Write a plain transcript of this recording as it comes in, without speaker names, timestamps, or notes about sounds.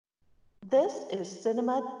This is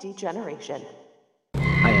Cinema Degeneration.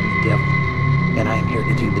 I am the devil, and I am here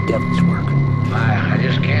to do the devil's work. I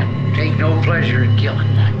just can't take no pleasure in killing.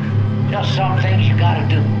 Just some things you gotta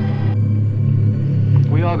do.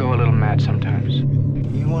 We all go a little mad sometimes.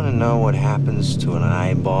 You want to know what happens to an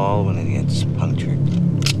eyeball when it gets punctured?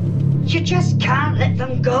 You just can't let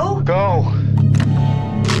them go. Go!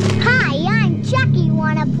 Hi, I'm Chucky.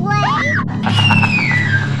 Wanna play?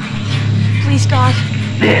 Please, God.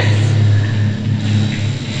 This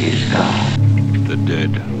is God. The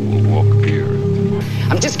dead will walk the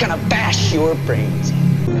earth. I'm just gonna bash your brains in.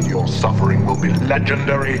 And your suffering will be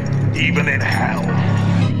legendary, even in hell.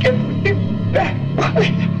 Give me back my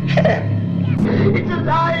head. It's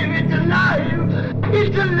alive! It's alive!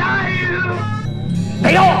 It's alive!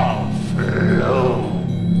 They all flow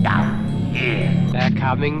down here. They're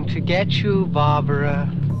coming to get you, Barbara.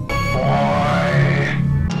 Boy,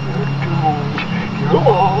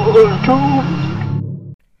 you're doomed.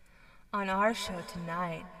 On our show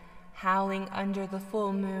tonight, Howling Under the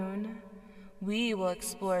Full Moon, we will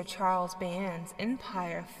explore Charles Band's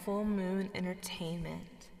Empire Full Moon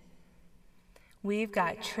Entertainment. We've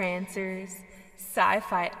got trancers,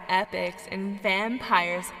 sci-fi epics, and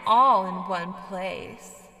vampires all in one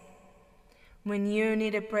place. When you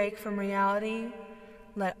need a break from reality,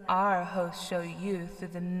 let our host show you through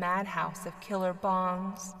the madhouse of killer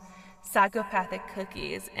bombs, psychopathic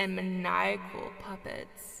cookies, and maniacal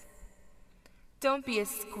puppets. Don't be a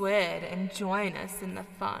squid and join us in the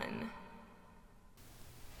fun.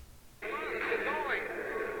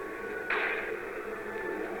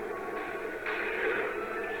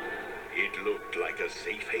 It looked like a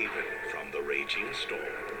safe haven from the raging storm.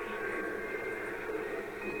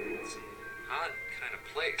 It's an odd kind of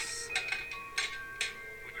place.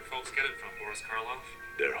 Where'd your folks get it from, Boris Karloff?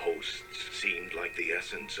 Their hosts seemed like the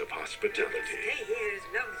essence of hospitality. Stay here as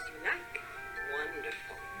long as you like.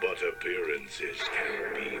 Wonderful. But appearances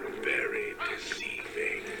can be very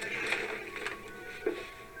deceiving.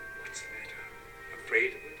 What's the matter? Afraid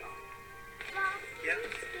of the dark? Mom, Yeah? are you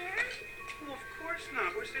scared? Oh, of course not.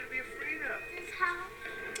 What's there to be afraid of? This house?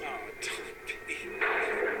 Oh, don't be.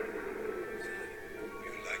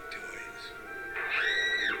 You like toys?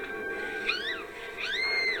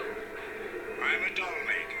 I'm a doll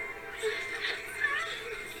maker.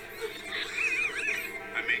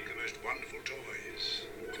 I make the most wonderful toys.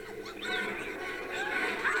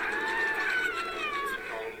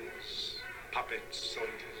 Dolls, puppets,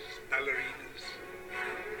 soldiers, ballerinas.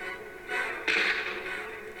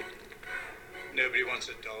 Nobody wants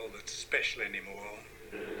a doll that's special anymore.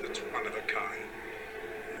 That's one of a kind.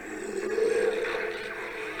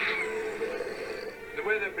 The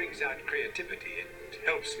weather brings out creativity. It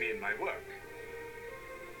helps me in my work.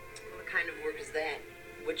 What kind of work is that?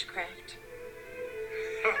 Witchcraft?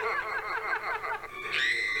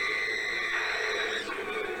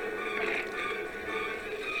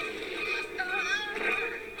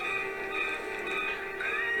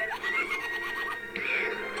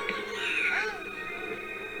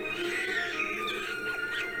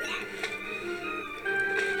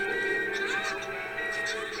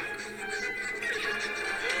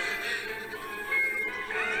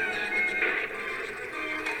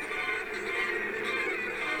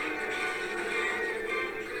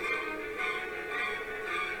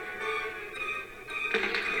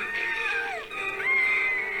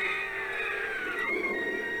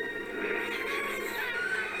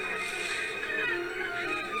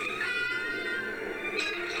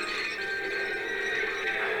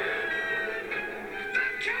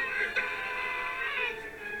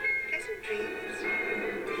 Pleasant dreams.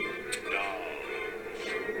 Dolls.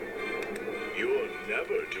 You're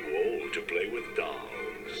never too old to play with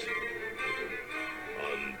dolls.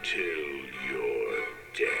 Until you're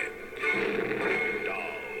dead.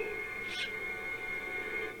 Dolls.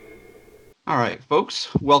 All right, folks,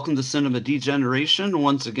 welcome to Cinema Degeneration.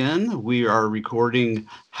 Once again, we are recording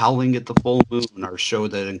Howling at the Full Moon, our show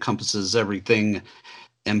that encompasses everything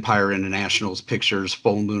Empire International's pictures,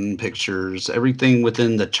 Full Moon Pictures, everything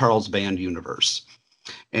within the Charles Band universe.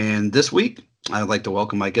 And this week, I'd like to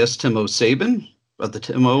welcome my guest, Timo Sabin of the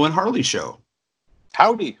Timo and Harley Show.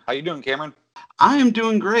 Howdy. How you doing, Cameron? I am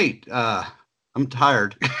doing great. I'm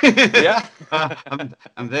tired. Yeah.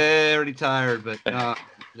 I'm very tired, but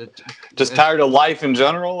just tired of life in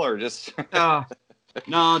general, or just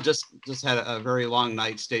no, just had a very long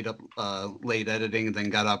night. Stayed up late editing, and then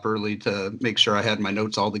got up early to make sure I had my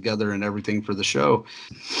notes all together and everything for the show.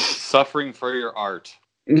 Suffering for your art.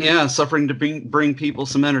 Yeah, suffering to bring people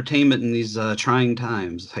some entertainment in these trying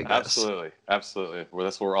times, I guess. Absolutely. Well,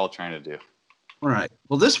 that's what we're all trying to do. All right.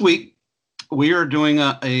 Well, this week we are doing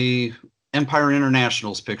a Empire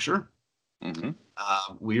International's picture. Mm-hmm.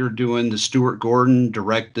 We are doing the Stuart Gordon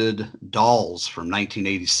directed Dolls from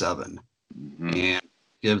 1987. Mm-hmm. And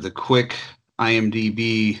give the quick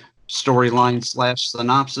IMDb storyline /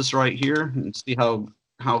 synopsis right here and see how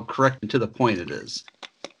correct and to the point it is.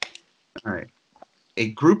 All right.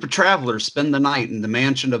 A group of travelers spend the night in the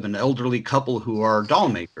mansion of an elderly couple who are doll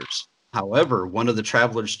makers. However, one of the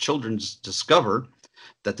travelers' children discover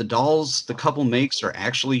that the dolls the couple makes are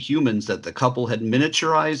actually humans that the couple had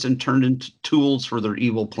miniaturized and turned into tools for their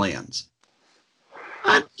evil plans.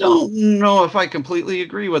 I don't know if I completely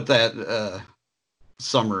agree with that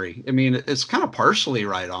summary. I mean, it's kind of partially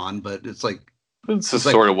right on, but it's like... It's just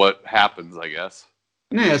sort of what happens, I guess.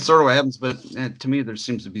 Yeah, it's sort of what happens, but to me, there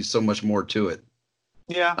seems to be so much more to it.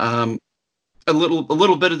 Yeah. A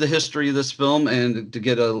little bit of the history of this film, and to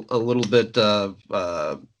get a little bit of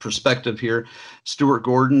perspective here, Stuart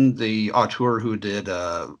Gordon, the auteur who did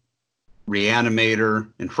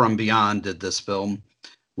Reanimator and From Beyond, did this film,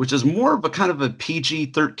 which is more of a kind of a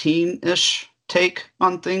PG-13-ish take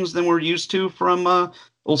on things than we're used to from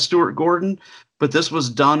old Stuart Gordon. But this was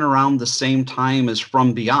done around the same time as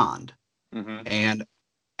From Beyond. Mm-hmm. And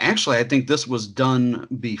actually, I think this was done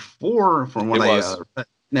before,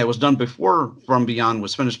 it was done before From Beyond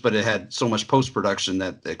was finished, but it had so much post-production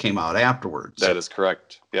that it came out afterwards. That is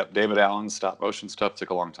correct. Yep, David Allen's stop-motion stuff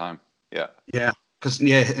took a long time. Yeah. Yeah, because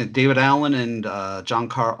David Allen and John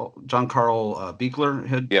Carl Buechler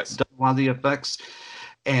had done a lot of the effects,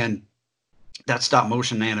 and that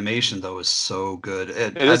stop-motion animation though is so good.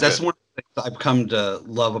 That's good. one of the things I've come to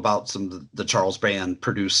love about some of the Charles Band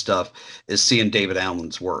produced stuff is seeing David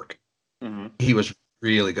Allen's work. Mm-hmm. He was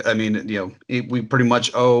really good. I mean, we pretty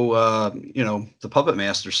much owe, the Puppet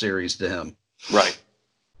Master series to him. Right.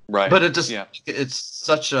 But it's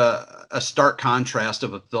such a stark contrast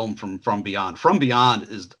of a film from Beyond. From Beyond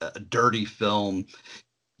is a dirty film,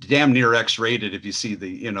 damn near X-rated if you see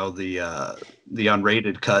the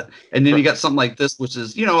unrated cut. And then you got something like this, which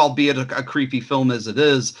is, albeit a creepy film as it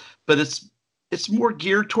is, but it's more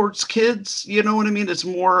geared towards kids. You know what I mean? It's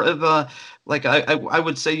more of a, like, I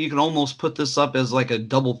would say you can almost put this up as like a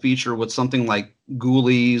double feature with something like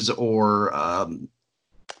Ghoulies or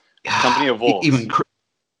Company of Wolves. Even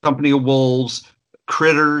Company of Wolves,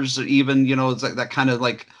 Critters, even, it's like that kind of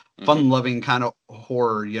like fun-loving kind of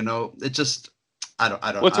horror, It just, I don't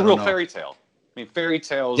Well, it's a real know. fairy tale. I mean, fairy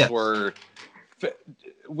tales were...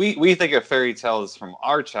 We think of fairy tales from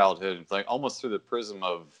our childhood, like almost through the prism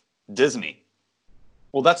of Disney.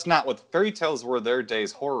 Well, that's not what fairy tales were their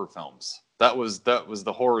days. Horror films. That was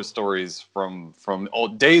the horror stories from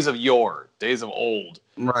old days of yore, days of old.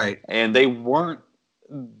 Right. And they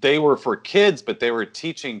were for kids, but they were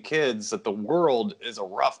teaching kids that the world is a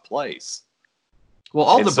rough place. Well,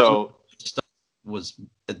 all stuff was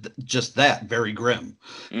just that, very grim.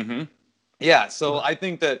 Mm-hmm. Yeah, so I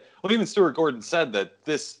think that, even Stuart Gordon said that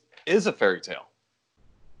this is a fairy tale.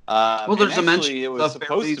 Well, there's a mention it was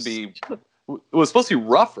supposed to be. It was supposed to be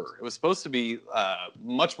rougher. It was supposed to be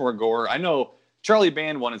much more gore. I know Charlie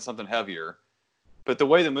Band wanted something heavier, but the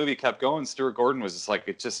way the movie kept going, Stuart Gordon was just like,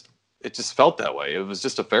 it just felt that way. It was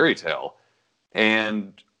just a fairy tale,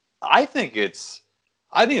 and I think it's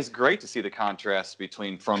great to see the contrast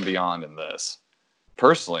between From Beyond and this.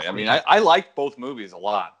 Personally, I mean, I like both movies a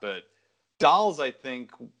lot, but Dolls, I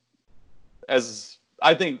think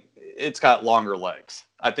it's got longer legs.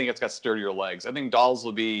 I think it's got sturdier legs. I think Dolls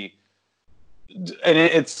will be, and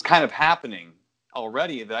it's kind of happening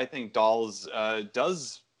already, that I think Dolls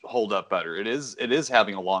does hold up better. It is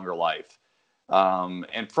having a longer life.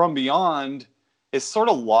 And From Beyond is sort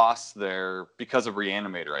of lost there because of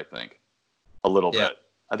Reanimator, I think, a little bit.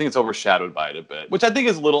 I think it's overshadowed by it a bit, which I think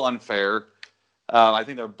is a little unfair. I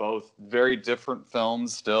think they're both very different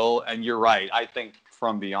films still. And you're right. I think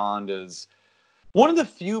From Beyond is one of the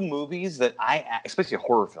few movies that especially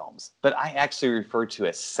horror films, that I actually refer to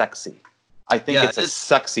as sexy. I think it's a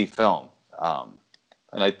sexy film.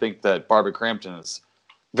 And I think that Barbara Crampton is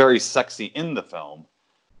very sexy in the film.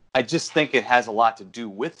 I just think it has a lot to do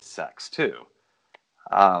with sex, too,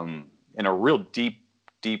 in a real deep,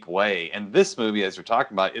 deep way. And this movie, as you're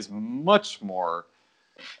talking about, is much more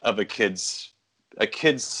of a kid's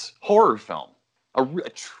horror film, a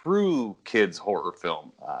true kid's horror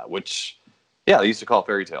film, which, they used to call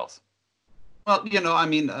fairy tales. Well, I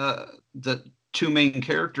mean, the two main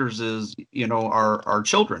characters are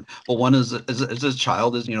children. Well, one is a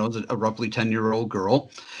child, is a roughly 10-year-old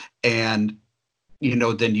girl, and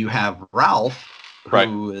then you have Ralph,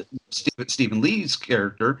 who Stephen Lee's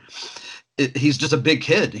character. He's just a big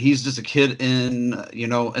kid. He's just a kid in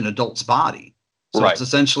an adult's body. So it's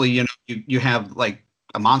essentially you have like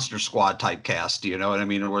a Monster Squad type cast, you know what I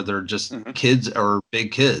mean, where they're just kids or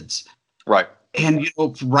big kids. Right. And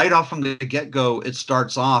right off from the get-go, it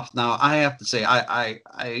starts off. Now, I have to say, I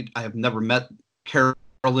have never met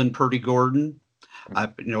Carolyn Purdy Gordon.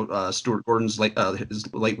 Stuart Gordon's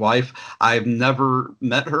his late wife. I've never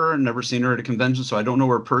met her and never seen her at a convention, so I don't know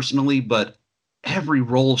her personally. But every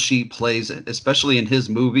role she plays, especially in his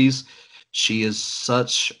movies, she is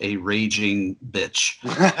such a raging bitch.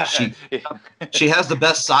 She has the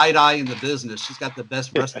best side eye in the business. She's got the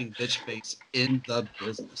best resting bitch face in the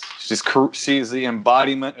business. She's the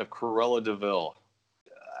embodiment of Cruella de Vil.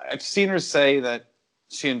 I've seen her say that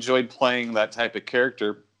she enjoyed playing that type of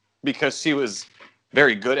character because she was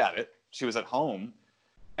very good at it. She was at home,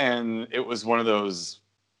 and it was one of those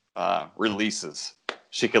releases.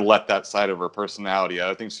 She could let that side of her personality.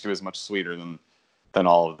 I think she was much sweeter than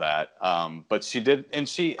all of that. But she did, and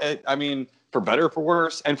I mean, for better or for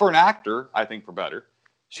worse, and for an actor, I think for better,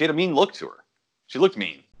 she had a mean look to her. She looked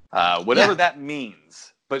mean, whatever that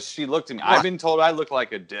means. But she looked mean. I've been told I look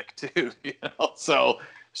like a dick too, So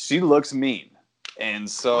she looks mean, and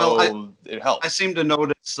so it helps. I seem to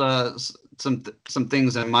notice some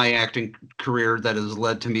things in my acting career that has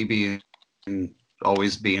led to me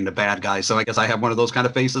always being the bad guy. So I guess I have one of those kind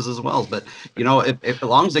of faces as well. But if as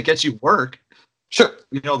long as it gets you work, sure.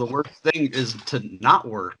 The worst thing is to not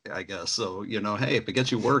work, I guess. So hey, if it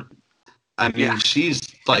gets you work, I mean, she's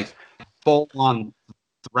like full on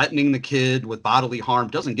threatening the kid with bodily harm,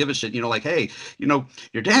 doesn't give a shit, like, hey,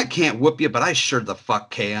 your dad can't whoop you, but I sure the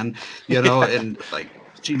fuck can, and like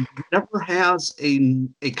she never has a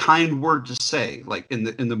kind word to say, like in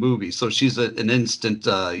the movie. So she's an instant,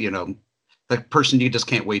 the person you just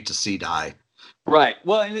can't wait to see die. Right.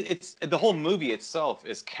 Well, and it's the whole movie itself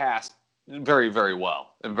is cast very, very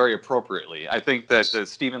well and very appropriately. I think that the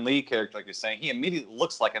Stephen Lee character, like you're saying, he immediately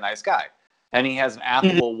looks like a nice guy, and he has an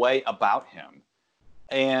affable way about him.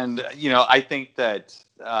 And I think that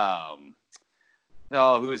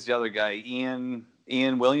who is the other guy? Ian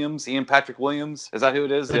Patrick Williams. Is that who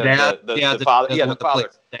it is? The father. Yeah, the father.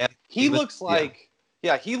 He looks like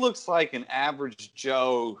an average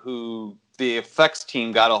Joe who the effects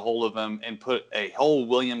team got a hold of him and put a whole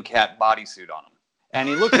William Cat bodysuit on him. And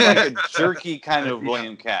he looks like a jerky kind of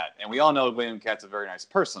William Cat. And we all know William Cat's a very nice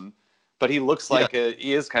person, but he looks like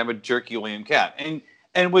he is kind of a jerky William Cat.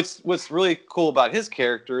 And what's really cool about his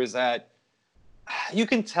character is that you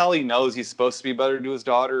can tell he knows he's supposed to be better to his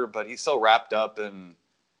daughter, but he's so wrapped up in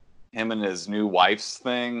him and his new wife's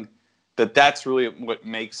thing that's really what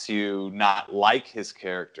makes you not like his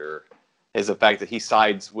character, is the fact that he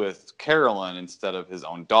sides with Carolyn instead of his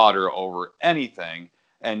own daughter over anything,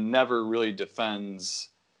 and never really defends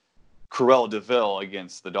Cruella de Vil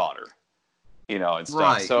against the daughter, and stuff.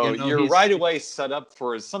 Right. So you're right away set up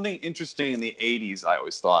for something interesting in the 80s, I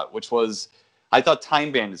always thought, which was, I thought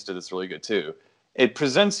Time Bandits did this really good too. It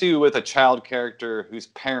presents you with a child character whose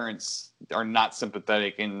parents are not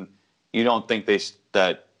sympathetic, and you don't think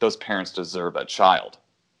that those parents deserve that child.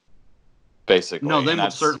 Basically. No, they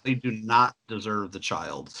most certainly do not deserve the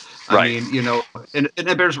child. Right. I mean, and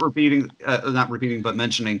it bears not repeating, but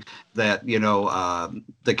mentioning that,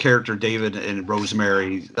 the character David and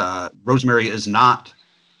Rosemary, Rosemary is not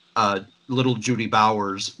little Judy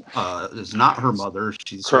Bowers, is not her mother.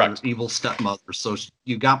 She's her evil stepmother. So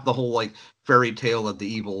you got the whole like fairy tale of the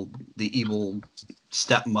evil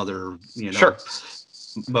stepmother,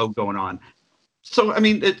 mode going on. So, I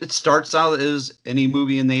mean, it starts out as any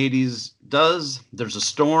movie in the 80s does. There's a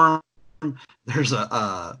storm. There's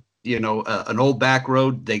an old back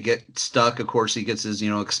road. They get stuck. Of course, he gets his,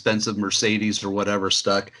 expensive Mercedes or whatever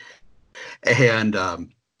stuck. And, what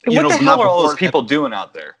the hell are all those people doing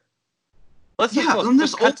out there? Let's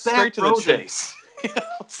cut straight to the chase.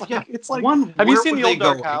 It's like have you seen The Old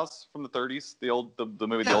Dark House from the 30s? The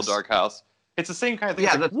movie The Old Dark House. It's the same kind of thing.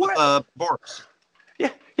 Yeah, that's Boris.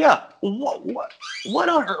 Yeah. What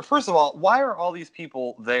on earth? First of all, why are all these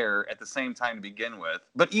people there at the same time to begin with?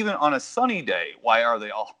 But even on a sunny day, why are they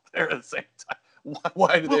all there at the same time?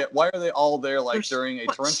 Why are they all there during a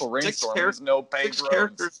torrential rainstorm? There's no paved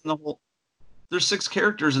roads. There's 6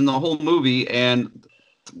 characters in the whole movie, and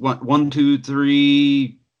 1, 2,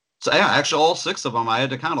 3. So yeah, actually all 6 of them, I had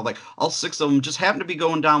to count. Like all 6 of them just happen to be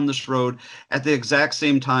going down this road at the exact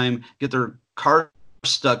same time, get their car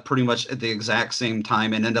stuck pretty much at the exact same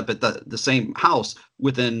time, and end up at the same house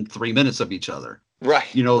within 3 minutes of each other.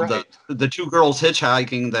 Right. The 2 girls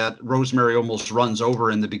hitchhiking that Rosemary almost runs over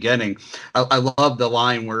in the beginning. I love the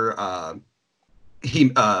line where where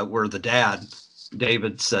the dad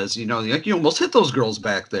David says, you almost hit those girls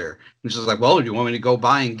back there. And she's like, well, do you want me to go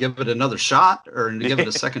by and give it another shot or to give it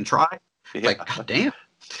a second try? Like, God damn.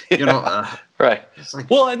 Right. Like,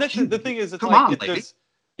 well, and that's the thing is, it's come like on,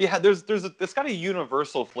 it's got a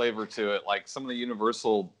universal flavor to it, like some of the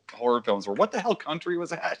Universal horror films. Where what the hell country was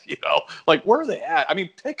that? Like where are they at? I mean,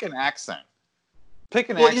 pick an accent.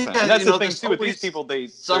 And that's the thing too with these people. They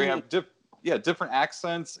have different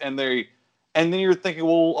accents, and then you're thinking,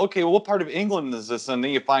 well, okay, well, what part of England is this? And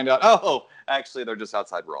then you find out, oh, actually, they're just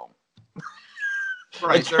outside Rome.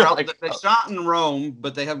 Right, they shot in Rome,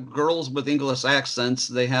 but they have girls with English accents.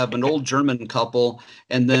 They have an old German couple,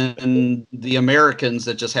 and then the Americans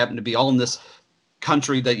that just happen to be all in this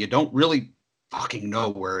country that you don't really fucking know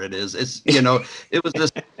where it is. It's it was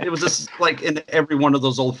this like in every one of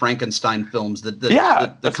those old Frankenstein films that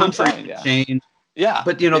the country changed. Yeah,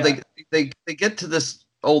 but they get to this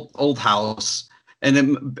old house. And then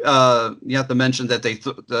you have to mention that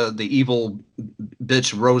the evil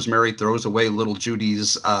bitch Rosemary throws away little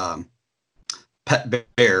Judy's pet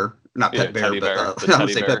bear, not pet bear, but I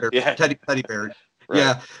would say pet bear, teddy bear. Right.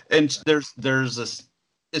 Yeah, and there's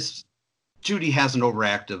this Judy has an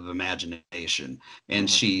overactive imagination, and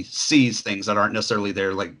she sees things that aren't necessarily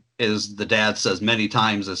there. Like as the dad says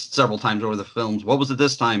several times over the films. What was it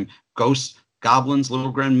this time? Ghosts, goblins,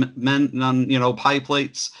 little grand men on pie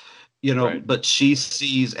plates. Right. But she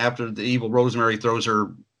sees after the evil Rosemary throws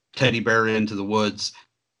her teddy bear into the woods,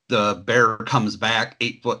 the bear comes back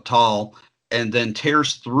 8 foot tall and then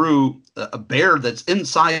tears through a bear that's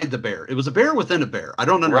inside the bear. It was a bear within a bear. I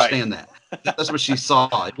don't understand that. That's what she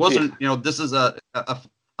saw. It wasn't, this is a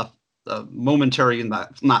momentary,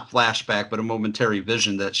 not flashback, but a momentary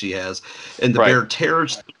vision that she has. And the bear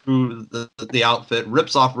tears through the outfit,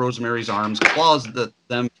 rips off Rosemary's arms, claws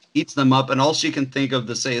them, eats them up, and all she can think of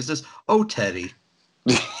to say is this, "Oh, Teddy."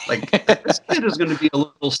 Like, this kid is going to be a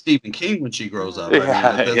little Stephen King when she grows up. Well,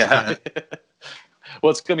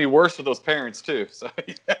 it's going to be worse for those parents, too. So,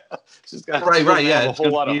 she's got a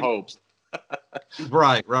whole lot of hopes.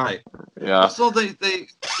 Right. Yeah. So they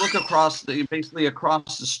look across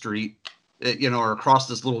across the street, or across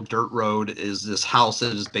this little dirt road is this house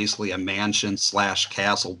that is basically a mansion /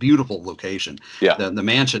 castle. Beautiful location. Yeah. The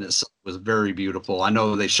mansion itself was very beautiful. I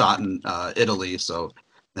know they shot in Italy, so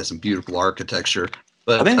there's some beautiful architecture.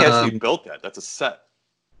 But I think they actually built that. That's a set.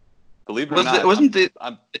 Believe it or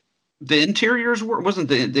not. The interiors wasn't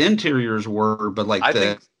the interiors were, but like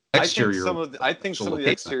exterior. I think some of the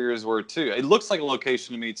exteriors were too. It looks like a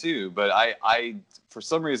location to me too, but I for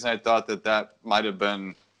some reason I thought that might have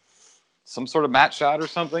been some sort of matte shot or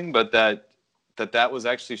something, but that was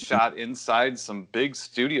actually shot inside some big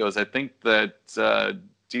studios. I think that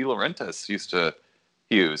De Laurentiis used to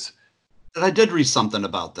use. I did read something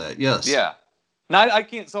about that. Yes. Yeah. Now I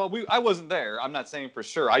can't. So I wasn't there. I'm not saying for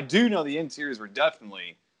sure. I do know the interiors were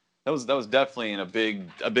definitely. That was definitely in a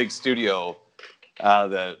big studio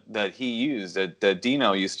that he used, that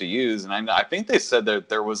Dino used to use, and I think they said that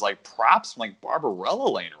there was like props from like Barbarella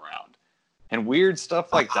laying around and weird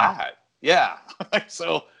stuff like that. Yeah,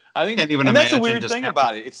 so I think, and that's the weird thing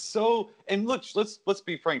about it. It's so, and look, let's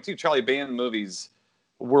be frank too. Charlie Band movies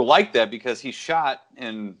were like that because he shot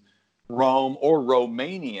in Rome or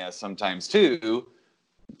Romania sometimes too,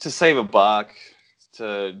 to save a buck,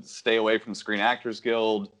 to stay away from Screen Actors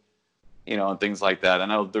Guild. And things like that. I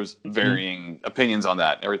know there's varying opinions on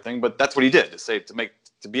that and everything, but that's what he did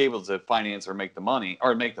to be able to finance or make the money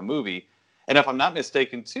or make the movie. And if I'm not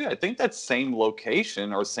mistaken too, I think that same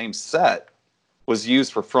location or same set was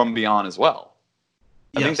used for From Beyond as well.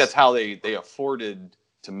 I think that's how they afforded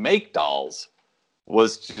to make Dolls,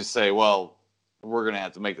 was to say, well, we're going to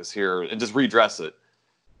have to make this here and just redress it,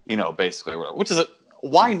 basically, which is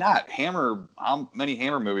why not? How many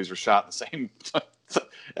Hammer movies were shot in the same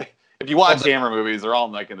if you watch Hammer movies, they're all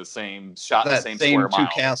like in the same shot, in the same square mile.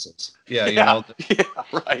 2 castles. Yeah,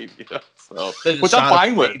 right. So, which I'm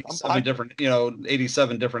fine with.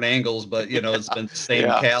 87 different angles, but it's been the same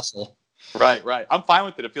castle. Right. I'm fine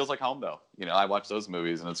with it. It feels like home, though. I watch those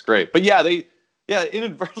movies and it's great. But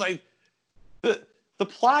inadvertently, the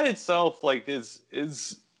plot itself like is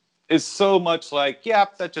so much like,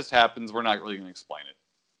 that just happens. We're not really going to explain it.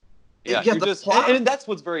 Yeah, and that's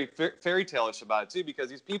what's very fairy tale-ish about it too, because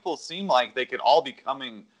these people seem like they could all be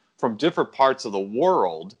coming from different parts of the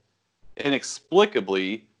world,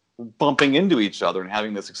 inexplicably bumping into each other and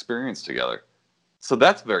having this experience together. So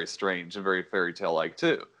that's very strange and very fairy tale-like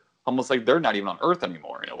too. Almost like they're not even on Earth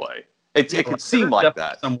anymore in a way. It could seem like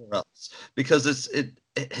that somewhere else, because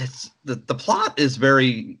it's the plot is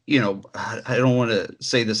very, I don't want to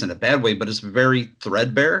say this in a bad way, but it's very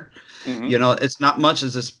threadbare. Mm-hmm. It's not much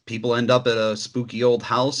as this people end up at a spooky old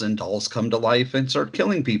house and dolls come to life and start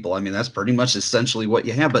killing people. I mean, that's pretty much essentially what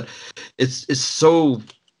you have, but it's so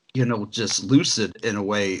just lucid in a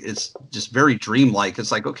way. It's just very dreamlike.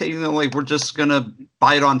 It's like, okay, like we're just gonna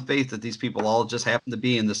buy it on faith that these people all just happen to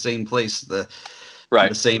be in the same place at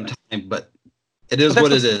the same time. But it is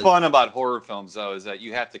what it is. What's fun about horror films, though, is that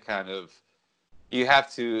you have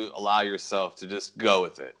to allow yourself to just go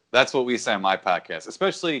with it. That's what we say on my podcast.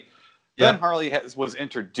 Especially Ben Harley was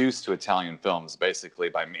introduced to Italian films basically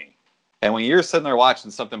by me. And when you're sitting there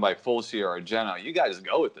watching something by Fulci or Argento, you got to just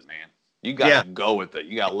go with it, man. You got to go with it.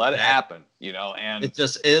 You got to let it happen, and it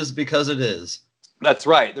just is because it is. That's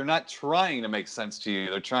right. They're not trying to make sense to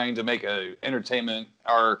you. They're trying to make a entertainment,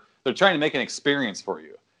 or they're trying to make an experience for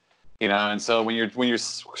you. And so when you're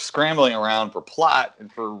scrambling around for plot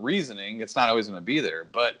and for reasoning, it's not always going to be there.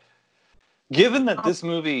 But given that this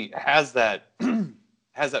movie has that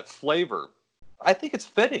flavor, I think it's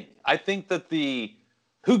fitting. I think that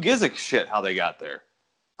who gives a shit how they got there,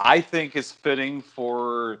 I think is fitting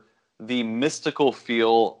for the mystical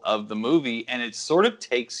feel of the movie, and it sort of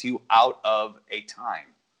takes you out of a time.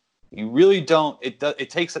 You really don't. It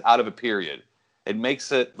takes it out of a period. It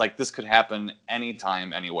makes it like this could happen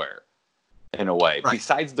anytime, anywhere. In a way, right.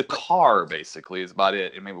 Besides the car, basically, is about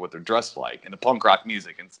it, and maybe what they're dressed like, and the punk rock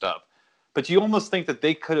music and stuff. But you almost think that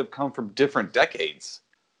they could have come from different decades,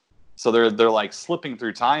 so they're like slipping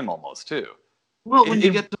through time almost too. Well, when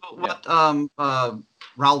you get to what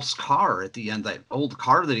Ralph's car at the end, that old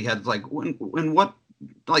car that he had, like when what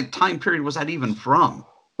like time period was that even from?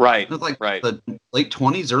 Right, it was like right. The late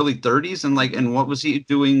 20s, early 30s, and what was he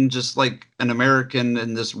doing? Just like an American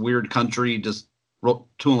in this weird country, just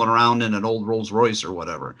tooling around in an old Rolls Royce or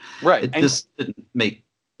whatever. Right. It just didn't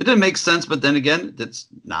make sense, but then again, it's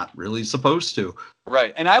not really supposed to.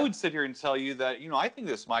 Right. And I would sit here and tell you that, I think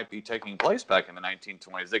this might be taking place back in the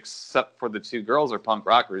 1920s, except for the two girls are punk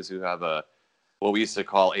rockers who have what we used to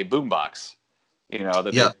call a boombox,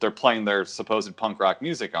 they're playing their supposed punk rock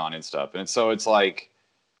music on and stuff. And so it's like,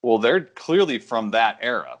 well, they're clearly from that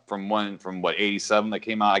era, from 87 that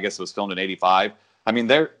came out. I guess it was filmed in 85. I mean,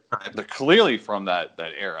 they're clearly from that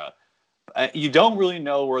era. You don't really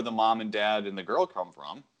know where the mom and dad and the girl come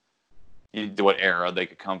from. What era they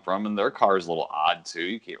could come from, and their car is a little odd too.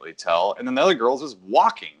 You can't really tell. And then the other girl's just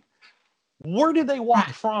walking. Where did they walk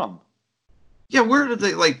from? Yeah, where did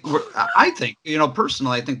they I think,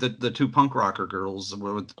 personally, I think that the two punk rocker girls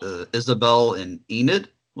were with Isabel and Enid.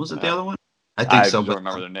 Was it the other one? I think so. I don't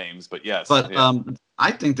remember their names, but yes. But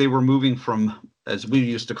I think they were moving from, as we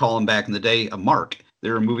used to call them back in the day, a mark. They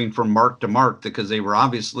were moving from mark to mark because they were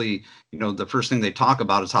obviously, the first thing they talk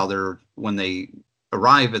about is how when they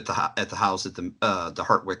arrive at the house at the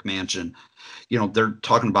Hartwick mansion, they're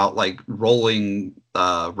talking about like rolling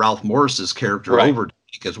Ralph Morris's character over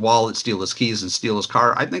because Wall steal his keys and steal his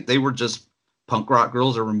car. I think they were just punk rock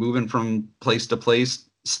girls that were moving from place to place,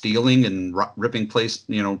 stealing and ripping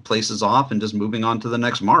places off and just moving on to the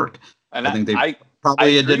next mark. And I think it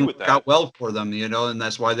didn't work out well for them, and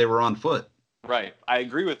that's why they were on foot. Right. I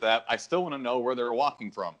agree with that. I still want to know where they're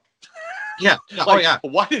walking from. Yeah.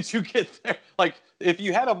 Why did you get there? Like, if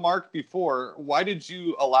you had a mark before, why did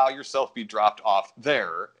you allow yourself be dropped off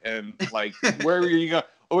there? And like, where were you going?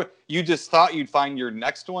 Oh, you just thought you'd find your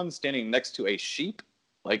next one standing next to a sheep?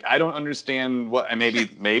 Like, I don't understand what. And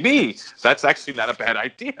maybe that's actually not a bad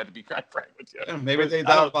idea, to be quite frank with you. Yeah, maybe they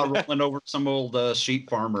thought about rolling over some old sheep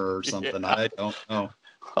farmer or something. Yeah. I don't know.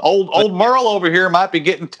 Old Merle over here might be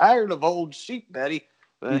getting tired of old sheep, Betty.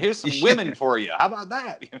 Here's some women for you. How about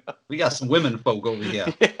that? We got some women folk over here.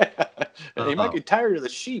 He might get tired of the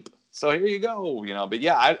sheep. So here you go. But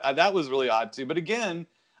yeah, I that was really odd too. But again,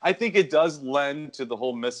 I think it does lend to the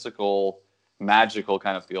whole mystical, magical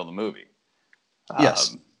kind of feel of the movie.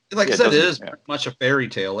 Yes. Like I said, it is very much a fairy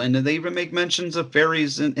tale. And they even make mentions of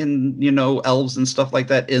fairies and elves and stuff like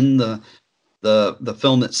that in the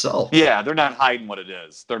film itself. Yeah, they're not hiding what it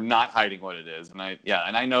is. They're not hiding what it is. And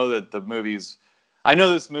I know that this movie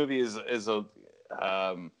is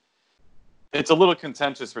it's a little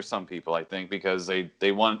contentious for some people, I think, because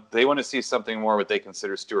they want to see something more what they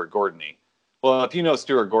consider Stuart Gordon-y. Well, if you know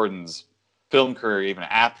Stuart Gordon's film career even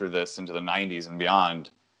after this into the 90s and beyond,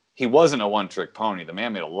 he wasn't a one-trick pony. The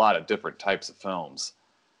man made a lot of different types of films.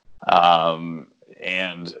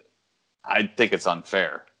 And I think it's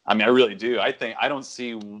unfair. I mean, I really do. I don't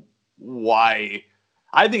see why.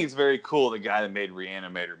 I think it's very cool the guy that made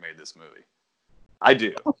Reanimator made this movie. I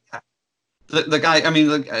do. The guy, I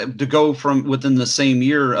mean, to go from within the same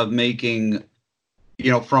year of making,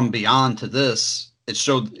 From Beyond to this, it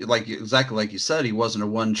showed exactly like you said, he wasn't a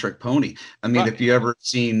one-trick pony. I mean, if you ever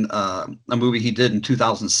seen a movie he did in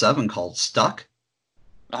 2007 called Stuck,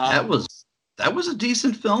 that was a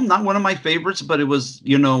decent film. Not one of my favorites, but it was,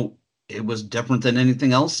 it was different than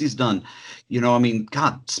anything else he's done. You know, I mean,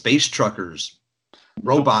 God, space truckers,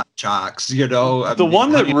 robot jocks. You know, the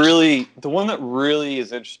one that really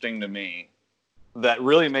is interesting to me, that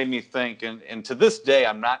really made me think, and to this day,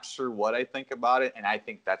 I'm not sure what I think about it, and I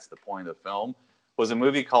think that's the point of the film, was a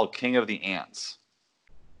movie called King of the Ants.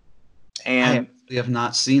 And I have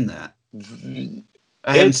not seen that.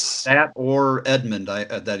 It's that or Edmund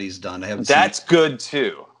that he's done. I haven't. That's good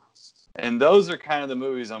too, and those are kind of the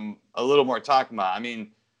movies I'm a little more talking about. I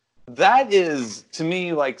mean, that is to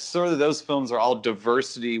me like sort of those films are all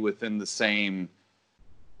diversity within the same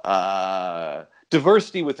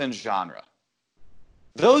diversity within genre.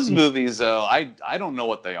 Those movies, though, I don't know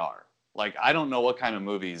what they are. Like, I don't know what kind of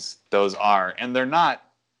movies those are, and they're not.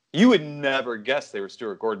 You would never guess they were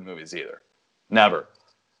Stuart Gordon movies either. Never.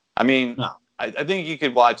 I mean, no. I think you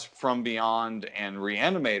could watch From Beyond and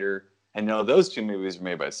Reanimator and know those two movies were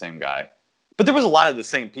made by the same guy. But there was a lot of the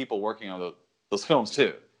same people working on those films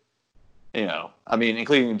too. You know, I mean,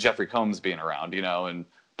 including Jeffrey Combs being around, you know, and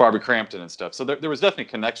Barbara Crampton and stuff. So there was definitely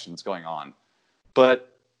connections going on.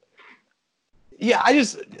 But yeah,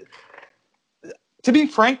 to be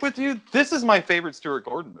frank with you, this is my favorite Stuart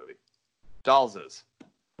Gordon movie. Dolls is.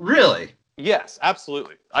 Really? Yes,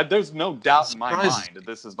 absolutely. There's no doubt in my mind that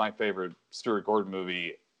this is my favorite Stuart Gordon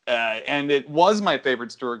movie. And it was my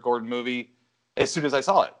favorite Stuart Gordon movie as soon as I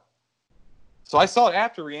saw it. So I saw it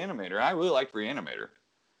after Reanimator. I really liked Reanimator.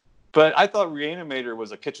 But I thought Reanimator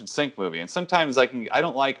was a kitchen sink movie. And sometimes I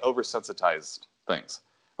don't like oversensitized things.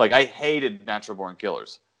 Like, I hated Natural Born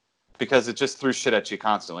Killers because it just threw shit at you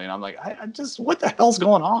constantly. And I'm like, I just, what the hell's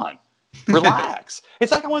going on? Relax.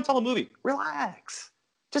 It's like I want to tell a movie. Relax.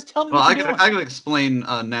 Just tell me what you're doing. I can explain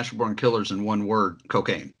Natural Born Killers in one word: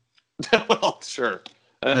 cocaine. Well, sure.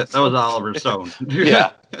 That was Oliver Stone.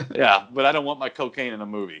 yeah, but I don't want my cocaine in a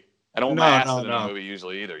movie. I don't want my acid in a movie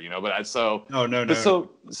usually either, you know. But So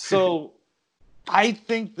I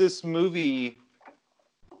think this movie,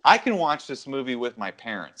 I can watch this movie with my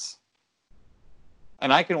parents,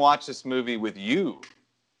 and I can watch this movie with you.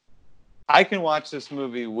 I can watch this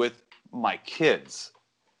movie with my kids,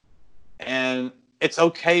 and it's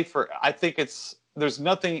okay I think there's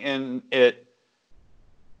nothing in it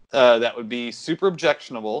that would be super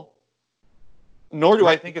objectionable, nor do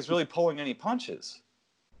I think it's really pulling any punches.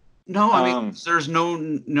 No, I mean, there's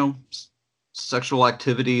no sexual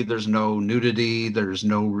activity, there's no nudity, there's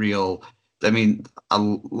no real, I mean, a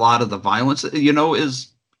lot of the violence, you know,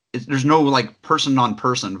 there's no like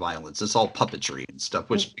person-on-person violence. It's all puppetry and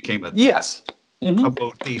stuff, which became a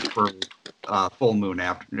motif for Full Moon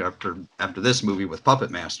after this movie with Puppet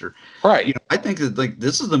Master. Right. You know, I think that like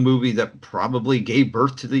this is the movie that probably gave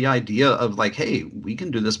birth to the idea of like, hey, we can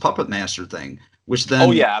do this Puppet Master thing, which then.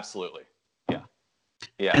 Oh yeah, absolutely. Yeah.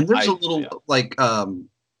 Yeah. And there's a little little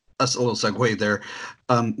segue there.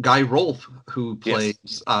 Guy Rolfe, who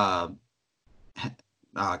plays God,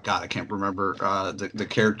 I can't remember the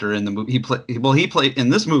character in the movie. He played in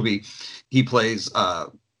this movie. He plays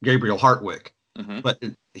Gabriel Hartwick. Mm-hmm. But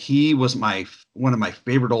he was one of my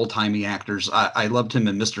favorite old-timey actors. I loved him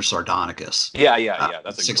in Mr. Sardonicus. Yeah.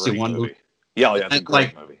 That's a 61 great movie. Yeah, that's a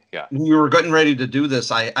great movie. Yeah. When we were getting ready to do this,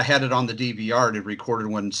 I had it on the DVR to record it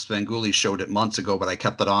when Svengoolie showed it months ago, but I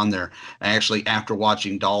kept it on there. I actually, after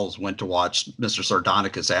watching Dolls, went to watch Mr.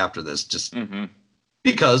 Sardonicus after this, just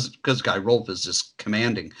because Guy Rolfe is just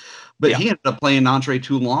commanding. But he ended up playing Andre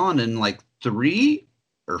Toulon in like 3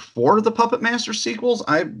 or 4 of the Puppet Master sequels.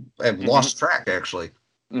 I've lost track, actually.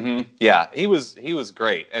 Mm-hmm. Yeah, he was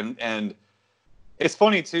great, and it's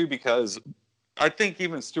funny too because I think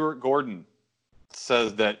even Stuart Gordon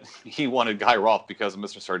says that he wanted Guy Rolfe because of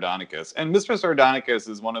Mr. Sardonicus, and Mr. Sardonicus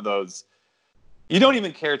is one of those you don't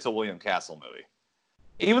even care it's a William Castle movie,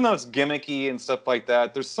 even though it's gimmicky and stuff like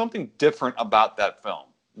that. There's something different about that film.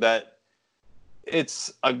 That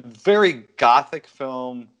it's a very gothic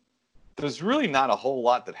film. There's really not a whole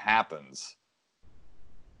lot that happens,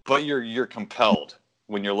 but you're compelled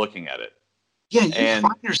when you're looking at it. Yeah, you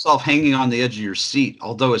find yourself hanging on the edge of your seat,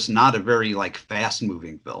 although it's not a very like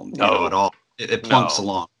fast-moving film, you know, at all. It plunks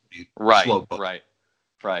along. Right, slow.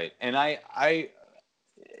 Right. And I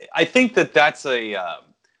think that's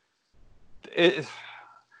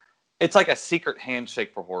it's like a secret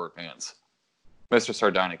handshake for horror fans. Mr.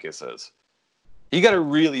 Sardonicus is. You got to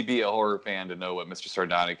really be a horror fan to know what Mr.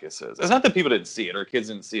 Sardonicus is. It's not that people didn't see it or kids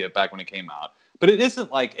didn't see it back when it came out, but it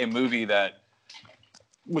isn't like a movie that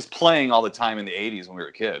was playing all the time in the 80s when we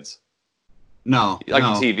were kids. No. Like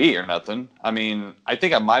on TV or nothing. I mean, I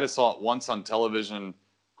think I might have saw it once on television,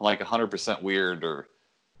 like 100% Weird or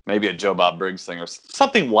maybe a Joe Bob Briggs thing or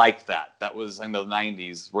something like that. That was in the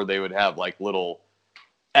 90s where they would have like little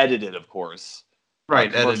edited, of course.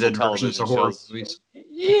 Right, commercial edited versions of horror movies.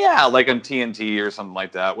 Yeah, like on TNT or something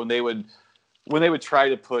like that. When they would try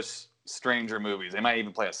to push stranger movies, they might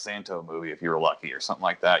even play a Santo movie if you were lucky or something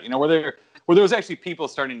like that. You know, where there was actually people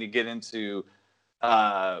starting to get into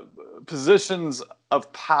positions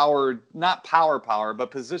of power, not power,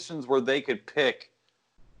 but positions where they could pick.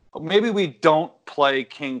 Maybe we don't play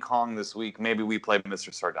King Kong this week. Maybe we play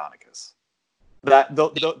Mr. Sardonicus.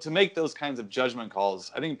 To make those kinds of judgment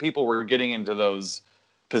calls, I think people were getting into those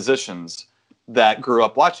positions that grew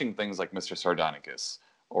up watching things like Mr. Sardonicus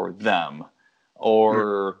or Them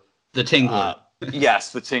or The Tingler.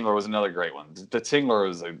 Yes, The Tingler was another great one. The Tingler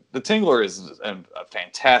is a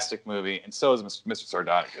fantastic movie, and so is Mr.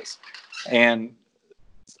 Sardonicus. And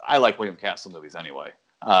I like William Castle movies anyway,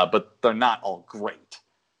 but they're not all great.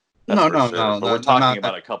 No. But we're talking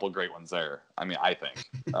about a couple great ones there. I mean, I think.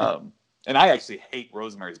 And I actually hate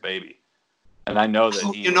Rosemary's Baby. And I know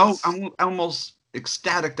that I'm almost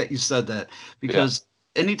ecstatic that you said that, because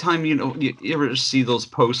anytime, you ever see those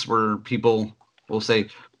posts where people will say,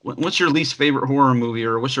 what's your least favorite horror movie,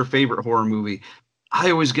 or what's your favorite horror movie?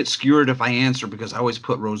 I always get skewered if I answer, because I always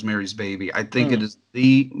put Rosemary's Baby. I think it is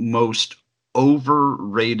the most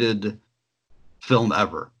overrated film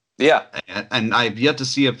ever. Yeah. And I've yet to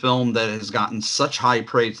see a film that has gotten such high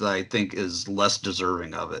praise that I think is less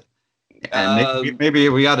deserving of it. And maybe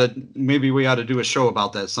we ought to do a show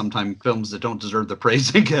about that sometime. Films that don't deserve the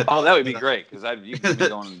praise they get. Oh, that would be great, because you could be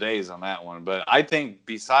going days on that one. But I think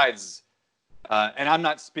besides, and I'm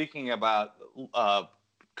not speaking about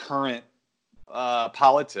current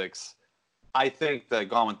politics, I think that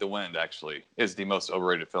Gone with the Wind actually is the most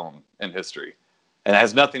overrated film in history, and it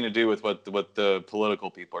has nothing to do with what the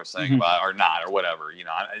political people are saying about or not or whatever.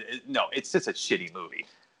 No, it's just a shitty movie.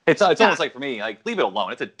 It's almost like, for me, like, leave it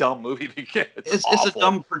alone. It's a dumb movie to get. It's a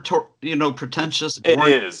dumb, pretentious,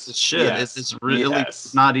 boring it is shit. Yes. It's really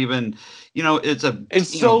not even. It's a.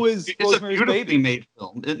 It's a beautifully made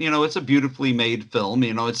film. It's a beautifully made film.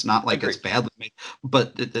 It's not like it's badly made,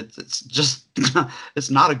 but it's just it's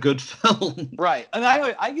not a good film. Right, and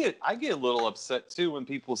I get a little upset too when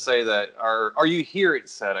people say that, or you hear it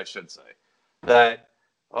said, I should say, that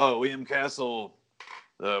William Castle.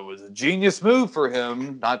 Was a genius move for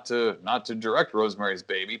him not to direct Rosemary's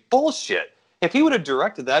Baby. Bullshit. If he would have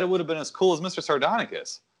directed that, it would have been as cool as Mr.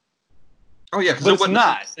 Sardonicus. Oh yeah, because it wasn't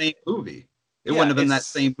the same movie. It wouldn't have been that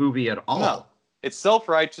same movie at all. No, it's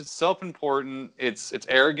self-righteous, self-important. It's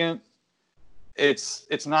arrogant. It's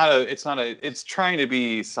trying to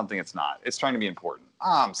be something it's not. It's trying to be important.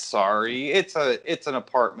 I'm sorry. It's an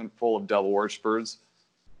apartment full of devil worshippers.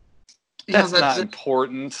 That's not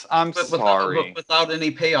important. I'm sorry. Without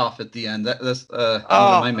any payoff at the end. That's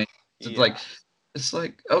my main. It's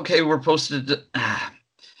like, okay, we're posted to.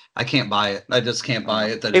 I can't buy it. I just can't buy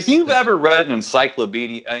it. If you've ever read an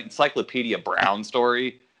Encyclopedia Brown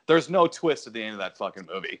story, there's no twist at the end of that fucking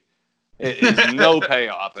movie. It's no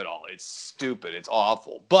payoff at all. It's stupid. It's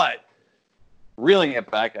awful. But reeling it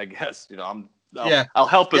back, I guess, I'll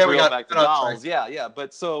help us reel back to Dolls. Yeah.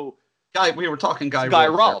 But so. We were talking Guy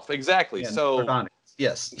Rolfe, exactly. So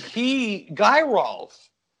yes, Guy Rolfe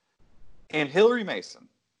and Hilary Mason,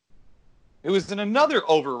 who was in another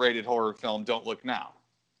overrated horror film, Don't Look Now.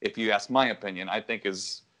 If you ask my opinion, I think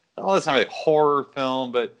it's not really a horror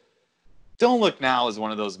film, but Don't Look Now is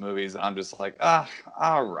one of those movies that I'm just like,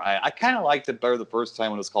 all right. I kind of liked it better the first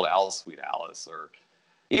time when it was called Alice, Sweet Alice, or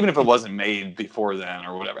even if it wasn't made before then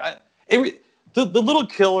or whatever. The little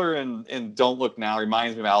killer in Don't Look Now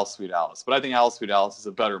reminds me of Alice, Sweet Alice, but I think Alice, Sweet Alice is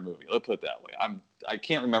a better movie. Let's put it that way. I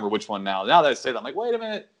can't remember which one now. Now that I say that, I'm like, wait a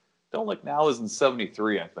minute. Don't Look Now is in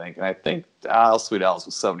 73, I think, and I think Alice, Sweet Alice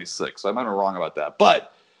was 76, so I might be wrong about that.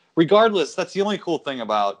 But regardless, that's the only cool thing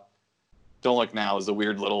about Don't Look Now is a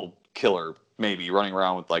weird little killer, maybe running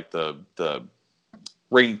around with like the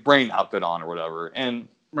rain outfit on or whatever, and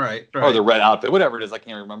right, or the red outfit, whatever it is. I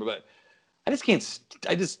can't remember, but. I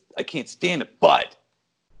can't stand it. But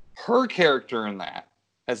her character in that,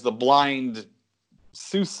 as the blind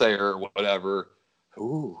soothsayer or whatever,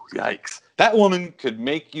 ooh, yikes. That woman could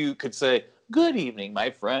say, good evening, my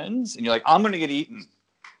friends. And you're like, I'm going to get eaten.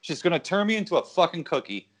 She's going to turn me into a fucking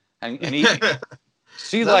cookie and eat me.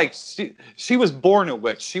 She was born a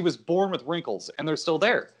witch. She was born with wrinkles, and they're still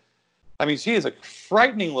there. I mean, she is a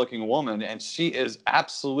frightening looking woman, and she is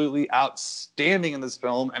absolutely outstanding in this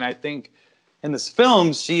film. And I think in this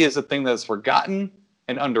film, she is a thing that is forgotten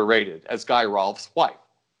and underrated as Guy Rolfe's wife.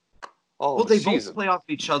 Oh, well, they both play off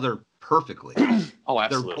each other perfectly. Oh,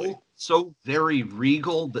 absolutely. They're both so very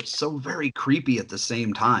regal, but so very creepy at the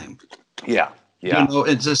same time. Yeah.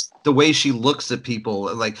 It's just the way she looks at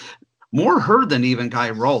people. Like, more her than even Guy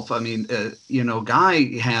Rolfe. I mean,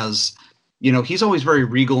 Guy has, he's always very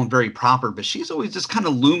regal and very proper, but she's always just kind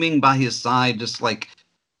of looming by his side, just like,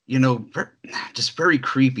 just very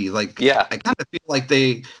creepy. Like, yeah, I kind of feel like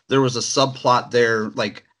there was a subplot there.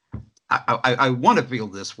 Like, I want to feel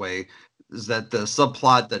this way, is that the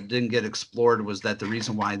subplot that didn't get explored was that the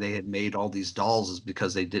reason why they had made all these dolls is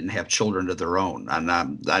because they didn't have children of their own. And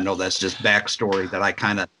I know that's just backstory that I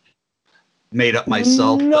kind of made up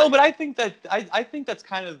myself. No, but I think that I think that's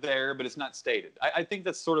kind of there, but it's not stated. I think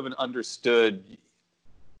that's sort of an understood,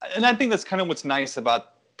 and I think that's kind of what's nice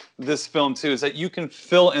about this film too, is that you can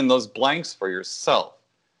fill in those blanks for yourself.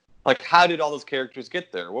 Like, how did all those characters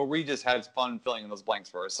get there? Well, we just had fun filling in those blanks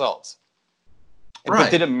for ourselves. Right.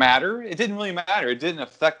 But did it matter? It didn't really matter. It didn't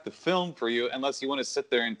affect the film for you unless you want to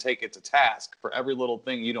sit there and take it to task for every little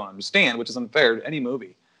thing you don't understand, which is unfair to any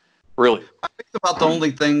movie. Really. I think about the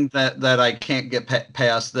only thing that I can't get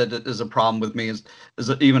past that is a problem with me is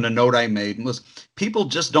even a note I made was people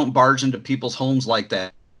just don't barge into people's homes like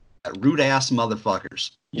that. Rude ass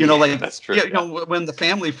motherfuckers. That's true. When the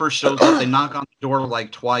family first shows up, they knock on the door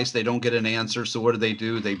like twice. They don't get an answer. So what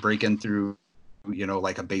do? They break in through,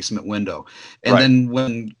 like a basement window. And then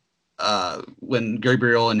when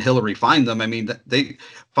Gabriel and Hillary find them, I mean, they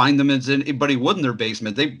find them as anybody would in their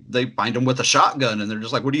basement. They find them with a shotgun, and they're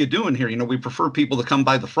just like, "What are you doing here?" We prefer people to come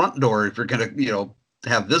by the front door if you're gonna,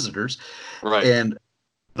 have visitors. Right.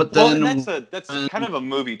 But then, that's kind of a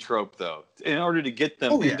movie trope, though, in order to get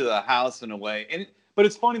them into the house in a way. But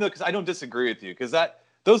it's funny though, because I don't disagree with you, because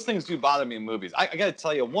those things do bother me in movies. I got to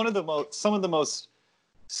tell you, some of the most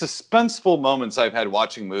suspenseful moments I've had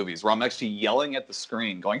watching movies, where I'm actually yelling at the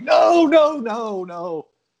screen, going, "No, no, no, no!"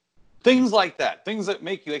 Things like that, things that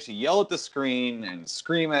make you actually yell at the screen and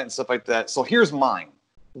scream at and stuff like that. So here's mine.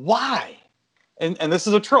 Why? And this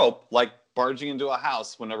is a trope, like barging into a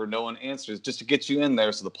house whenever no one answers, just to get you in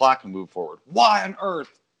there so the plot can move forward. Why on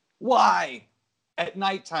earth? Why? At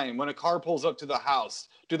nighttime, when a car pulls up to the house,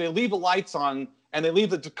 do they leave the lights on and they leave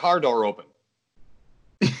the car door open?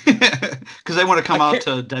 Because they want to come out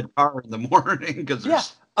to a dead car in the morning. Because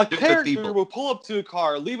a character will pull up to a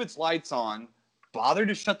car, leave its lights on, bother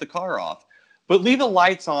to shut the car off, but leave the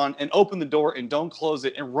lights on and open the door and don't close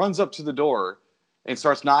it, and runs up to the door and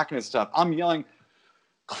starts knocking and stuff. I'm yelling,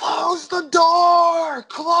 "Close the door!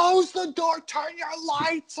 Close the door! Turn your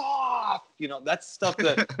lights off!" That's stuff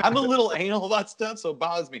that I'm a little anal about stuff, so it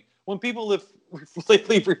bothers me. When people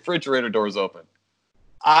leave refrigerator doors open,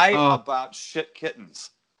 I about shit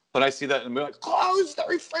kittens. But I see that and I'm like, "Close the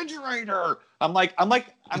refrigerator!"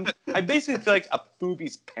 I basically feel like a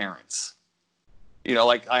movie's parents. I'm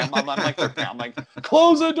like their parent. I'm like,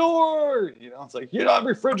 "Close the door!" It's like, "You're not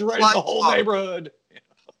refrigerating the whole neighborhood."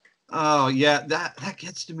 Oh yeah, that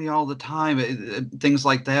gets to me all the time. Things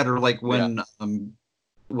like that, or like when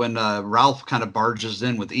Ralph kind of barges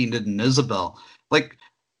in with Enid and Isabel, like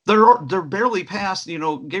they're barely past.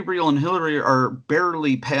 Gabriel and Hillary are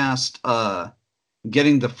barely past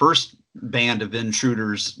getting the first band of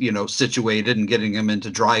intruders, situated and getting them into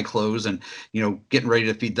dry clothes and getting ready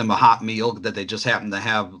to feed them a hot meal that they just happen to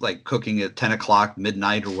have like cooking at 10 o'clock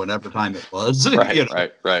midnight or whatever time it was.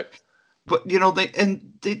 Right. But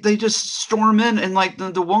they just storm in, and like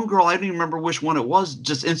the one girl, I don't even remember which one it was,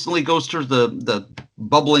 just instantly goes to the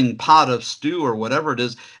bubbling pot of stew or whatever it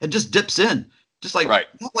is and just dips in, just like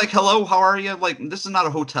like, "Hello, how are you?" Like, this is not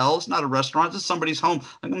a hotel, it's not a restaurant, this is somebody's home.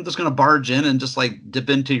 Like, I'm just gonna barge in and just like dip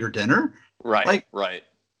into your dinner. Right. Like,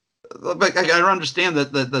 I understand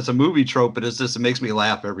that that's a movie trope, but it makes me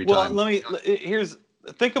laugh every time. Well,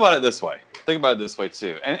 think about it this way. Think about it this way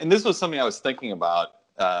too, and this was something I was thinking about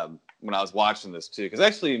when I was watching this too, because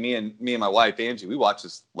actually me and my wife Angie, we watched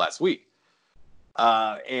this last week,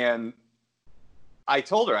 and I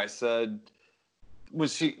told her, I said, when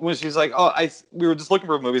she's like, we were just looking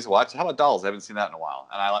for movies to watch. How about Dolls? I haven't seen that in a while,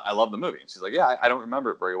 and I love the movie. And she's like, "Yeah, I don't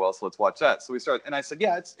remember it very well, so let's watch that." So we started, and I said,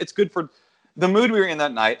 "Yeah, it's good for the mood we were in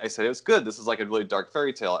that night." I said, "It was good. This is like a really dark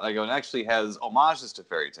fairy tale." And I go, "It actually has homages to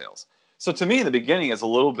fairy tales." So to me, the beginning is a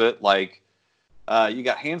little bit like. You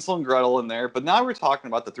got Hansel and Gretel in there, but now we're talking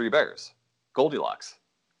about the Three Bears, Goldilocks.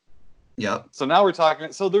 Yeah. So now we're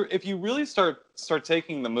talking. So if you really start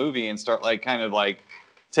taking the movie and start like kind of like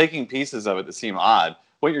taking pieces of it that seem odd,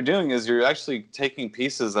 what you're doing is you're actually taking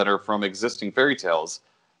pieces that are from existing fairy tales,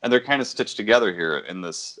 and they're kind of stitched together here in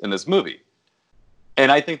this movie.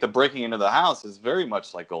 And I think the breaking into the house is very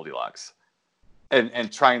much like Goldilocks,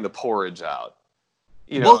 and trying the porridge out.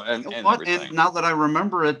 And everything. And now that I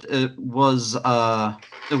remember it, it was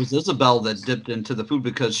Isabel that dipped into the food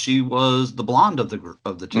because she was the blonde of the two.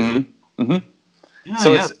 Mm-hmm. Mm-hmm. Yeah,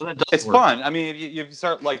 So yeah, that does it's work. fun. I mean, if you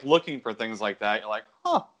start like looking for things like that, you're like,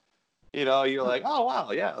 huh. You know, you're like, oh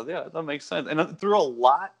wow, yeah, that makes sense. And through a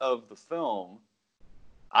lot of the film,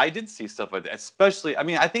 I did see stuff like that. Especially, I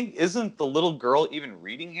mean, I think isn't the little girl even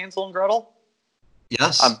reading Hansel and Gretel?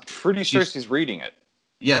 Yes. I'm pretty sure she's reading it.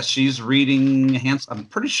 Yeah, she's reading I'm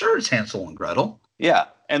pretty sure it's Hansel and Gretel. Yeah,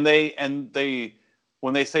 and they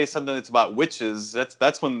when they say something that's about witches,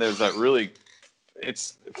 that's when there's that really,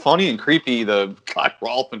 it's funny and creepy. The Guy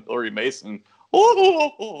Rolfe and Hillary Mason,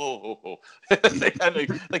 they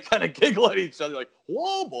kind of giggle at each other like,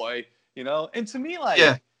 "Whoa, boy," you know. And to me,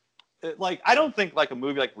 like I don't think like a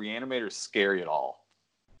movie like Reanimator is scary at all.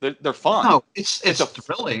 They're fun. No, it's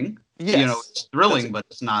thrilling. Yes. You know, it's thrilling, but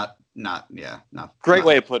it's not. Great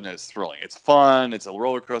way of putting it. It's thrilling. It's fun. It's a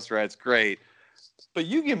roller coaster ride. It's great. But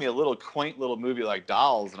you give me a little quaint little movie like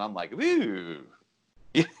Dolls, and I'm like, ooh.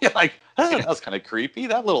 You're like, oh, that was kind of creepy.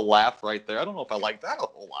 That little laugh right there. I don't know if I like that a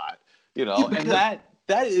whole lot. You know, and that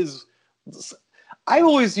is. I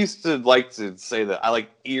always used to like to say that I like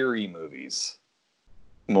eerie movies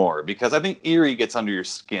more because I think eerie gets under your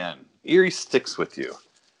skin. Eerie sticks with you.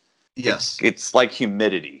 Yes. It's like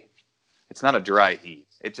humidity. It's not a dry heat.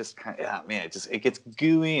 It just kind of, it gets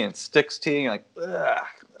gooey and sticks to you. And you're like, ugh,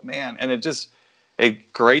 man. And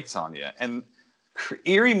it grates on you. And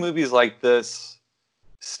eerie movies like this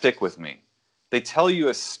stick with me. They tell you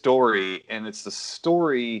a story, and it's the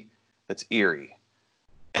story that's eerie.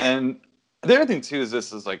 And the other thing, too, is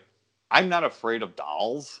this is like, I'm not afraid of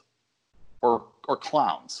dolls or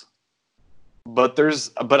clowns. But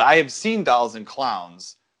I have seen dolls and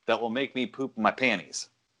clowns that will make me poop my panties.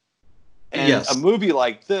 And a movie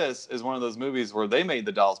like this is one of those movies where they made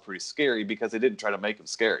the dolls pretty scary because they didn't try to make them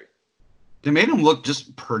scary. They made them look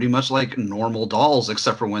just pretty much like normal dolls,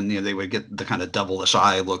 except for when they would get the kind of devilish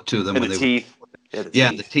eye look to them. And when the teeth.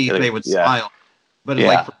 The teeth, they would smile. But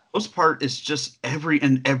like for the most part, it's just every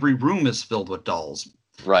room is filled with dolls.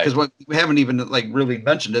 Right. Because we haven't even like really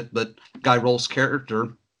mentioned it, but Guy Rolfe's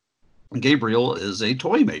character, Gabriel, is a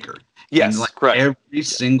toy maker. Yes, and correct. Every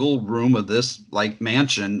single room of this like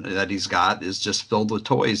mansion that he's got is just filled with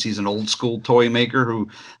toys. He's an old school toy maker who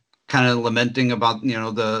kind of lamenting about, you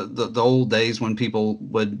know, the old days when people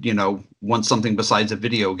would, you know, want something besides a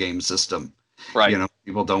video game system. Right. You know,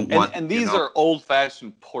 people don't want. And these are old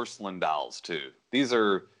fashioned porcelain dolls too. These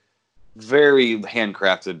are very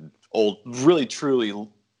handcrafted, old, really truly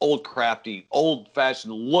old crafty, old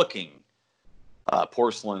fashioned looking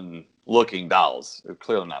porcelain looking dolls. They're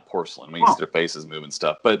clearly not porcelain. We can see their faces move and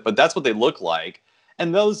stuff, but that's what they look like.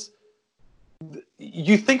 And those,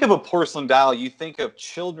 you think of a porcelain doll, you think of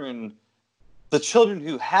children. The children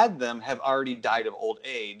who had them have already died of old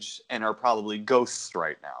age and are probably ghosts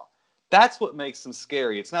right now. That's what makes them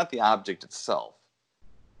scary. It's not the object itself.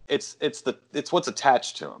 It's what's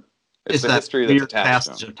attached to them. It's the history that's attached to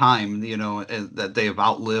them. Passage of time, you know, that they have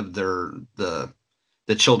outlived the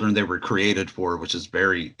children they were created for, which is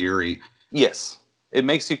very eerie. Yes, it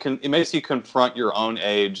makes you confront your own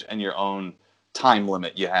age and your own time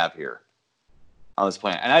limit you have here on this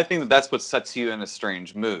planet. And I think that's what sets you in a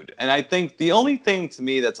strange mood. And I think the only thing to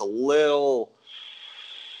me that's a little,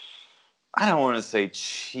 I don't want to say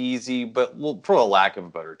cheesy, but for a lack of a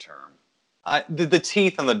better term, the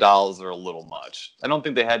teeth on the dolls are a little much. I don't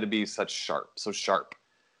think they had to be so sharp.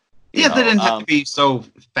 Yeah, they didn't have to be so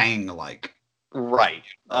fang-like. Right.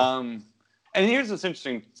 And here's what's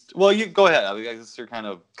interesting. Well, you go ahead. I guess you're kind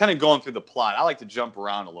of going through the plot. I like to jump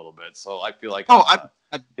around a little bit, so I feel like I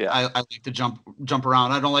like to jump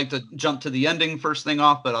around. I don't like to jump to the ending first thing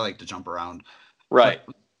off, but I like to jump around. Right.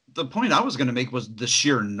 But the point I was going to make was the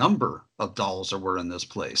sheer number of dolls that were in this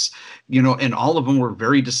place, you know, and all of them were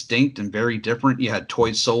very distinct and very different. You had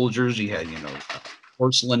toy soldiers, you had, you know,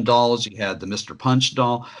 porcelain dolls, you had the Mr. Punch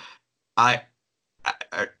doll. I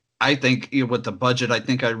think, you know, with the budget, I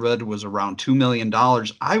think I read was around $2 million.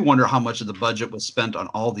 I wonder how much of the budget was spent on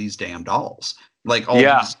all these damn dolls. Like,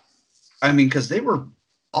 these, I mean, because they were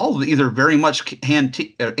all either very much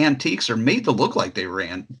antiques or made to look like they were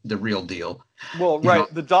the real deal. Well, right. You know?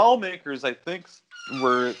 The doll makers, I think,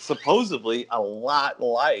 were supposedly a lot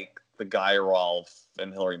like the Guy Rolfe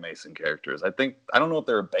and Hillary Mason characters. I don't know if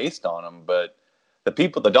they were based on them, but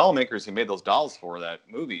the doll makers who made those dolls for that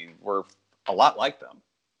movie were a lot like them.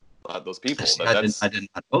 Those people. I did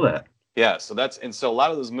not know that. Yeah, so a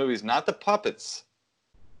lot of those movies, not the puppets,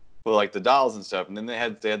 but like the dolls and stuff. And then they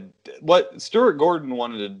had what Stuart Gordon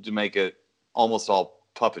wanted to make it almost all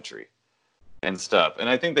puppetry and stuff. And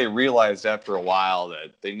I think they realized after a while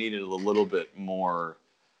that they needed a little bit more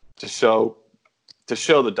to show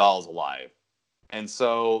the dolls alive. And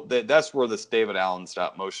so that's where this David Allen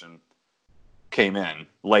stop motion came in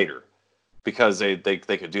later because they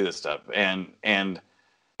could do this stuff. And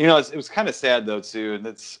you know, it was kind of sad though too. And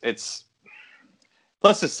it's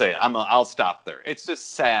let's just say it. I'll stop there. It's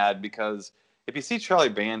just sad because if you see Charlie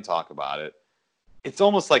Band talk about it, it's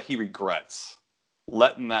almost like he regrets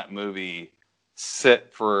letting that movie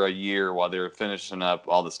sit for a year while they were finishing up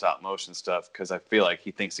all the stop motion stuff, because I feel like he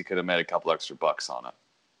thinks he could have made a couple extra bucks on it.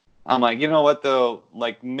 I'm like, you know what though?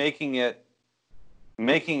 Like making it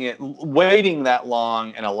waiting that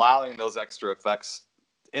long and allowing those extra effects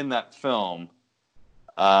in that film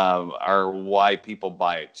are why people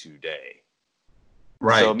buy it today.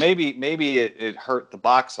 Right. So maybe it hurt the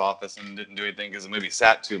box office and didn't do anything because the movie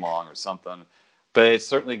sat too long or something. But it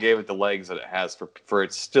certainly gave it the legs that it has for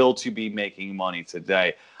it still to be making money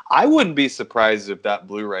today. I wouldn't be surprised if that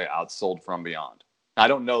Blu-ray outsold From Beyond. I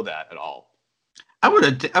don't know that at all. I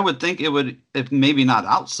would think it would, if maybe not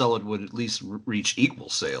outsell, it would at least reach equal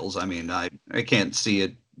sales. I mean, I can't see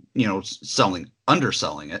it, you know,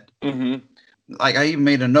 underselling it. Mm-hmm. Like I even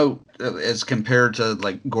made a note as compared to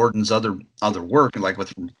like Gordon's other work, like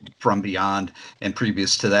with From Beyond and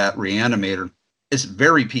previous to that Reanimator, it's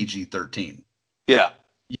very PG-13. Yeah,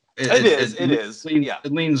 it is.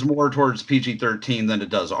 It leans more towards PG-13 than it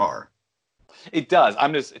does R. It does.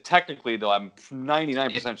 I'm just technically though, I'm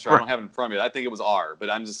 99% sure. I don't have it in front of me. I think it was R, but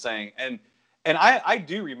I'm just saying. And I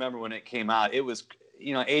do remember when it came out. It was,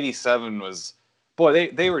 you know, 87 was,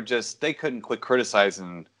 boy, they couldn't quit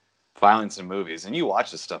criticizing violence in movies. And you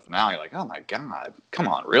watch this stuff now, you're like, oh my God, come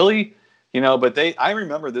on, really? You know, but I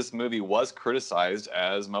remember this movie was criticized,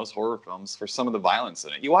 as most horror films, for some of the violence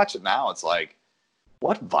in it. You watch it now, it's like,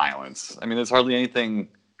 what violence? I mean, there's hardly anything.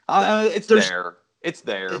 It's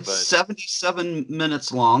there, but 77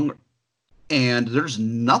 minutes long, and there's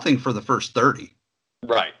nothing for the first 30.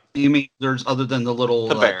 Right. You mean there's other than the little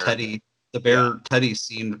Teddy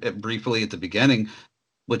scene briefly at the beginning,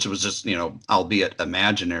 which was just, you know, albeit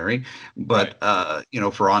imaginary, but right. You know,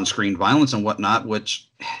 for on-screen violence and whatnot, which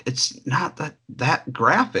it's not that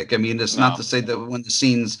graphic. I mean, it's not to say that when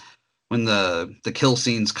the kill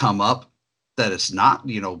scenes come up, that it's not,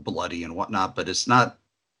 you know, bloody and whatnot, but it's not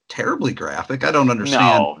terribly graphic. I don't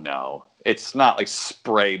understand. No, it's not like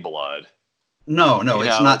spray blood. No,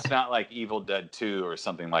 it's not. It's not like Evil Dead 2 or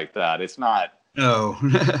something like that. It's not. No.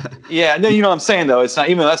 Yeah, no, you know what I'm saying though. It's not,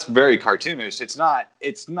 even though that's very cartoonish.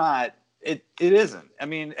 It isn't. I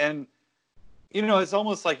mean, and you know, it's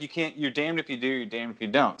almost like you're damned if you do, you're damned if you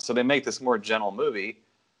don't. So they make this more gentle movie.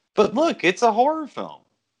 But look, it's a horror film.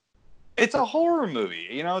 It's a horror movie.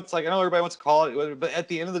 You know, it's like, I know everybody wants to call it, but at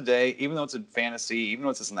the end of the day, even though it's a fantasy, even though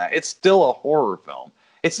it's this and that, it's still a horror film.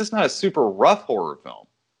 It's just not a super rough horror film.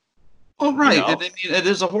 Oh, right. You know? I mean, it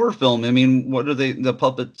is a horror film. I mean, what are the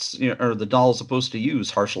puppets, you know, or the dolls supposed to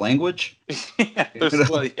use? Harsh language? Yeah.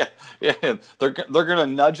 They're going to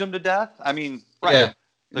nudge them to death. I mean, right. Yeah.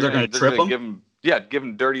 They're going to trip them? Give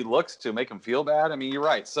them dirty looks to make them feel bad. I mean, you're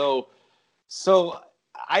right. So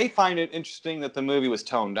I find it interesting that the movie was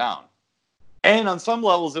toned down. And on some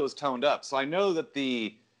levels, it was toned up. So I know that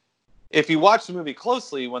if you watch the movie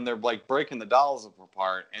closely, when they're like breaking the dolls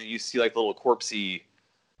apart, and you see like little corpsey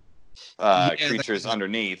creatures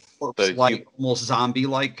underneath, almost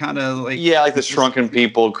zombie-like kind of like. Yeah, like the shrunken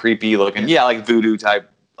people, creepy looking. Yeah, like voodoo type,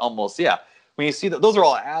 almost. Yeah, when you see that, those are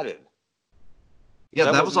all added.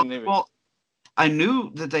 Yeah, that was all. Well, I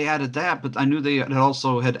knew that they added that, but I knew they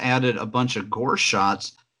had added a bunch of gore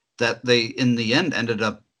shots that they, in the end, ended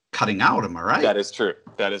up cutting out. Am I right? That is true.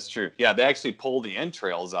 Yeah, they actually pulled the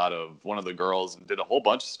entrails out of one of the girls and did a whole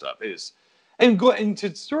bunch of stuff. And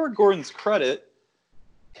to Stuart Gordon's credit,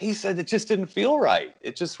 he said it just didn't feel right.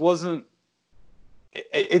 It just wasn't.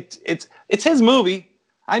 It's his movie.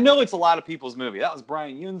 I know it's a lot of people's movie. That was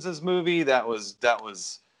Brian Yuns's movie. That was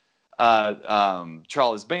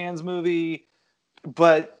Charles Band's movie.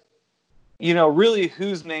 But you know, really,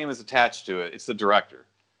 whose name is attached to it? It's the director.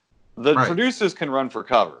 The producers can run for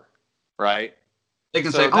cover, right? They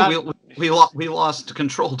can say, we lost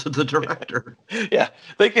control to the director. Yeah,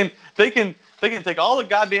 they can take all the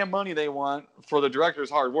goddamn money they want for the director's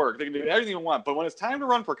hard work. They can do everything they want, but when it's time to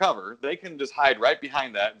run for cover, they can just hide right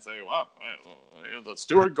behind that and say, "Well, the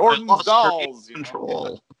Stuart Gordon's dolls."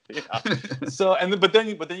 Control. Yeah. So but then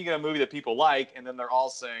you get a movie that people like, and then they're all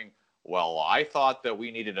saying, well, I thought that we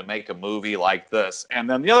needed to make a movie like this. And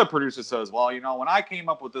then the other producer says, well, you know, when I came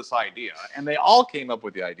up with this idea, and they all came up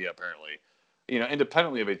with the idea, apparently, you know,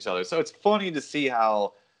 independently of each other. So it's funny to see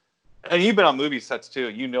how, and you've been on movie sets too,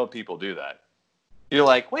 you know, people do that. You're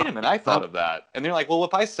like, wait a minute, I thought of that. And they're like, well,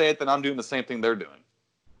 if I say it, then I'm doing the same thing they're doing.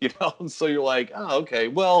 You know, and so you're like, oh, okay.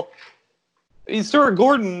 Well, Stuart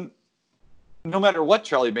Gordon, no matter what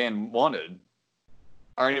Charlie Band wanted,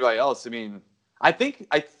 or anybody else. I mean, I think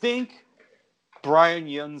Brian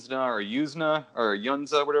Yunza or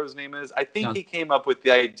Yunza, whatever his name is, I think he came up with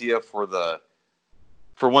the idea for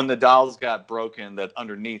when the dolls got broken, that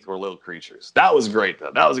underneath were little creatures. That was great,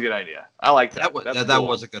 though. That was a good idea. I like that. That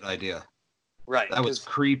was a good idea. Right. That was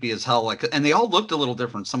creepy as hell. Like, and they all looked a little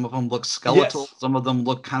different. Some of them looked skeletal. Yes. Some of them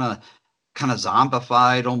looked kind of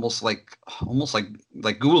zombified, almost like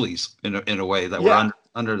ghoulies in a way that were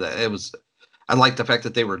under that. It was. I like the fact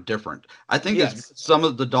that they were different. I think some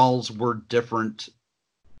of the dolls were different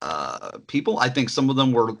people. I think some of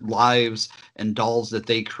them were lives and dolls that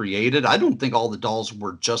they created. I don't think all the dolls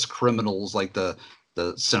were just criminals like the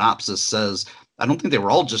synopsis says. I don't think they were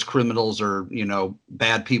all just criminals or,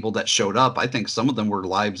 bad people that showed up. I think some of them were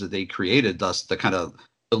lives that they created, thus the kind of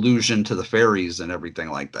allusion to the fairies and everything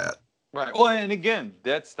like that. Right. Well, and again,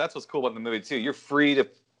 that's what's cool about the movie too. You're free to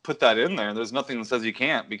put that in there. There's nothing that says you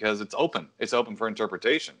can't, because it's open. It's open for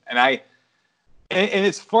interpretation. And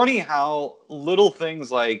it's funny how little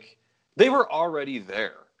things like they were already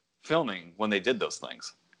there filming when they did those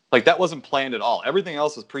things. Like, that wasn't planned at all. Everything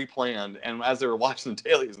else was pre-planned. And as they were watching the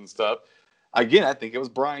dailies and stuff, again, I think it was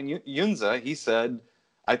Brian Yunza. He said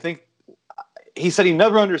he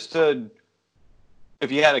never understood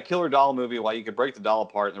if you had a killer doll movie, why you could break the doll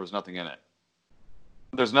apart and there was nothing in it.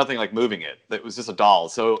 There's nothing like moving it. It was just a doll.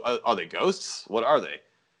 So are they ghosts? What are they?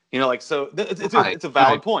 It's a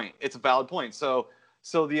valid point. It's a valid point. So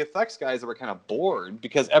the effects guys that were kind of bored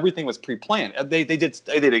because everything was pre-planned. They did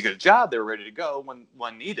a good job. They were ready to go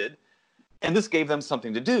when needed. And this gave them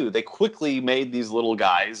something to do. They quickly made these little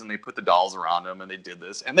guys and they put the dolls around them and they did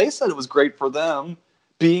this. And they said it was great for them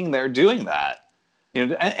being there doing that.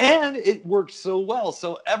 And it worked so well.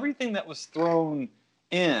 So everything that was thrown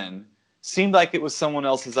in seemed like it was someone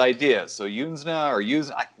else's idea. So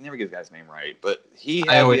Yunza, I can never get the guy's name right, but he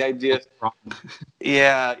had the idea.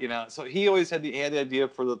 So he always had the idea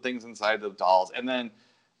for the things inside the dolls. And then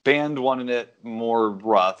Band wanted it more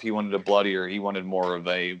rough. He wanted it bloodier. He wanted more of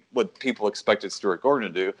what people expected Stuart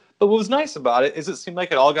Gordon to do. But what was nice about it is it seemed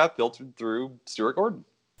like it all got filtered through Stuart Gordon.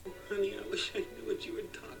 Honey, I wish I knew what you were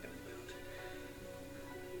talking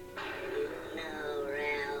about. No,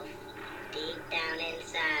 Ralph. Deep down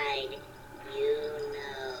inside, you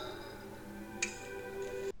know.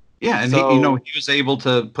 Yeah, and he was able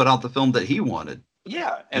to put out the film that he wanted.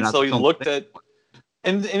 Yeah, and so he looked at...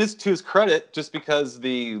 And it's to his credit, just because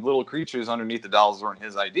the little creatures underneath the dolls weren't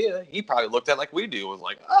his idea, he probably looked at it like we do, was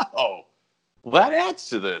like, oh, well, that adds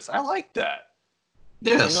to this. I like that.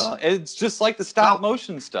 Yes. It's just like the stop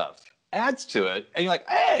motion stuff. Adds to it. And you're like,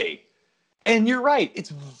 hey. And you're right. It's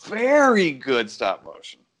very good stop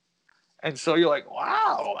motion. And so you're like,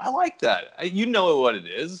 wow, I like that. You know what it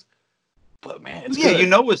is. But, man, it's good.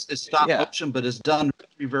 It's stop motion, but it's done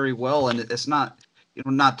very, very well. And it's not...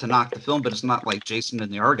 not to knock the film, but it's not like Jason and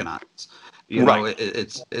the Argonauts.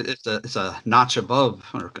 It's a notch above,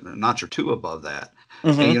 or a notch or two above that.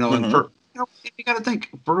 Mm-hmm, and for you got to think,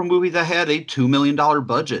 for a movie that had a $2 million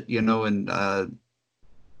budget, and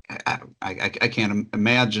I can't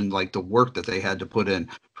imagine like the work that they had to put in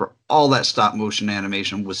for all that stop motion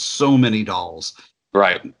animation with so many dolls.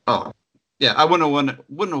 Right. Oh. Yeah, I wouldn't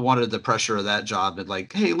have wanted the pressure of that job. And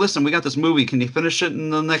like, hey, listen, we got this movie. Can you finish it in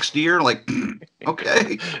the next year? Like,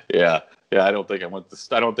 okay. Yeah. I don't think I want the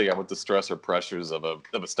stress or pressures of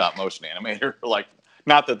a stop motion animator. Like,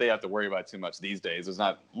 not that they have to worry about too much these days. There's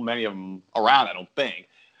not many of them around, I don't think.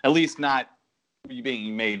 At least not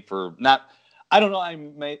being made for not. I don't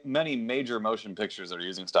know. Many major motion pictures that are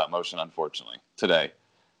using stop motion, unfortunately, today.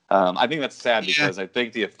 I think that's sad because I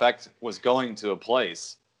think the effect was going to a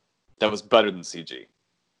place that was better than CG,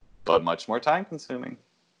 but much more time consuming,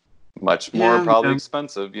 much more probably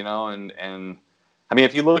expensive, and I mean,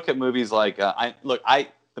 if you look at movies like,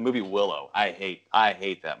 the movie Willow, I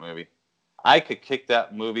hate that movie. I could kick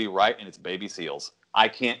that movie right in its baby seals. I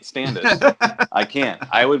can't stand it. I can't.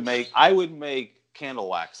 I would make candle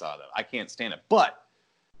wax out of it. I can't stand it. But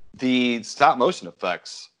the stop motion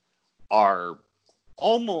effects are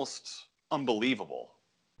almost unbelievable.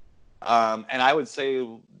 And I would say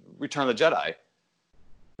Return of the Jedi,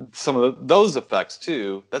 some of those effects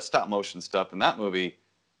too, that stop motion stuff in that movie,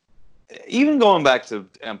 even going back to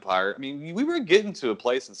Empire, I mean, we were getting to a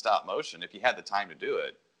place in stop motion, if you had the time to do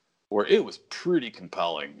it, where it was pretty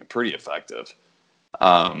compelling and pretty effective.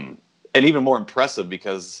 And even more impressive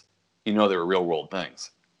because they were real world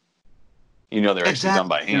things. They're actually done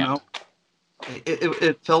by hand.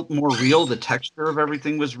 It felt more real. The texture of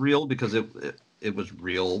everything was real because it was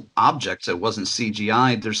real objects. It wasn't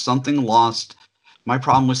CGI. There's something lost. My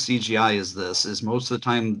problem with CGI is most of the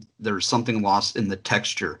time there's something lost in the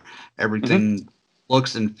texture. Everything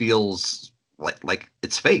looks and feels like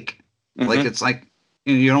it's fake. Mm-hmm. Like it's like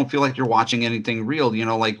you don't feel like you're watching anything real.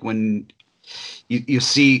 Like when you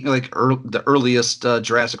see like the earliest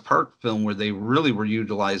Jurassic Park film where they really were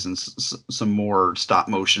utilizing some more stop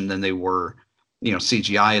motion than they were,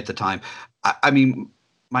 CGI at the time. I mean,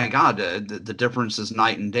 my God, the difference is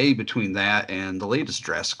night and day between that and the latest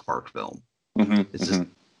Jurassic Park film. Mm-hmm. It's just,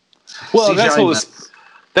 well, CGI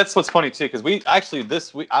that's what's funny too, because we actually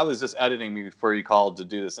this week I was just editing me before you called to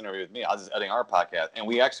do this interview with me. I was just editing our podcast, and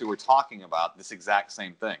we actually were talking about this exact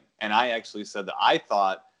same thing. And I actually said that I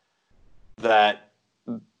thought that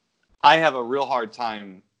I have a real hard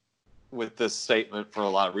time with this statement for a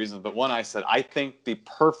lot of reasons. But one, I said I think the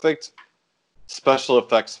perfect special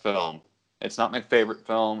effects film. It's not my favorite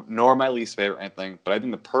film, nor my least favorite anything, but I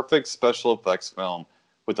think the perfect special effects film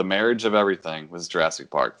with the marriage of everything was Jurassic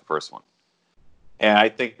Park, the first one. And I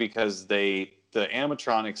think because the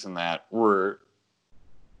animatronics in that were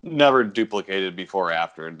never duplicated before or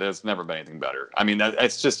after. There's never been anything better. I mean,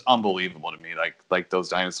 it's just unbelievable to me, like those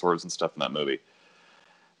dinosaurs and stuff in that movie.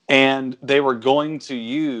 And they were going to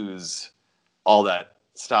use all that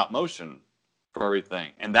stop motion for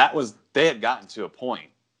everything. And they had gotten to a point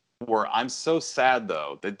where I'm so sad,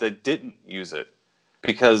 though, that they didn't use it,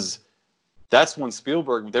 because that's when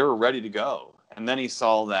Spielberg, they were ready to go. And then he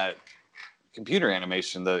saw that computer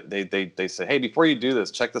animation that they said, hey, before you do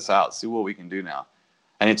this, check this out, see what we can do now.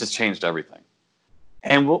 And it just changed everything.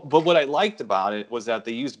 But what I liked about it was that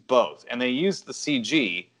they used both. And they used the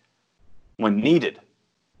CG when needed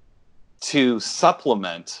to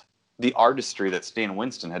supplement the artistry that Stan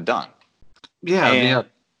Winston had done. Yeah.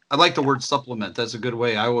 I like the word supplement. That's a good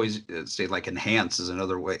way. I always say like enhance is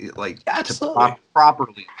another way, like to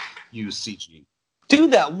properly use CG. Do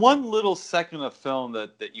that one little second of film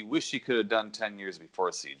that you wish you could have done 10 years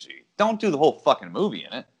before CG. Don't do the whole fucking movie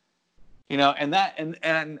in it.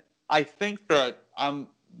 And I think that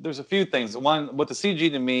there's a few things. One, with the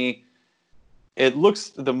CG to me,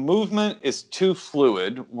 the movement is too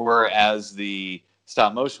fluid, whereas the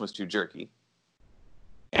stop motion was too jerky.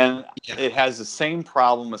 And it has the same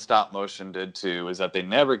problem with stop motion did too, is that they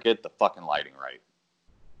never get the fucking lighting right.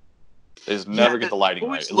 They just never get the lighting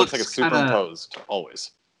right. It looks like it's superimposed,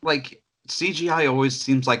 always. Like, CGI always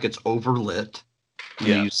seems like it's overlit.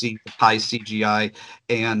 You see the high CGI,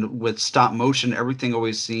 and with stop motion, everything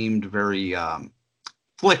always seemed very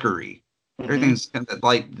flickery. Mm-hmm. Everything's kind of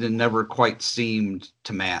like they never quite seemed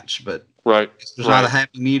to match, but there's not a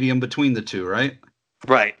happy medium between the two, right?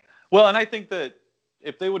 Right. Well, and I think that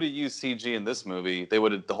if they would have used CG in this movie,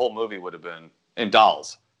 the whole movie would have been in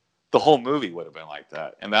dolls. The whole movie would have been like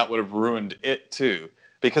that, and that would have ruined it too.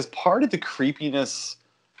 Because part of the creepiness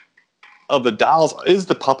of the dolls is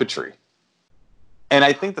the puppetry. And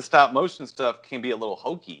I think the stop motion stuff can be a little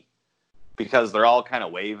hokey because they're all kind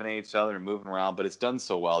of waving at each other and moving around, but it's done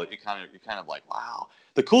so well that you're kind of like, wow.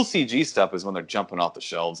 The cool CG stuff is when they're jumping off the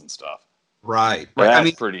shelves and stuff. Right.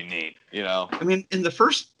 That's pretty neat, I mean, in the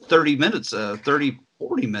first 30 minutes, 40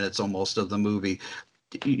 minutes almost of the movie,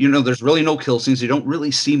 there's really no kill scenes. You don't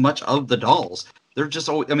really see much of the dolls. They're just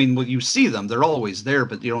always, when you see them, they're always there,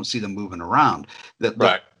 but you don't see them moving around.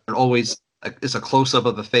 They're always, it's a close-up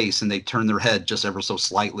of the face, and they turn their head just ever so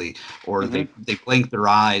slightly, or they blink their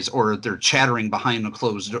eyes, or they're chattering behind a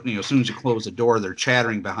closed door. As soon as you close the door, they're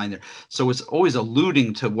chattering behind there. So it's always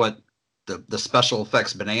alluding to what the special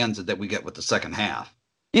effects bonanza that we get with the second half.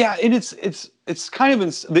 Yeah, and it's kind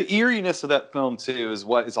of the eeriness of that film too is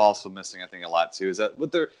what is also missing, I think, a lot too. Is that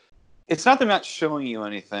it's not they're not showing you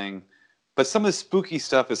anything, but some of the spooky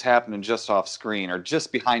stuff is happening just off screen or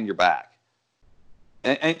just behind your back,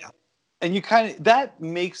 and you that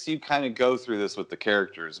makes you kind of go through this with the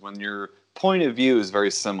characters when your point of view is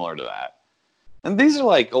very similar to that. And these are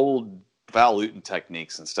like old Val Lewton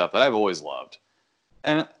techniques and stuff that I've always loved.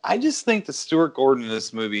 And I just think that Stuart Gordon in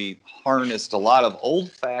this movie harnessed a lot of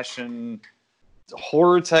old-fashioned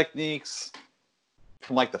horror techniques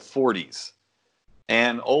from like the 40s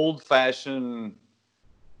and old-fashioned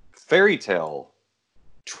fairy tale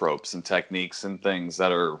tropes and techniques and things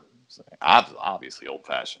that are obviously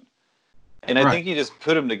old-fashioned. And I think he just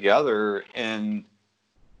put them together, and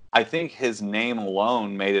I think his name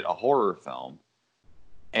alone made it a horror film.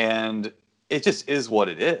 And it just is what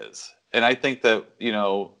it is. And I think that,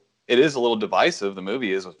 it is a little divisive, the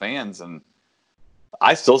movie is, with fans. And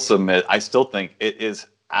I still think it is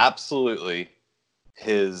absolutely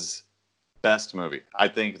his best movie. I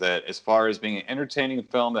think that as far as being an entertaining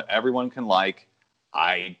film that everyone can like,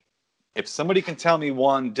 if somebody can tell me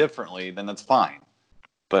one differently, then that's fine.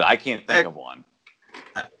 But I can't think of one.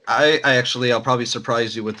 I'll probably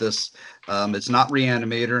surprise you with this. It's not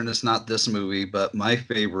Reanimator and it's not this movie, but my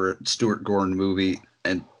favorite Stuart Gordon movie,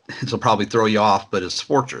 and it'll probably throw you off, but it's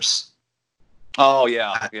Fortress. Oh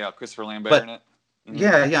yeah, Christopher Lambert in it. Mm-hmm.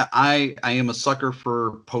 Yeah. I am a sucker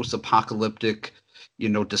for post-apocalyptic,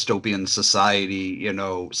 dystopian society,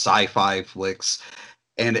 sci-fi flicks,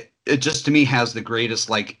 and it just to me has the greatest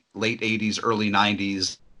like late 80s, early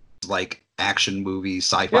 90s like action movie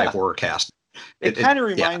sci-fi horror cast. It kind of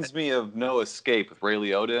reminds me of No Escape with Ray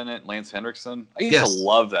Liotta in it, Lance Henriksen. I used to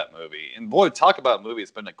love that movie. And boy, talk about a movie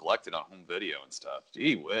that's been neglected on home video and stuff.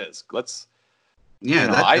 Gee whiz.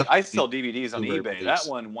 I sell DVDs on eBay. Release. That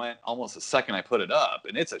one went almost the second I put it up.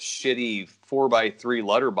 And it's a shitty 4x3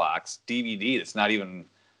 letterbox DVD that's not even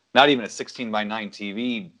a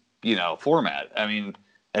 16:9 TV, format. I mean,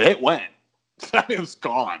 and it went. It was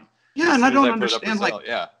gone. Yeah, and I don't understand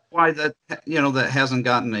why that that hasn't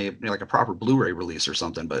gotten a proper Blu-ray release or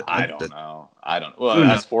something. But I don't know. Well,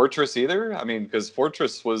 as Fortress either. I mean, because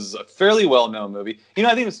Fortress was a fairly well-known movie.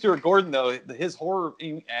 I think with Stuart Gordon though, his horror,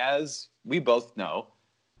 as we both know,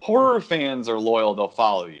 horror fans are loyal. They'll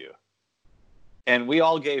follow you. And we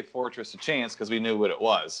all gave Fortress a chance because we knew what it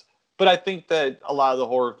was. But I think that a lot of the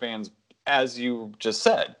horror fans, as you just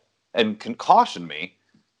said, and can caution me,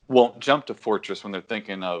 won't jump to Fortress when they're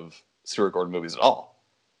thinking of Stuart Gordon movies at all.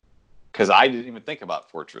 Because I didn't even think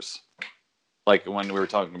about Fortress, like when we were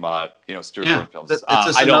talking about Stuart Gordon films.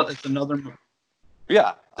 It's another movie.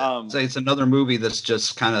 Yeah, it's another movie that's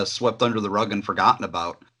just kind of swept under the rug and forgotten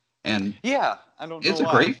about. And I don't know. It's a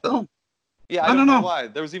great film. Yeah, I don't know why.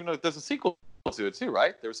 There's a sequel to it too,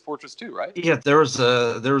 right? There's Fortress 2, right? Yeah, there was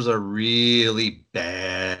a really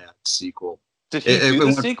bad sequel. Did he do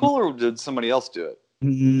the sequel, or did somebody else do it?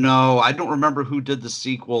 No, I don't remember who did the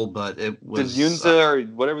sequel, but it was... Did Yunza, or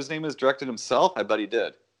whatever his name is, direct it himself? I bet he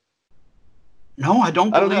did. No, I don't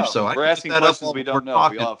believe so. We're asking questions we don't know.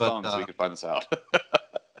 We all have phones, so we can find this out.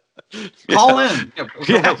 Call in.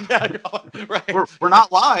 Right. We're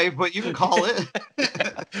not live, but you can call in.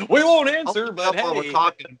 We won't answer, but hey. While we're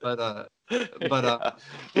talking, but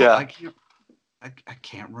yeah. I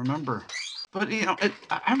can't remember. But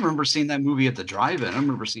I remember seeing that movie at the drive-in. I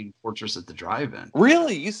remember seeing Fortress at the drive-in.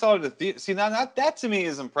 Really, you saw it at the theater? See, now that to me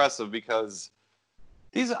is impressive because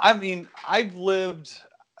I've lived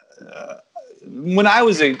when I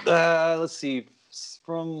was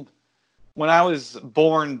from when I was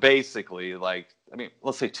born, basically,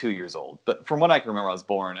 let's say 2 years old. But from what I can remember, I was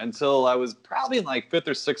born until I was probably in 5th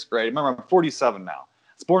or 6th grade. Remember, I'm 47 now.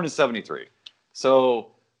 I was born in 73.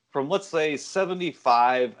 So from, let's say,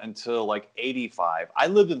 75 until 85, I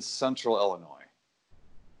lived in central Illinois.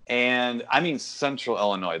 And I mean central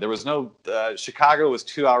Illinois. There was no, Chicago was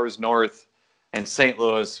 2 hours north and St.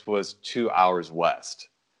 Louis was 2 hours west.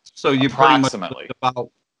 So you pretty much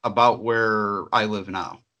about where I live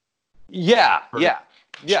now. Yeah.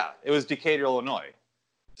 It was Decatur, Illinois.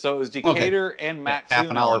 So it was Decatur and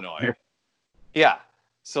Mattoon, Illinois. Yeah.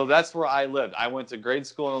 So that's where I lived. I went to grade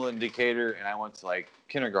school in Decatur, and I went to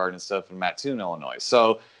kindergarten and stuff in Mattoon, Illinois.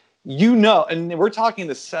 So and we're talking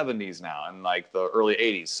the 70s now and the early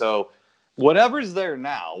 80s. So whatever's there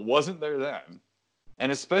now wasn't there then,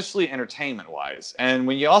 and especially entertainment-wise. And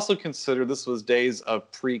when you also consider this was days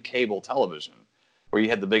of pre-cable television, where you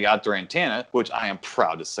had the big outdoor antenna, which I am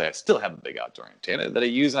proud to say I still have a big outdoor antenna that I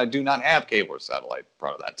use, and I do not have cable or satellite.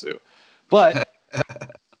 Proud of that too. But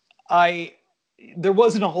there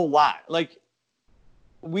wasn't a whole lot. I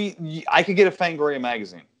could get a Fangoria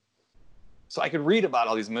magazine, so I could read about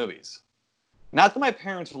all these movies. Not that my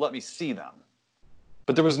parents would let me see them,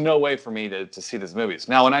 but there was no way for me to see these movies.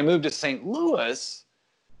 Now, when I moved to St. Louis,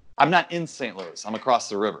 I'm not in St. Louis. I'm across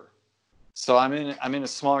the river. So I'm in a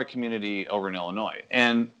smaller community over in Illinois,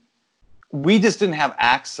 and we just didn't have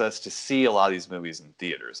access to see a lot of these movies in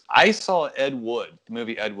theaters. I saw the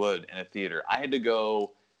movie Ed Wood, in a theater. I had to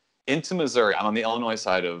go into Missouri. I'm on the Illinois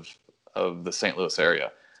side of the St. Louis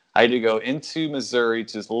area. I had to go into Missouri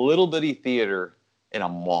to this little bitty theater in a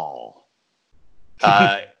mall,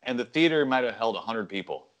 and the theater might have held 100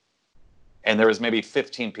 people, and there was maybe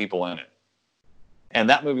 15 people in it, and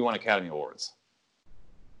that movie won Academy Awards.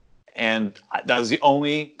 And that was the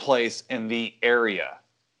only place in the area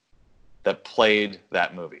that played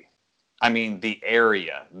that movie. I mean, the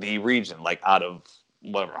area, the region, out of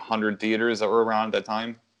 100 theaters that were around at that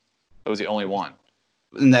time, it was the only one.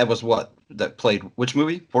 And that was what? That played which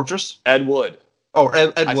movie? Fortress? Ed Wood. Oh,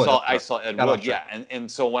 Ed Wood. I saw Ed Wood, yeah. And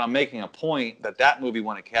so when I'm making a point that movie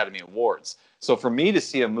won Academy Awards. So for me to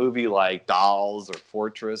see a movie like Dolls or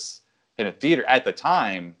Fortress in a theater at the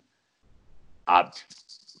time,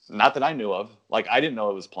 not that I knew of. I didn't know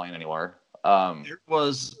it was playing anywhere. There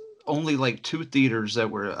was only like 2 theaters that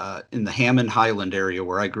were in the Hammond Highland area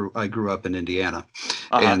where I grew up in Indiana,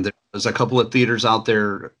 and there was a couple of theaters out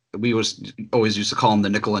there. We always used to call them the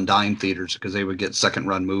nickel and dime theaters because they would get second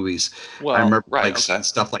run movies. Well, I remember seeing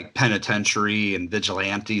stuff like Penitentiary and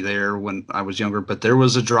Vigilante there when I was younger. But there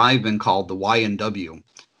was a drive-in called the Y&W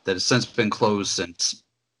that has since been closed since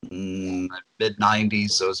mid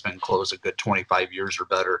 90s, so it's been closed a good 25 years or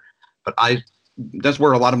better. But that's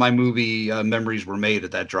where a lot of my movie memories were made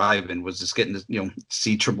at that drive-in, was just getting to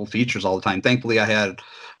see triple features all the time. Thankfully, I had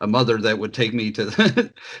a mother that would take me to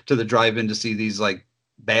the drive-in to see these like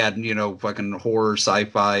bad, fucking horror,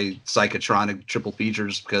 sci-fi, psychotronic triple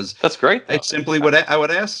features, because that's great. I simply would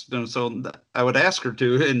ask them, so I would ask her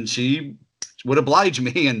to, and she would oblige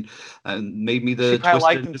me and made me the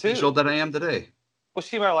twisted individual that I am today. Well,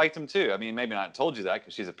 she might have liked him too. I mean, maybe not told you that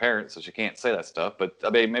because she's a parent, so she can't say that stuff. But I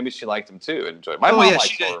mean, maybe she liked him too and enjoyed. My mom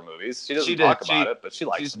likes horror movies. She doesn't talk about it, but she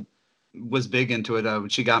likes them. Was big into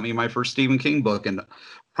it. She got me my first Stephen King book, and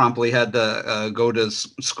promptly had to go to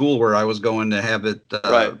school where I was going to have it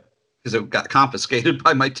because it got confiscated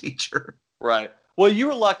by my teacher. Right. Well, you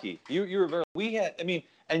were lucky. You were very. We had. I mean,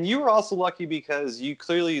 and you were also lucky because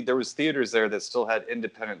there was theaters there that still had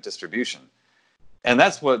independent distribution. And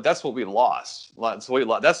that's what we lost. That's what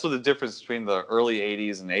the difference between the early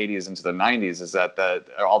 80s and 80s into the 90s is that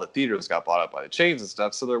all the theaters got bought up by the chains and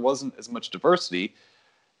stuff, so there wasn't as much diversity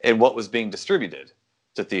in what was being distributed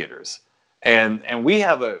to theaters. And we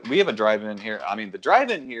have a drive-in here. I mean, the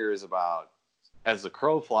drive-in here is about, as the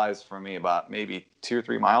crow flies from me, about maybe 2 or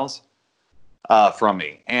 3 miles from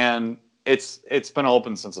me. And it's been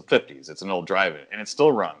open since the 50s. It's an old drive-in, and it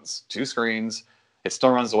still runs 2 screens. It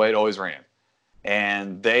still runs the way it always ran.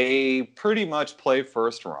 And they pretty much play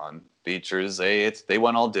first run features. They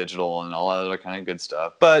went all digital and all that other kind of good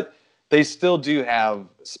stuff. But they still do have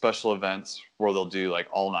special events where they'll do like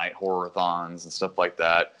all night horror-thons and stuff like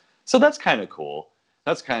that. So that's kind of cool.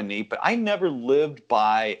 That's kind of neat. But I never lived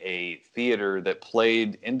by a theater that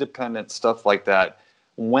played independent stuff like that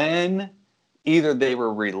when either they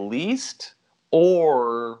were released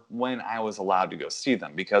or when I was allowed to go see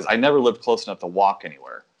them, because I never lived close enough to walk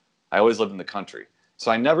anywhere. I always lived in the country.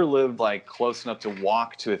 So I never lived like close enough to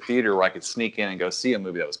walk to a theater where I could sneak in and go see a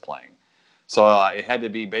movie that was playing. So it had to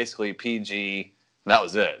be basically PG. And that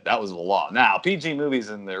was it. That was the law. Now, PG movies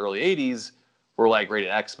in the early 80s were like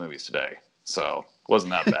rated X movies today. So it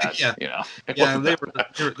wasn't that bad. Yeah,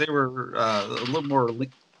 they were a little more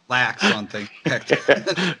lax on things.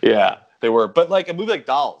 Yeah, they were. But like a movie like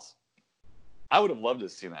Dolls, I would have loved to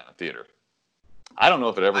have seen that in a theater. I don't know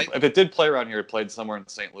if if it did play around here, it played somewhere in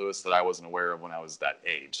St. Louis that I wasn't aware of when I was that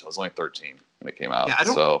age. I was only 13 when it came out. Yeah, I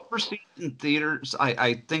don't remember seeing it in theaters.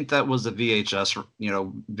 I think that was a VHS,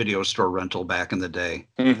 video store rental back in the day.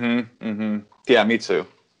 Yeah, me too.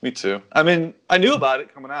 I mean, I knew about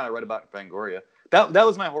it coming out. I read about Fangoria. That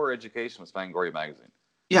was my horror education, was Fangoria magazine.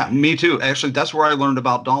 Yeah, me too. Actually, that's where I learned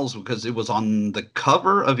about Dolls, because it was on the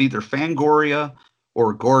cover of either Fangoria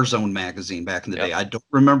or Gore Zone magazine back in the day. I don't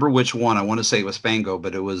remember which one. I want to say it was Fango,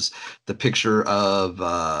 but it was the picture of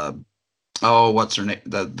what's her name?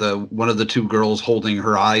 The one of the 2 girls holding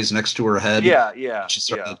her eyes next to her head. Yeah.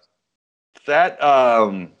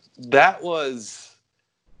 That was.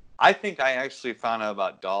 I think I actually found out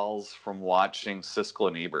about Dolls from watching Siskel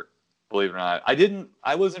and Ebert. Believe it or not,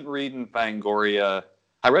 I wasn't reading Fangoria.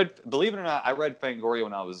 Believe it or not, I read Fangoria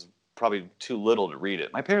when I was probably too little to read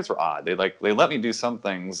it. My parents were odd. They let me do some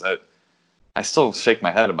things that I still shake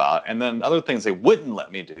my head about, and then other things they wouldn't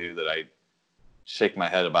let me do that I shake my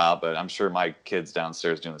head about. But I'm sure my kids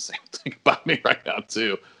downstairs doing the same thing about me right now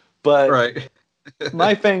too. But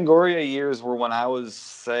my Fangoria years were when I was,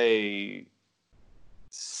 say,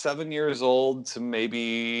 7 years old to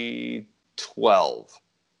maybe 12.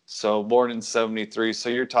 So born in 73. So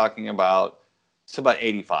you're talking about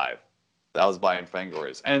 85. That was buying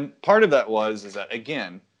Fangorias. And part of that is that,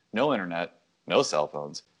 again, no internet, no cell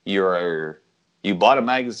phones. You bought a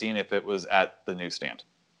magazine if it was at the newsstand.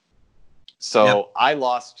 So I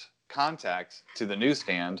lost contact to the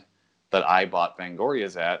newsstand that I bought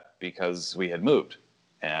Fangorias at because we had moved.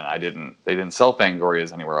 And they didn't sell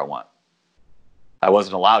Fangorias anywhere I went. I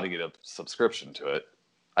wasn't allowed to get a subscription to it.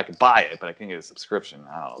 I could buy it, but I couldn't get a subscription.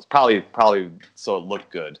 I don't know. It's probably so it looked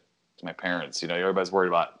good to my parents. Everybody's worried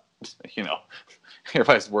about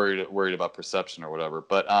everybody's worried about perception or whatever.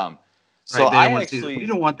 But so we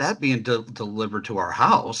don't want that being delivered to our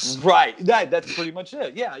house. Right. That's pretty much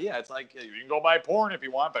it. Yeah. It's like, you can go buy porn if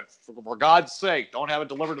you want, but for God's sake, don't have it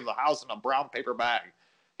delivered to the house in a brown paper bag.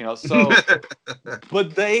 So,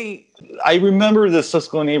 but I remember the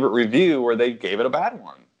Siskel and Ebert review where they gave it a bad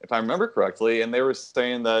one. if I remember correctly, and they were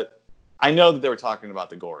saying that I know that they were talking about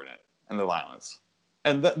the gore in it and the violence,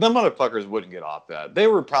 and the motherfuckers wouldn't get off that. They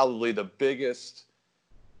were probably the biggest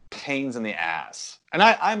pains in the ass. And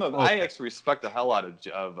I actually respect the hell out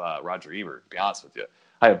of Roger Ebert, to be honest with you.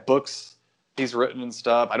 I have books he's written and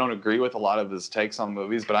stuff. I don't agree with a lot of his takes on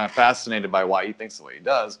movies, but I'm fascinated by why he thinks the way he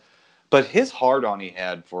does. But his hard-on he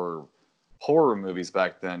had for horror movies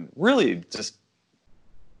back then really just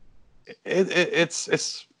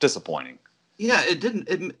it's disappointing. Yeah, it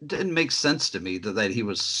didn't make sense to me that he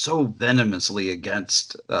was so venomously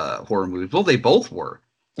against horror movies. Well, they both were.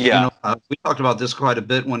 Yeah. We talked about this quite a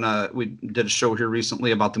bit when we did a show here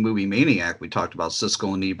recently about the movie Maniac. We talked about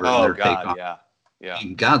Siskel and Ebert and their take on. Yeah.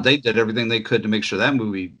 God, they did everything they could to make sure that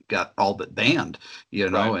movie got all but banned,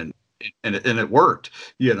 right. and it worked,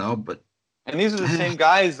 but. And these are the same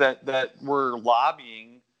guys that were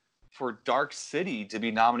lobbying for Dark City to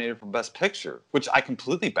be nominated for Best Picture, which I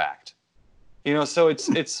completely backed. So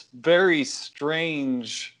it's very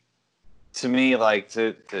strange to me, like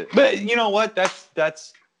but you know what?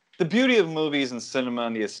 That's the beauty of movies and cinema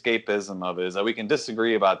and the escapism of it is that we can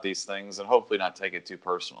disagree about these things and hopefully not take it too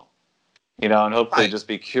personal. And hopefully just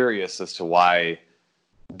be curious as to why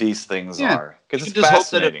these things are. Because it's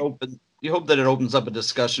fascinating. You hope that it opens up a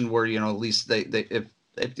discussion where, at least they if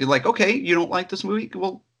you're like, okay, you don't like this movie,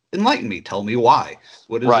 well, enlighten me. Tell me why.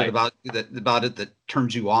 What is it about it that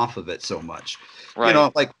turns you off of it so much? Right.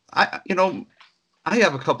 I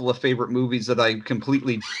have a couple of favorite movies that I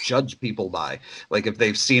completely judge people by, like if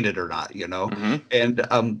they've seen it or not, Mm-hmm.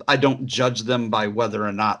 And I don't judge them by whether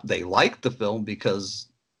or not they like the film because.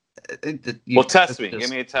 Test me. Give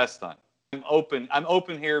me a test on. I'm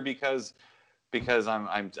open here because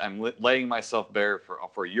I'm laying myself bare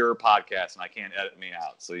for your podcast and I can't edit me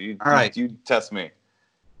out. So you test me.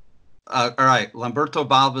 All right, Lamberto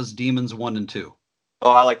Bava's Demons 1 and 2.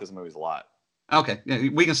 Oh, I like those movies a lot. Okay, yeah,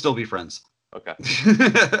 we can still be friends. Okay.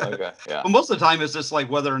 Okay. Yeah. But most of the time, it's just like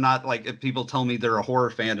whether or not, like, if people tell me they're a horror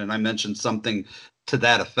fan and I mention something to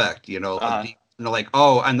that effect, like,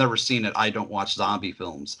 oh, I've never seen it. I don't watch zombie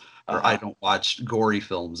films or I don't watch gory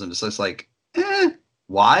films, and it's just like,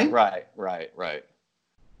 why? Right.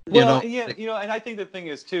 Well, and I think the thing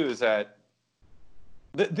is too is that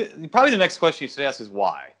probably the next question you should ask is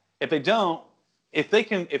why. If they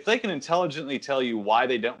can intelligently tell you why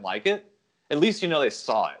they don't like it, at least they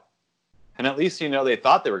saw it, and at least they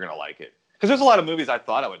thought they were going to like it. Because there's a lot of movies I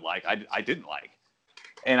thought I would like, I didn't like,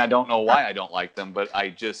 and I don't know why I don't like them, but I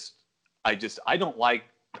don't like.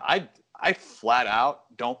 I flat out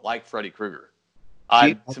don't like Freddy Krueger.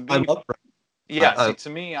 I love Freddy. Yeah, to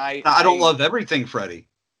me, I don't love everything Freddy,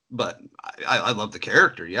 but I love the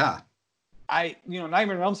character. Yeah.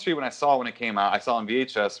 Nightmare on Elm Street when it came out, I saw on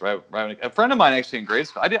VHS. Right, a friend of mine actually in grade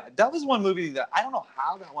school. That was one movie that I don't know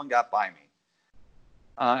how that one got by me.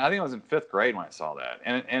 I think I was in 5th grade when I saw that,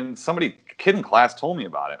 and kid in class told me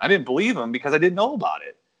about it. I didn't believe him because I didn't know about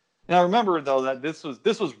it. And I remember though that this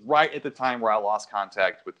was right at the time where I lost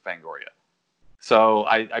contact with Fangoria. So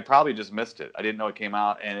I probably just missed it. I didn't know it came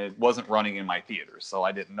out, and it wasn't running in my theaters, so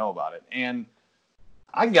I didn't know about it. And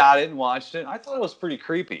I got it and watched it, and I thought it was pretty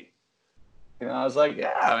creepy. I was like,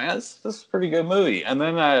 yeah, man, this is a pretty good movie. And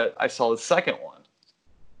then I saw the second one,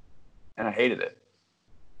 and I hated it.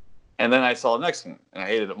 And then I saw the next one, and I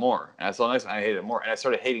hated it more. And I saw the next one, and I hated it more. And I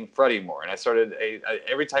started hating Freddy more. And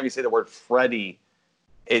every time you say the word Freddy,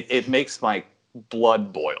 it makes my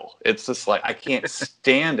blood boil. It's just like I can't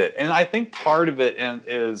stand it. And I think part of it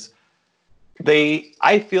is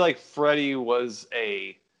I feel like Freddy was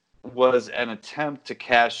an attempt to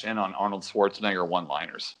cash in on Arnold Schwarzenegger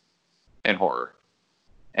one-liners in horror.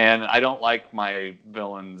 And I don't like my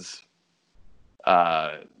villains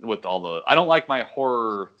with all the I don't like my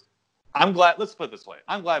horror. Let's put it this way.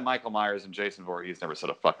 I'm glad Michael Myers and Jason Voorhees never said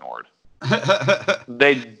a fucking word.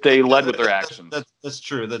 They led with their actions. That's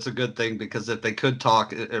true. That's a good thing, because if they could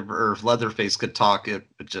talk, or if Leatherface could talk, it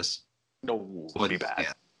just would be bad.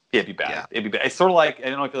 Yeah. It'd be bad. Yeah. It'd be bad. It's sort of like, I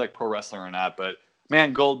don't know if you like pro wrestling or not, but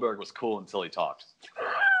man, Goldberg was cool until he talked.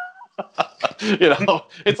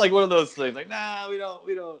 It's like one of those things. Like, nah, we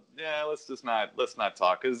don't. Yeah, let's not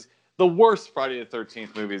talk. Because the worst Friday the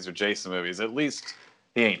 13th movies are Jason movies. At least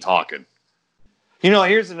he ain't talking.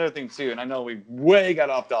 Here's another thing too, and I know we way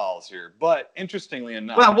got off dolls here, but interestingly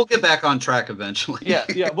enough, well, we'll get back on track eventually.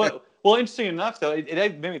 yeah. Well, interesting enough though, it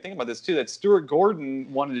made me think about this too. That Stuart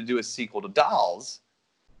Gordon wanted to do a sequel to Dolls,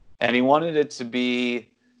 and he wanted it to be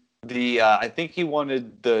I think he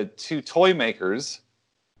wanted the two toy makers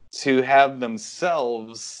to have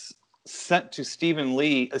themselves sent to Stephen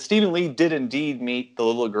Lee. Stephen Lee did indeed meet the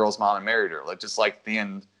little girl's mom and married her, just like the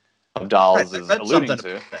end of Dolls Right, is I read alluding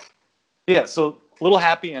something to. about that. Yeah, so little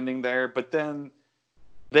happy ending there, but then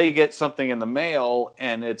they get something in the mail,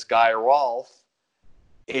 and it's Guy Rolfe,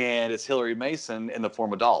 and it's Hillary Mason in the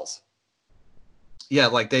form of dolls. Yeah,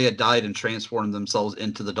 like they had died and transformed themselves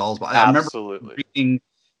into the dolls. But I remember Absolutely.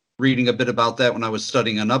 reading a bit about that when I was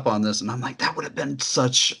studying up on this, and I'm like, that would have been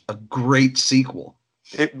such a great sequel.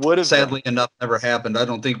 It would have. Sadly enough, never happened. I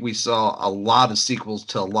don't think we saw a lot of sequels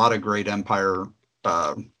to a lot of great Empire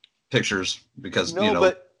pictures because, No,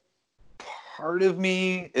 but part of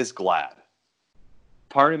me is glad.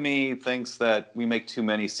 Part of me thinks that we make too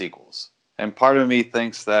many sequels, and part of me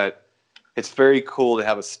thinks that it's very cool to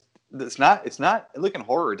have a. It's not. Look, in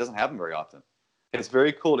horror, it doesn't happen very often. It's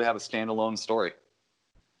very cool to have a standalone story.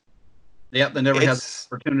 Yeah, they never had the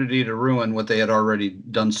opportunity to ruin what they had already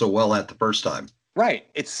done so well at the first time. Right.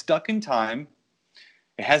 It's stuck in time.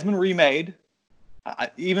 It has been remade.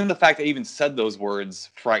 Even the fact that I even said those words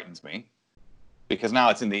frightens me, because now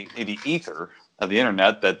it's in the ether of the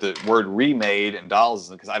internet that the word remade and dolls,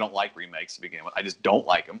 because I don't like remakes to begin with. I just don't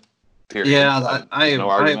like them. Period. Yeah,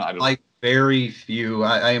 I like very few.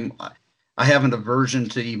 I have an aversion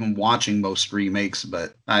to even watching most remakes,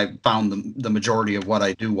 but I found the majority of what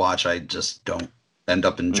I do watch, I just don't end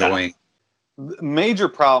up enjoying. The major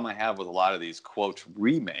problem I have with a lot of these, quote,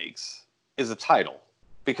 remakes is the title,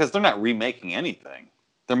 because they're not remaking anything.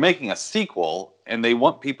 They're making a sequel, and they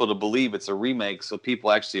want people to believe it's a remake so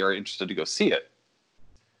people actually are interested to go see it.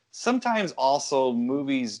 Sometimes also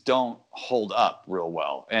movies don't hold up real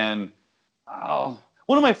well. And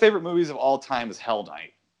one of my favorite movies of all time is Hell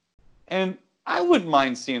Night. And I wouldn't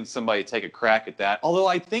mind seeing somebody take a crack at that, although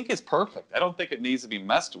I think it's perfect. I don't think it needs to be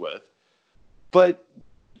messed with. But,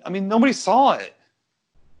 I mean, nobody saw it.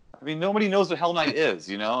 I mean, nobody knows what Hell Night is,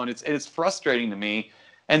 and it's frustrating to me.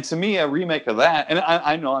 And to me, a remake of that, and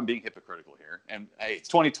I know I'm being hypocritical here, and hey, it's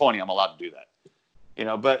 2020, I'm allowed to do that.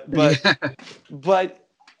 But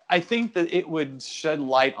I think that it would shed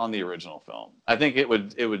light on the original film. I think it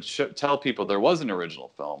would tell people there was an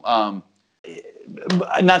original film. I'm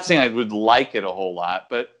not saying I would like it a whole lot,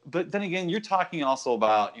 but then again, you're talking also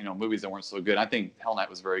about movies that weren't so good. I think Hell Night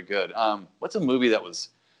was very good. What's a movie that was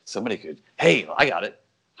somebody could? Hey, I got it.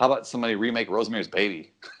 How about somebody remake Rosemary's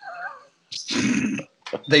Baby?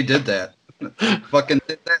 They did that. Fucking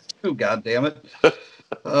did that too. God damn it.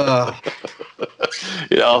 I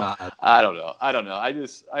don't know.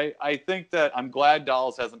 I think that I'm glad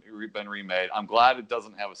Dolls hasn't been remade. I'm glad it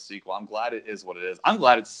doesn't have a sequel. I'm glad it is what it is. I'm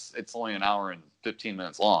glad it's only an hour and 15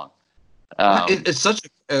 minutes long.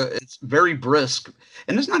 It's very brisk,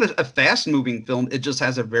 and it's not a fast moving film. It just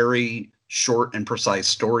has a very short and precise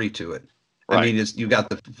story to it. Right. I mean, you got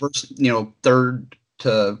the first, third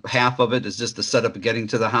to half of it is just the setup of getting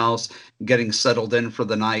to the house, getting settled in for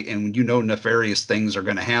the night, and nefarious things are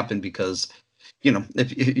going to happen because,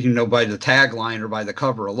 if by the tagline or by the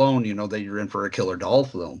cover alone, that you're in for a killer doll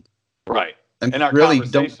film. Right. And our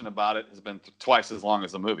conversation about it has been twice as long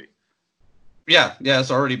as the movie. Yeah, it's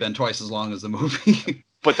already been twice as long as the movie.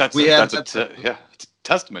 But that's a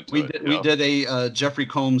testament to it. We did a Jeffrey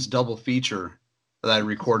Combs double feature that I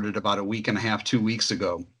recorded about a week and a half, 2 weeks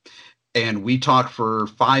ago. And we talked for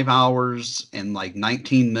 5 hours and like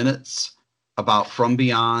 19 minutes about From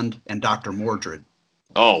Beyond and Dr. Mordrid.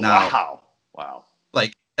 Oh, now, wow.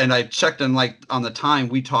 And I checked on the time,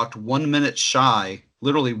 we talked 1 minute shy,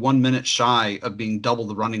 literally 1 minute shy of being double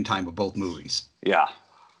the running time of both movies. Yeah.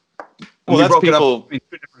 Well, we broke it up between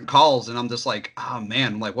 2 different calls, and I'm just like, oh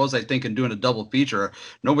man, what was I thinking doing a double feature?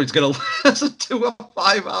 Nobody's going to listen to a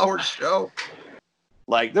 5-hour show.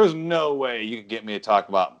 There's no way you can get me to talk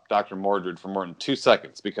about Dr. Mordrid for more than 2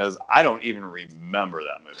 seconds, because I don't even remember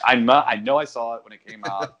that movie. I know I saw it when it came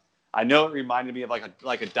out. I know it reminded me of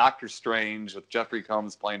like a Doctor Strange with Jeffrey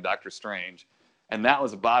Combs playing Doctor Strange, and that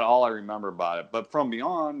was about all I remember about it. But From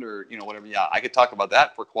Beyond or whatever, I could talk about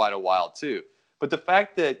that for quite a while too. But the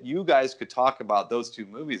fact that you guys could talk about those two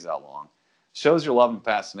movies that long shows your love and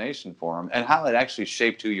fascination for them and how it actually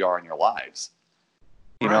shaped who you are in your lives.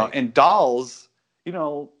 And Dolls.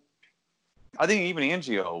 I think even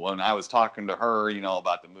Angio, when I was talking to her,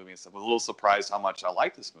 about the movie and stuff, was a little surprised how much I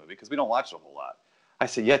like this movie, because we don't watch it a whole lot. I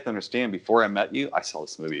said, you have to understand, before I met you, I saw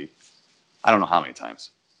this movie, I don't know how many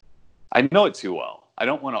times. I know it too well. I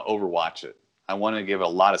don't want to overwatch it. I want to give it a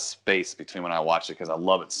lot of space between when I watch it, because I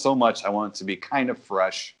love it so much. I want it to be kind of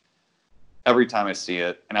fresh every time I see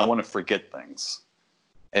it, and I want to forget things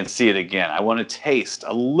and see it again. I want to taste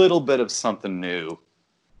a little bit of something new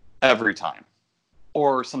every time.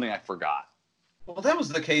 Or something I forgot. Well, that was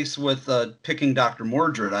the case with picking Dr.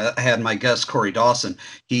 Mordrid. I had my guest, Corey Dawson.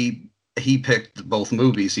 He picked both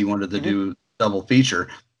movies. He wanted to do double feature.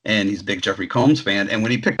 and he's a big Jeffrey Combs fan. And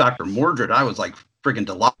when he picked Dr. Mordred, I was like friggin'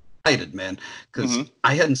 delighted, man, because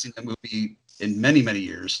I hadn't seen that movie in many, many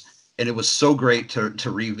years. And it was so great to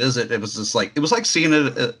revisit. It was just like, it was like seeing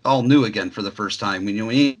it all new again for the first time. When you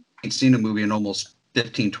ain't seen a movie in almost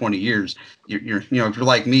 15, 20 years, you're if you're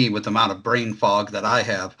like me with the amount of brain fog that I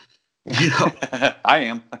have, I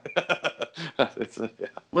am.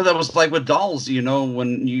 Well, that was like with Dolls,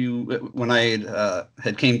 when I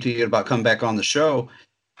had came to you about coming back on the show,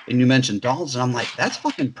 and you mentioned Dolls, and I'm like, that's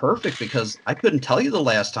fucking perfect, because I couldn't tell you the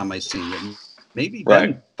last time I seen it. Maybe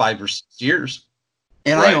been 5 or 6 years,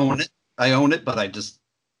 and I own it, but I just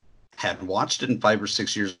hadn't watched it in 5 or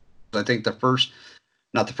 6 years. I think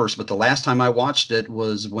the last time I watched it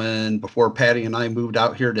was before Patty and I moved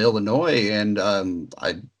out here to Illinois, and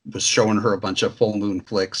I was showing her a bunch of full moon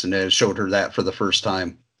flicks, and I showed her that for the first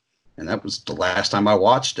time, and that was the last time I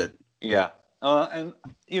watched it. Yeah, and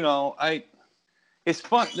it's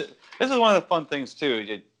fun. This is one of the fun things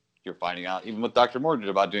too. You're finding out, even with Dr. Mordred,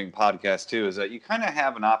 about doing podcasts too, is that you kind of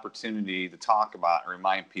have an opportunity to talk about and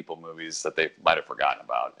remind people movies that they might have forgotten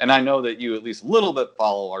about. And I know that you at least a little bit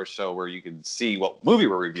follow our show, where you can see what movie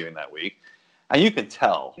we're reviewing that week, and you can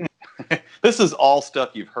tell this is all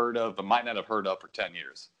stuff you've heard of but might not have heard of for 10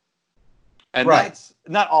 years. And that's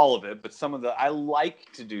not all of it, but some of I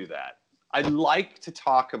like to do that. I like to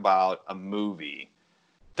talk about a movie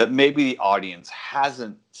that maybe the audience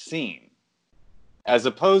hasn't seen, as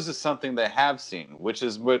opposed to something they have seen, which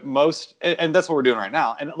is what most, and that's what we're doing right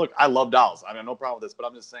now. And look, I love Dolls. I have no problem with this, but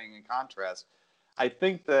I'm just saying, in contrast, I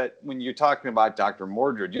think that when you're talking about Dr.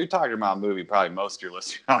 Mordred, you're talking about a movie probably most of your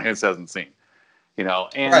listening audience hasn't seen.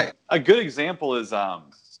 And a good example is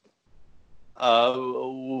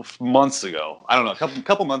months ago, I don't know, a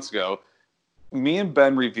couple months ago, me and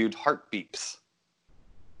Ben reviewed Heart Beeps.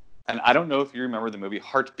 And I don't know if you remember the movie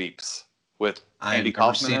Heart Beeps with Andy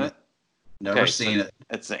Kaufman in it. Never seen it.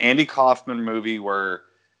 It's an Andy Kaufman movie where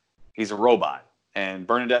he's a robot, and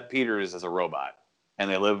Bernadette Peters is a robot, and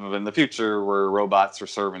they live in the future where robots are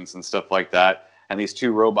servants and stuff like that. And these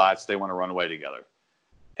two robots, they want to run away together,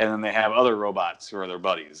 and then they have other robots who are their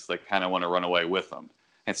buddies that kind of want to run away with them.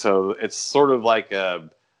 And so it's sort of like a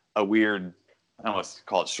weird, I don't know what to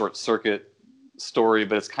call it, short circuit story,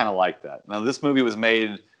 but it's kind of like that. Now, this movie was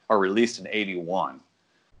made or released in '81.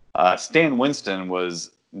 Stan Winston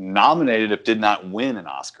was nominated, if did not win, an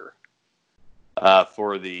Oscar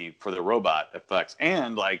for the robot effects.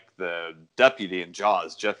 And like the deputy in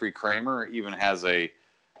Jaws, Jeffrey Kramer, even has a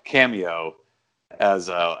cameo as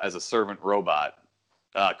a servant robot.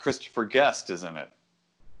 Christopher Guest is in it.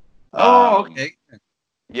 Okay.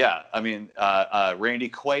 Yeah, I mean, Randy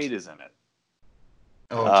Quaid is in it.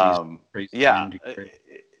 Oh, yeah.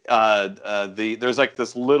 There's like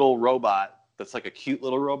this little robot that's like a cute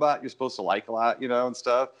little robot you're supposed to like a lot, and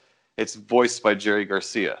stuff. It's voiced by Jerry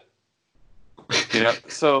Garcia.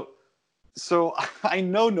 So I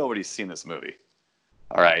know nobody's seen this movie.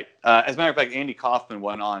 All right. As a matter of fact, Andy Kaufman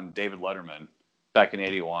went on David Letterman back in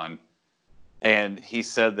 '81, and he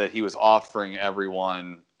said that he was offering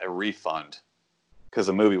everyone a refund because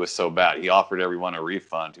the movie was so bad. He offered everyone a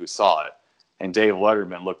refund who saw it. And Dave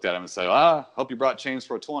Letterman looked at him and said, hope you brought change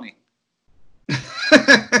for a 20.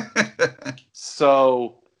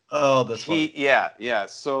 So, that's funny. Yeah.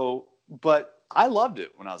 So, but I loved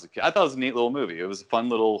it when I was a kid. I thought it was a neat little movie. It was a fun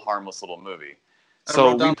little, harmless little movie.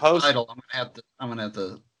 So we posted. I'm gonna have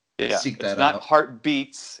to seek that out. It's not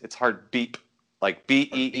Heartbeats. It's Heartbeep, like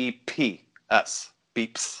BEEPS.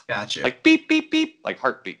 Beeps. Gotcha. Like beep beep beep, like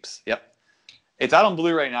heart beeps. Yep. It's out on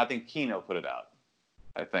Blu-ray now. I think Kino put it out.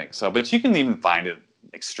 I think so, but you can even find it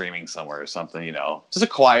like streaming somewhere or something. Just a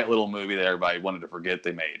quiet little movie that everybody wanted to forget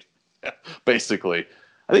they made. Basically,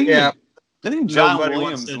 I think John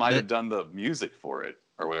Williams might have done the music for it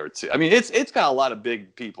or whatever too. I mean, it's got a lot of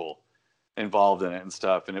big people involved in it and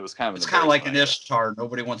stuff, and it was kind of. It's kind of like an Ishtar.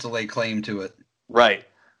 Nobody wants to lay claim to it. Right.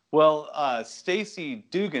 Well, Stacey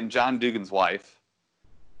Dugan, John Dugan's wife,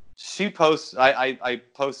 she posts. I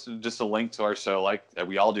posted just a link to our show, like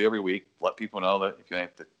we all do every week. Let people know that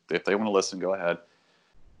if they want to listen, go ahead.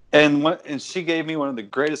 And she gave me one of the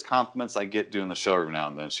greatest compliments I get doing the show every now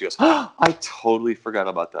and then. She goes, I totally forgot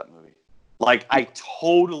about that movie. Like, I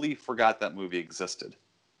totally forgot that movie existed.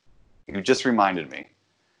 You just reminded me.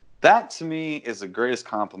 That, to me, is the greatest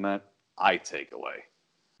compliment I take away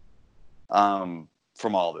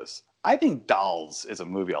from all this. I think Dolls is a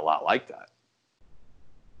movie a lot like that.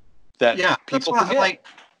 People forget.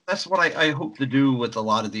 That's what I hope to do with a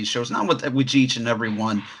lot of these shows. Not with each and every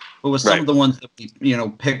one, but with some of the ones that we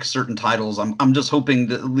pick certain titles. I'm just hoping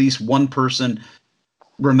that at least one person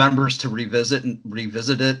remembers to revisit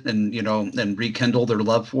it and, you know, and rekindle their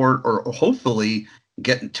love for it, or hopefully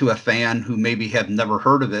get to a fan who maybe have never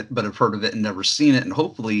heard of it, but have heard of it and never seen it, and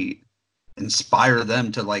hopefully inspire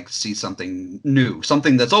them to like see something new,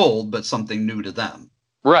 something that's old, but something new to them.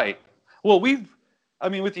 Right. Well, with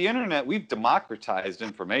the internet, we've democratized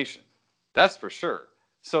information. That's for sure.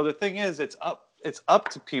 So the thing is, it's up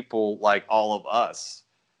to people like all of us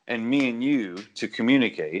and me and you to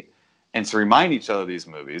communicate and to remind each other of these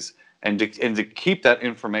movies and to keep that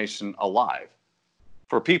information alive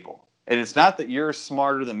for people. And it's not that you're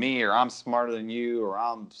smarter than me or I'm smarter than you or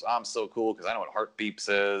I'm so cool because I know what Heart Beeps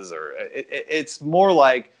is, or it's more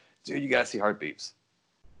like, dude, you gotta see Heart Beeps.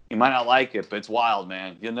 You might not like it, but it's wild,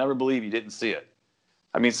 man. You'll never believe you didn't see it.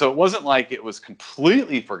 I mean, so it wasn't like it was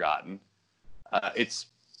completely forgotten.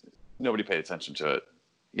 Nobody paid attention to it,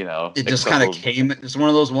 you know. It just kind of came. It's one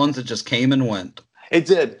of those ones that just came and went. It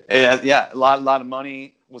did. Yeah, a lot of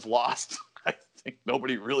money was lost. I think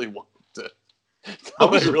nobody really wanted to.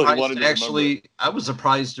 I was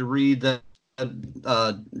surprised to read that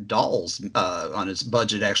Dolls on its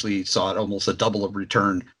budget actually saw it almost a double of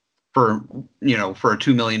return for a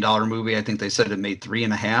 $2 million movie. I think they said it made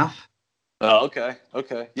 3.5. Oh, okay.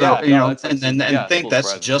 Yeah, so, think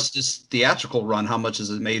that's just its theatrical run. How much is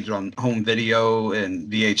it made on home video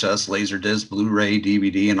and VHS, Laserdisc, Blu-ray,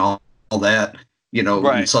 DVD, and all that? You know,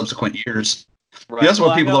 in subsequent years. Right. That's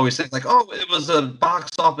what people always say, like, oh, it was a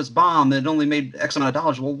box office bomb. It only made X amount of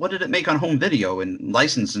dollars. Well, what did it make on home video and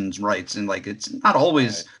licensing rights? And like, it's not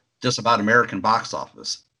always just about American box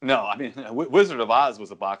office. No, I mean, Wizard of Oz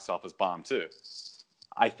was a box office bomb too.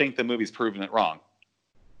 I think the movie's proven it wrong.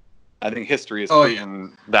 I think history has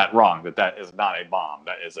proven that wrong. That is not a bomb.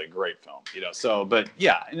 That is a great film. You know. So, but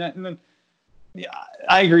yeah, and then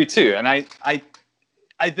I agree too. And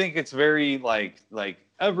I think it's very like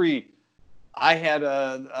every. I had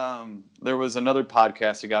there was another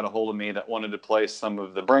podcast that got a hold of me that wanted to play some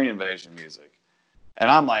of the Brain Invasion music. And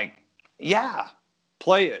I'm like, yeah,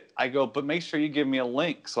 play it. I go, but make sure you give me a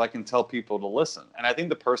link so I can tell people to listen. And I think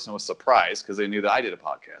the person was surprised because they knew that I did a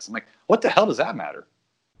podcast. I'm like, what the hell does that matter?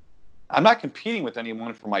 I'm not competing with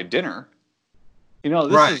anyone for my dinner. You know,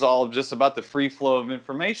 this is all just about the free flow of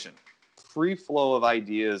information, free flow of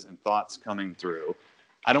ideas and thoughts coming through.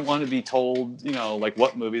 I don't want to be told, you know, like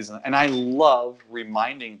what movies. And I love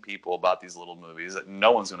reminding people about these little movies that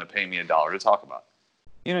no one's going to pay me $1 to talk about.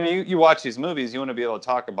 You know, you watch these movies, you want to be able to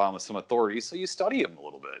talk about them with some authority, so you study them a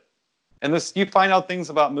little bit. And you find out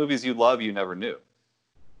things about movies you love you never knew.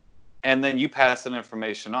 And then you pass that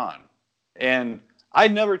information on. And I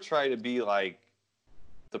never try to be like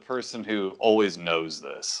the person who always knows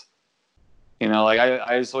this. You know, like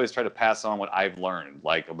I just always try to pass on what I've learned,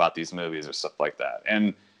 like about these movies or stuff like that.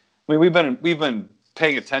 And I mean, we've been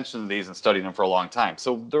paying attention to these and studying them for a long time,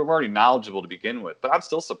 so they're already knowledgeable to begin with. But I'm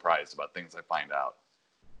still surprised about things I find out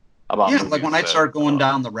about. Yeah, like when I start going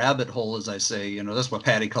down the rabbit hole, as I say, you know, that's what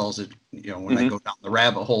Patty calls it. You know, when I go down the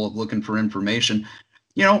rabbit hole of looking for information,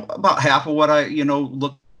 you know, about half of what I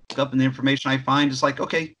look up in the information I find is like,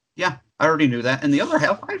 okay, yeah, I already knew that, and the other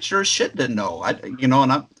half I sure as shit didn't know. I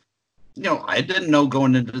didn't know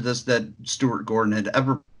going into this that Stuart Gordon had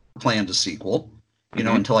ever planned a sequel, you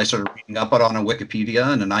know, until I started reading up on a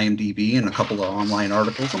Wikipedia and an IMDb and a couple of online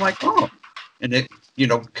articles. I'm like, oh, and it,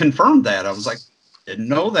 confirmed that. I was like, didn't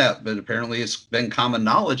know that, but apparently it's been common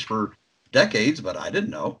knowledge for decades, but I didn't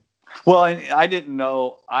know. Well, I didn't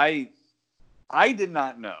know. I did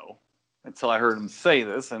not know until I heard him say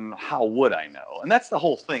this, and how would I know? And that's the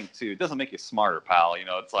whole thing, too. It doesn't make you smarter, pal. You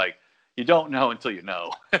know, it's like, you don't know until you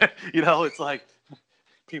know. It's like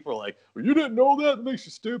people are like, well, you didn't know that? It makes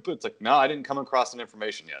you stupid. It's like, no, I didn't come across an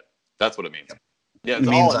information yet. That's what it means. Yeah, it's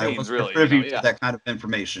all it means, really. Privy to that kind of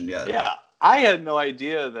information yet. Yeah, I had no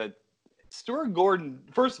idea that Stuart Gordon,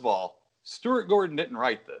 first of all, Stuart Gordon didn't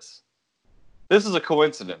write this. This is a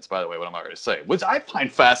coincidence, by the way, what I'm about to say, which I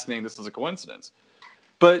find fascinating. This is a coincidence.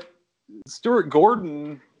 But Stuart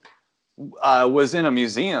Gordon was in a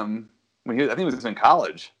museum when I think he was in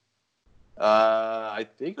college. I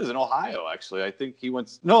think it was in Ohio, actually. I think he went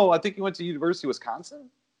to University of Wisconsin,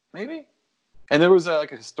 maybe. And there was a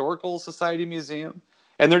historical society museum,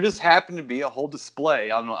 and there just happened to be a whole display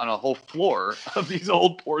on a whole floor of these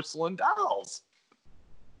old porcelain dolls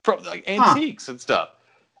from like antiques and stuff.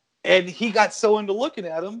 And he got so into looking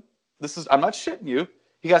at them. I'm not shitting you.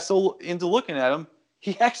 He got so into looking at them,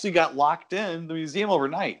 he actually got locked in the museum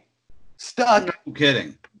overnight. Stuck. No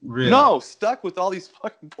kidding. Really? No, stuck with all these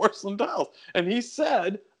fucking porcelain dolls. And he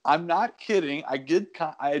said, I'm not kidding.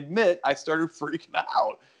 I admit I started freaking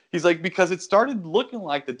out. He's like, because it started looking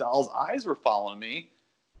like the dolls' eyes were following me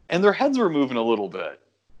and their heads were moving a little bit.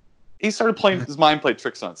 he started playing his mind played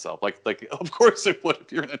tricks on himself. Like of course it would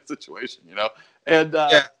if you're in that situation, you know. And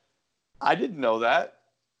I didn't know that.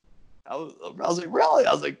 I was like, really?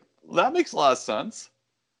 I was like, well, that makes a lot of sense.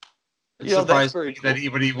 It's surprising that he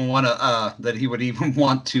would even want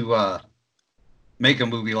to make a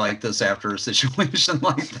movie like this after a situation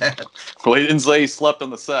like that. Well, he didn't say he slept on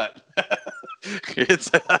the set.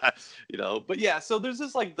 It's you know, but yeah. So there's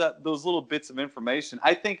just like those little bits of information.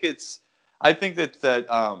 I think we're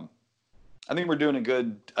doing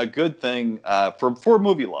a good thing for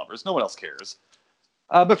movie lovers. No one else cares,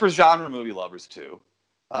 but for genre movie lovers too.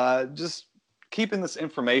 Just keeping this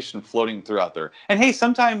information floating throughout there. And hey,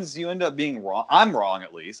 sometimes you end up being wrong. I'm wrong,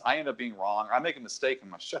 at least. I end up being wrong, or I make a mistake in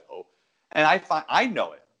my show, and I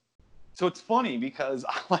know it. So it's funny because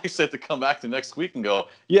I like said to come back the next week and go,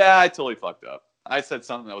 yeah, I totally fucked up. I said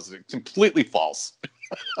something that was completely false.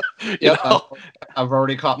 Yeah, I've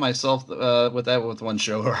already caught myself with one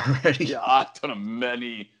show already. Yeah, I've done it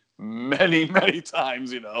many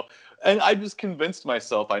times, you know. And I just convinced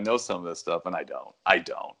myself I know some of this stuff, and I don't.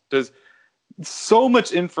 There's so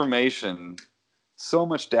much information, so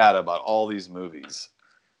much data about all these movies.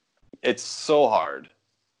 It's so hard,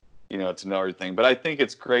 you know, to know everything. But I think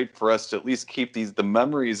it's great for us to at least keep the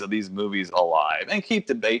memories of these movies alive and keep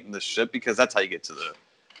debating this shit, because that's how you get to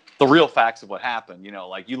the real facts of what happened. You know,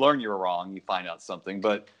 like you learn you were wrong, you find out something.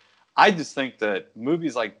 But I just think that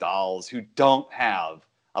movies like Dolls, who don't have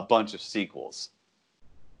a bunch of sequels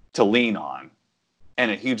to lean on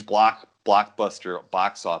and a huge blockbuster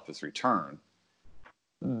box office return,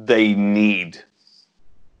 they need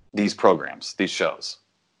these programs, these shows.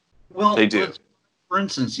 Well, they do. For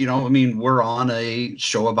instance, you know, I mean, we're on a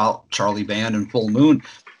show about Charlie Band and Full Moon,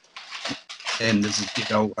 and this is, you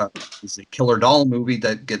know, this is a killer doll movie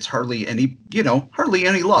that gets hardly any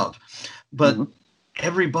love, but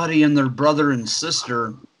everybody and their brother and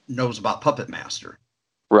sister knows about Puppet Master.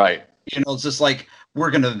 Right. You know, it's just like, we're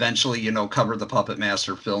going to eventually, you know, cover the Puppet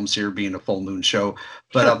Master films here, being a Full Moon show.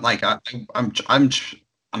 But I'm like, I'm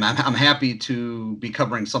happy to be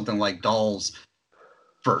covering something like Dolls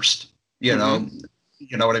first. You know,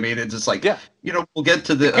 you know what I mean? It's just like, you know, we'll get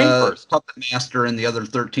to the Puppet Master and the other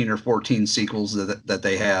 13 or 14 sequels that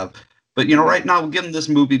they have. But you know, right now we're giving this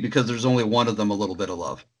movie, because there's only one of them, a little bit of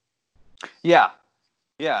love. Yeah,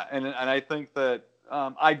 and I think that.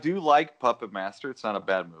 I do like Puppet Master. It's not a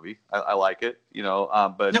bad movie. I like it, you know.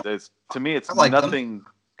 But to me, it's nothing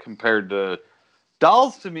compared to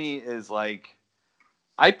Dolls. To me, is like,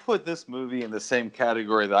 I put this movie in the same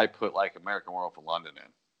category that I put like American Werewolf in London in,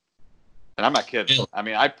 and I'm not kidding. I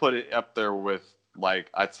mean, I put it up there with, like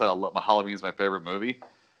I said, Halloween is my favorite movie.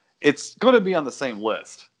 It's going to be on the same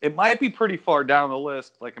list. It might be pretty far down the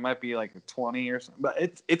list, like it might be like 20 or something, but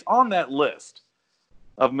it's on that list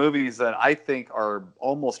of movies that I think are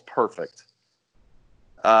almost perfect,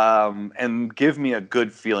 and give me a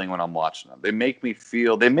good feeling when I'm watching them. They make me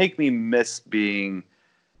miss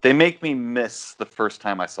the first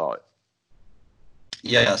time I saw it.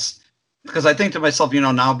 Yes, because I think to myself, you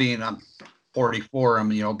know, now being I'm 44,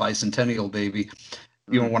 I'm, you know, bicentennial baby.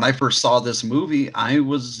 You know, when I first saw this movie, I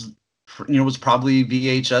was, you know, it was probably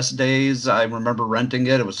VHS days. I remember renting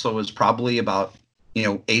it. It was probably about, you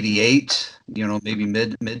know, 88, you know, maybe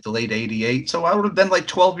mid to late 88. So I would have been like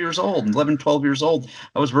 12 years old.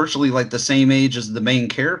 I was virtually like the same age as the main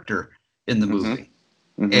character in the movie.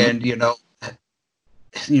 And, you know,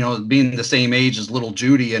 being the same age as little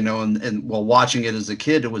Judy, you know, and while watching it as a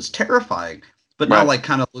kid, it was terrifying. But now, like,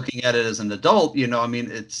 kind of looking at it as an adult, you know, I mean,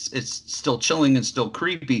 it's still chilling and still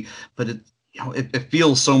creepy, but it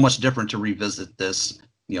feels so much different to revisit this,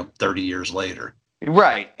 you know, 30 years later.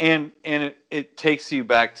 Right, and it takes you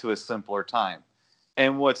back to a simpler time.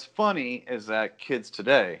 And what's funny is that kids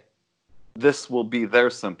today, this will be their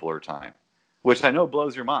simpler time, which I know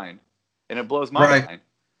blows your mind, and it blows my mind.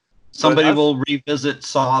 Somebody will revisit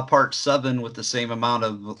Saw Part 7 with the same amount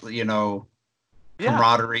of, you know,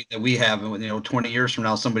 camaraderie that we have. And, you know, 20 years from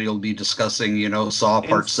now, somebody will be discussing, you know, Saw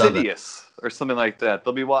Part 7. Insidious or something like that.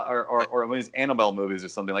 They'll be or these Annabelle movies or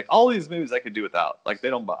something. Like, all these movies I could do without. Like, I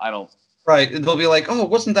don't. Right. They'll be like, oh,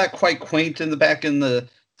 wasn't that quite quaint in the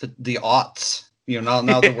aughts? You know,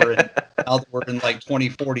 now that we're in like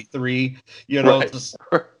 2043, you know,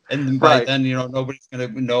 and by then, you know, nobody's gonna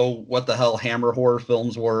know what the hell Hammer horror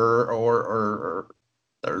films were or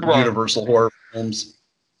Universal horror films.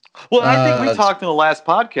 Well, I think we talked in the last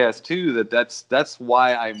podcast too that's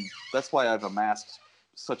why I've amassed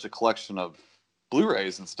such a collection of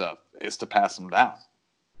Blu-rays and stuff, is to pass them down.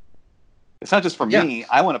 It's not just for me.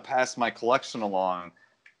 I want to pass my collection along.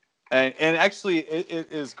 And actually,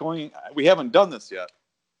 it is going... We haven't done this yet.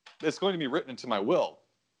 It's going to be written into my will.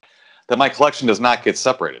 that my collection does not get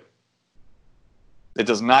separated. It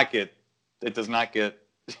does not get.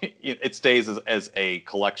 It stays as a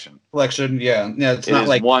collection. Collection, yeah. It's not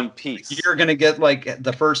like one piece. You're going to get like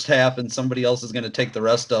the first half, and somebody else is going to take the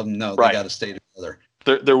rest of them. No, they got to stay together.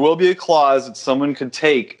 There will be a clause that someone could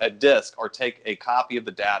take a disc or take a copy of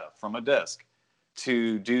the data from a disc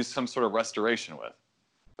to do some sort of restoration with,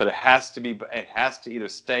 but it has to either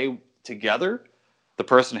stay together. The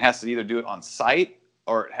person has to either do it on site,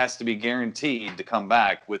 or it has to be guaranteed to come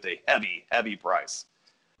back with a heavy price.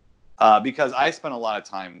 Because I spent a lot of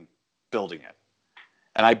time building it,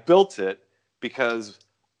 and I built it because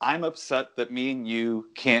I'm upset that me and you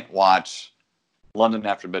can't watch London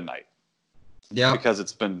After Midnight. Yeah, because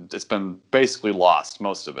it's been basically lost,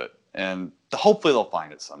 most of it, and hopefully they'll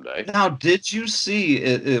find it someday. Now, did you see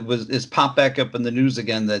it's popped back up in the news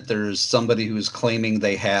again that there's somebody who is claiming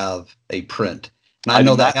they have a print? And I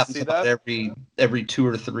know that happens about every 2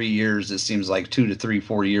 or 3 years. It seems like 2 to 3,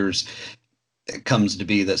 4 years. It comes to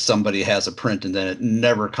be that somebody has a print and then it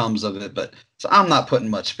never comes of it. But so I'm not putting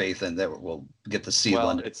much faith in that we'll get to see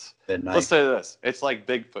London Midnight. Let's say this: it's like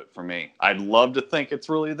Bigfoot for me. I'd love to think it's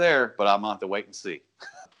really there, but I'm gonna have to wait and see.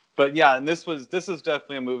 But yeah, and this is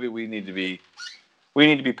definitely a movie we need to be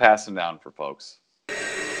passing down for folks.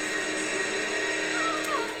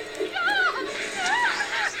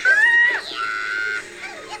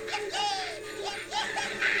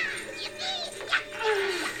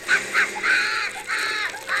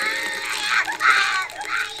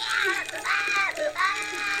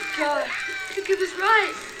 God, Vicky was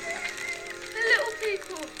right. The little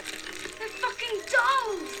people, they're fucking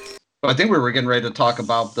dolls. I think we were getting ready to talk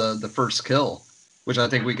about the first kill, which I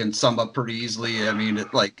think we can sum up pretty easily. I mean,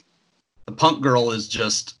 the punk girl is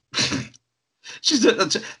just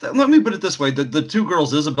let me put it this way: the two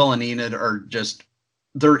girls, Isabel and Enid, are just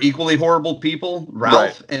they're equally horrible people.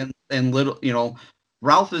 Ralph and little,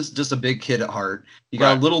 Ralph is just a big kid at heart. You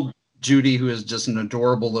got a little Judy, who is just an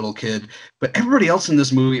adorable little kid, but everybody else in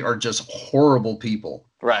this movie are just horrible people.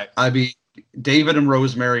 Right. I mean, David and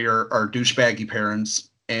Rosemary are douchebaggy parents,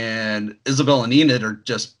 and Isabel and Enid are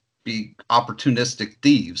just be opportunistic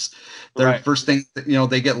thieves. Their first thing,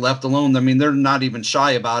 they get left alone. I mean, they're not even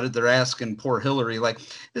shy about it. They're asking poor Hillary, like,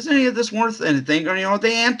 is any of this worth anything? Or,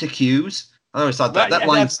 they antiques. I always thought that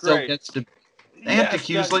line still gets to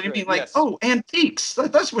antiques. Like, you mean like, oh, antiques.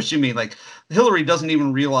 That's what you mean. Like, Hillary doesn't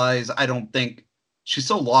even realize, I don't think, she's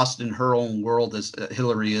so lost in her own world as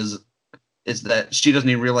Hillary is that she doesn't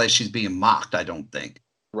even realize she's being mocked, I don't think.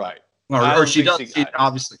 Right. Or she does.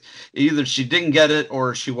 Obviously, either she didn't get it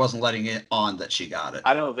or she wasn't letting it on that she got it.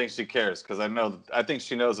 I don't think she cares because I think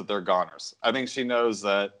she knows that they're goners. I think she knows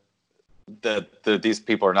that these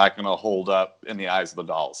people are not going to hold up in the eyes of the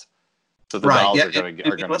dolls. So the dolls are going to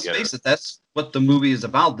get let's face it. That's what the movie is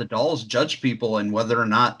about. The dolls judge people and whether or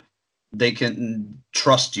not they can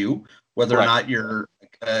trust you, whether or not you're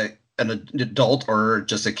an adult or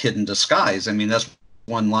just a kid in disguise. I mean, that's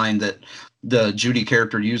one line that the Judy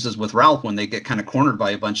character uses with Ralph when they get kind of cornered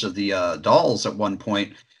by a bunch of the dolls at one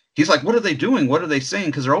point. He's like, what are they doing? What are they saying?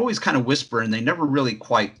 Because they're always kind of whispering. They never really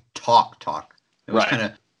quite talk. It was kind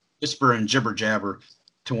of whisper and jibber jabber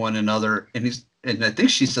to one another. And I think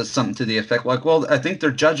she says something to the effect like, well, I think they're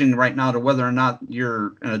judging right now to whether or not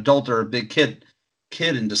you're an adult or a big kid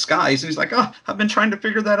in disguise. And he's like, oh, I've been trying to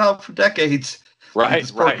figure that out for decades. Right. This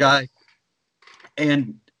poor guy.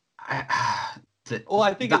 And I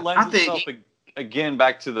think it lends itself again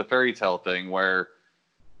back to the fairy tale thing where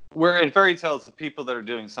in fairy tales, the people that are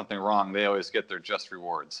doing something wrong, they always get their just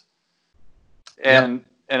rewards. And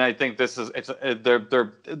I think they're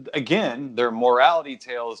morality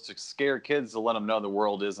tales to scare kids to let them know the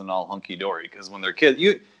world isn't all hunky dory. Because when they're kids,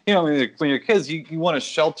 when you're kids, you want to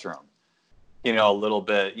shelter them, a little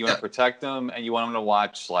bit. You want to protect them, and you want them to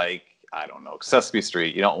watch I don't know, Sesame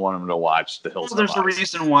Street. You don't want them to watch The Hills. Well, there's a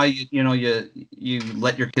reason why you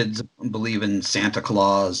let your kids believe in Santa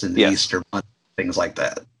Claus and Easter Bunny, things like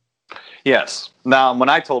that. Yes. Now, when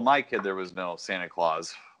I told my kid there was no Santa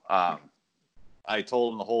Claus, I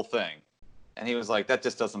told him the whole thing, and he was like, "That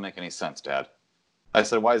just doesn't make any sense, Dad." I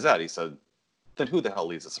said, "Why is that?" He said, "Then who the hell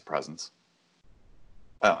leaves us a presents?"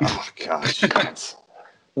 Oh gosh,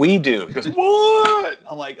 we do. He goes, "What?"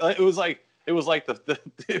 I'm like, it was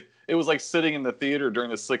like sitting in the theater during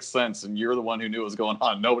The Sixth Sense, and you're the one who knew what was going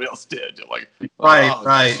on. Nobody else did. You're like,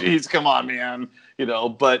 right. Jeez, come on, man.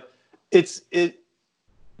 But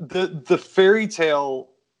the fairy tale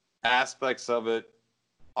aspects of it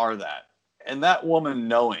are that, and that woman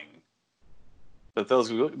knowing that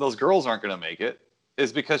those girls aren't going to make it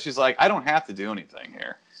is because she's like, I don't have to do anything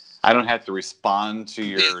here. I don't have to respond to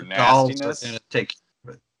your nastiness. Take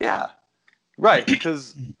Yeah. Right,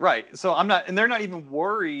 because so I'm not, and they're not even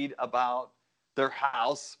worried about their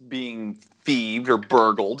house being thieved or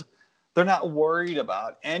burgled. They're not worried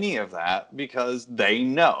about any of that because they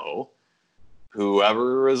know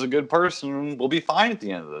whoever is a good person will be fine at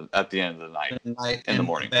the end of the night, in the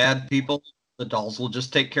morning. Bad people, the dolls will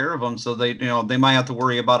just take care of them. So they might have to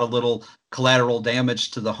worry about a little collateral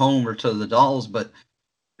damage to the home or to the dolls, but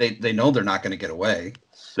they know they're not going to get away.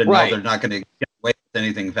 They know they're not going to get away with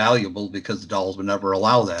anything valuable because the dolls would never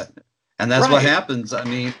allow that. And that's what happens. I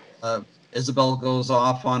mean, Isabel goes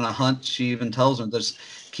off on a hunt. She even tells them, just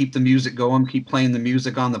keep the music going, keep playing the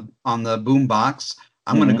music on the boom box.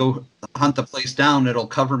 I'm going to go hunt the place down. It'll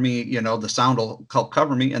cover me, the sound will help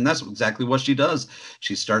cover me. And that's exactly what she does.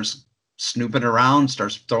 She starts snooping around,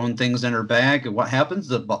 starts throwing things in her bag. And what happens?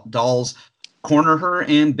 The dolls corner her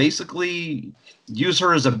and basically use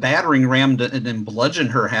her as a battering ram and then bludgeon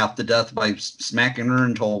her half to death by smacking her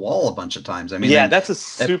into a wall a bunch of times. I mean, that's a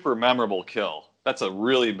super memorable kill. That's a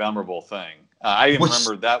really memorable thing. I even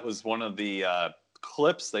remember that was one of the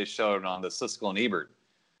clips they showed on the Siskel and Ebert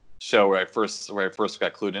show where I first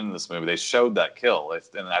got clued into this movie. They showed that kill,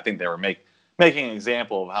 and I think they were making an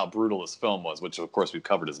example of how brutal this film was, which of course we've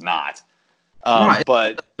covered as not.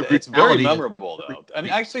 But it's very memorable, though. I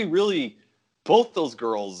mean, actually, really, both those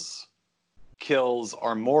girls' kills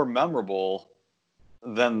are more memorable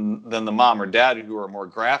than the mom or dad, who are more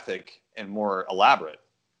graphic and more elaborate.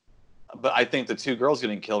 But I think the two girls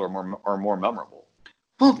getting killed are more memorable.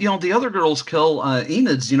 Well, the other girls kill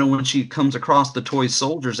Enid's, when she comes across the toy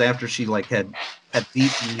soldiers after she had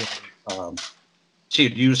beaten.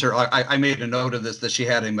 She'd use her. I made a note of this, that she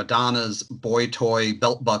had a Madonna's boy toy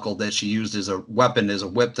belt buckle that she used as a weapon, as a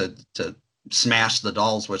whip to smash the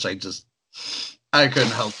dolls, which I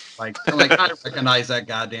couldn't help. I recognize that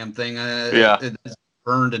goddamn thing. It's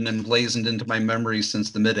burned and emblazoned into my memory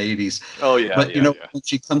since the mid '80s. Oh yeah. But when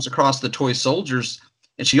she comes across the toy soldiers,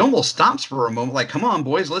 and she almost stops for a moment, like, "Come on,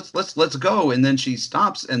 boys, let's go." And then she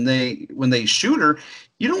stops, and when they shoot her,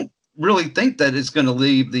 you don't really think that it's going to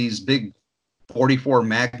leave these big 44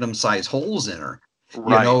 Magnum size holes in her.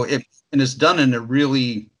 Right. And it's done in a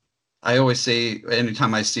really, I always say,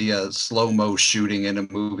 anytime I see a slow-mo shooting in a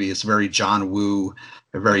movie, it's very John Woo,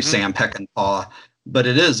 or very Sam Peckinpah. But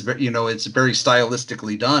it is, it's very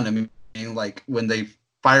stylistically done. I mean, like when they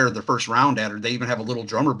fire the first round at her, they even have a little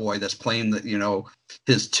drummer boy that's playing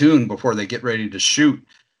his tune before they get ready to shoot.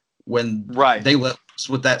 When they let loose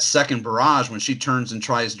with that second barrage, when she turns and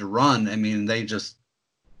tries to run, I mean, they just,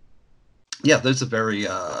 there's a very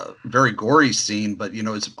very gory scene, but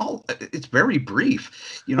it's very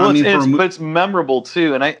brief. But it's memorable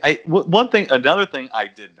too. And another thing I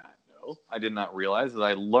did not know, I did not realize, that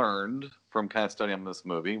I learned from kind of studying this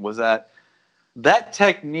movie, was that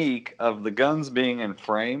technique of the guns being in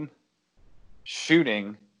frame,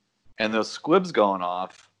 shooting, and those squibs going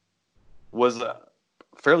off was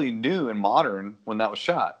fairly new and modern when that was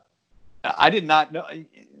shot. I did not know,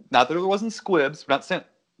 not that there wasn't squibs, not saying,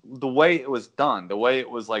 the way it was done, the way it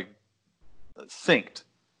was like synced.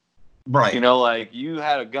 Right. Like you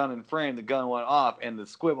had a gun in frame, the gun went off, and the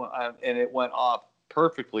squib went, and it went off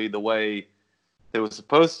perfectly the way it was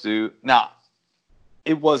supposed to. Now,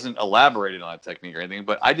 it wasn't elaborated on that technique or anything,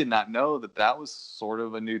 but I did not know that was sort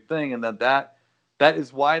of a new thing, and that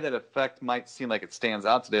is why that effect might seem like it stands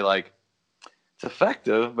out today. Like, it's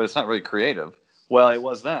effective, but it's not really creative. Well, it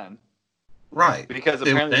was then. Right. Because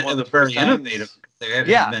apparently it was very innovative. I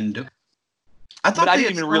didn't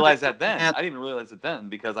even realize that then. I didn't even realize it then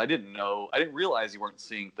because I didn't realize you weren't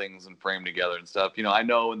seeing things in frame together and stuff. I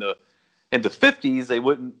know in the 50s they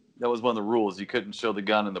wouldn't. That was one of the rules. You couldn't show the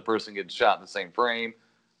gun and the person getting shot in the same frame,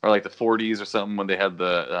 or like the 40s or something when they had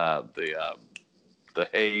the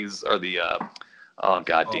haze or the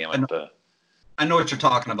I know what you're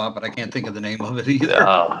talking about, but I can't think of the name of it either.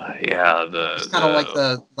 It's kind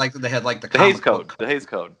of like they had like the Hays Code. The Hays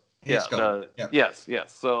Code. Hays Code. Yes.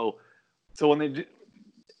 So when they do,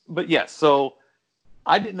 but yes, so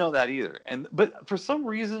I didn't know that either. But for some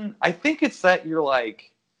reason, I think it's that you're like,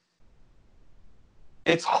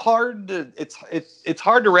 it's hard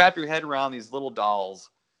to wrap your head around these little dolls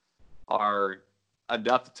are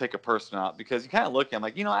enough to take a person out, because you kind of look at them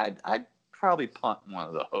like, I'd probably punt one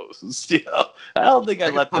of those. I don't think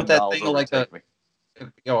I'd let them dolls overtake me.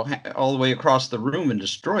 All the way across the room and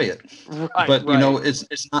destroy it. Right, but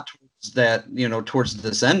it's not towards that, towards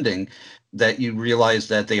this ending that you realize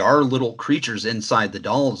that they are little creatures inside the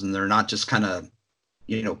dolls, and they're not just kind of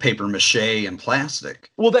paper mache and plastic.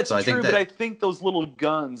 Well, that's true, but I think those little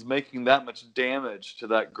guns making that much damage to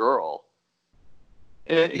that girl.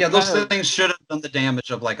 Those things should have than the damage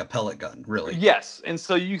of like a pellet gun, really. Yes, and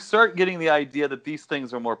so you start getting the idea that these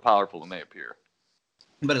things are more powerful than they appear.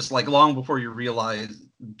 But it's like long before you realize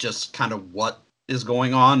just kind of what is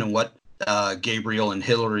going on and what Gabriel and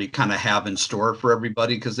Hillary kind of have in store for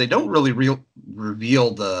everybody, because they don't really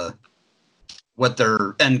reveal what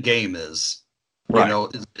their end game is. Right. You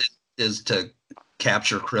know, is to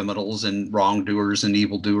capture criminals and wrongdoers and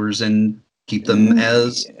evildoers and keep them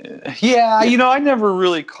as... Yeah, you know, I never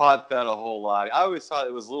really caught that a whole lot. I always thought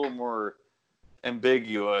it was a little more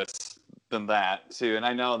ambiguous than that, too. And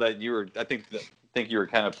I know that you were, I think you were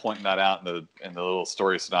kind of pointing that out in the little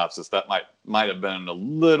story synopsis. That might have been a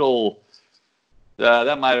little...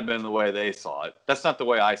 that might have been the way they saw it. That's not the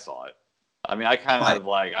way I saw it. I mean, I kind of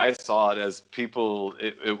like, I saw it as people,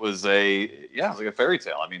 it was like a fairy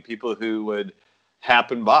tale. I mean, people who would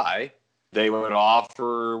happen by, they would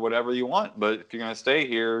offer whatever you want, but if you're going to stay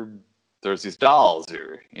here, there's these dolls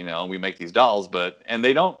here, you know, we make these dolls, and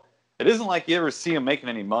they don't, it isn't like you ever see them making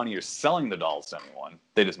any money or selling the dolls to anyone.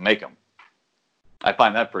 They just make them. I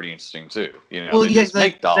find that pretty interesting too. You know, they just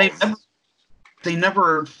make dolls. They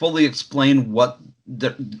never fully explain what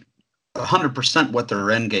 100% what their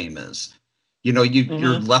end game is. You know,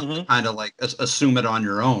 you're left to kind of like assume it on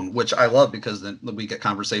your own, which I love, because then we get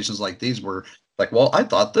conversations like these where like, well, I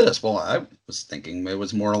thought this. Well, I was thinking it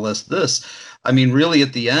was more or less this. I mean, really,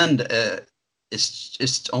 at the end,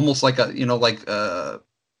 it's almost like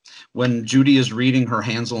when Judy is reading her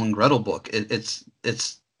Hansel and Gretel book,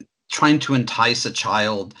 it's trying to entice a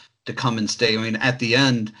child to come and stay. I mean, at the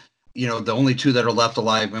end, you know, the only two that are left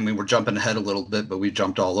alive, I mean, we're jumping ahead a little bit, but we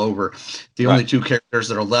jumped all over. The only two characters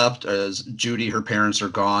that are left is Judy, her parents are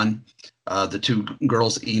gone. The two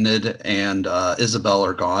girls, Enid and Isabel,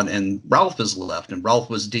 are gone, and Ralph is left. And Ralph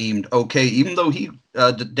was deemed okay, even though he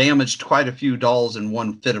damaged quite a few dolls in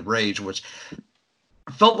one fit of rage, which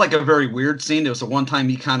felt like a very weird scene. It was the one time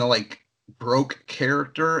he kind of like broke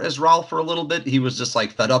character as Ralph for a little bit. He was just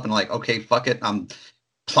like fed up and like, okay, fuck it, I'm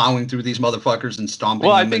plowing through these motherfuckers and stomping.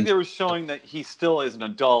 Well, I think they were showing that he still is an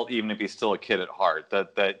adult, even if he's still a kid at heart.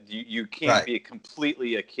 That you can't be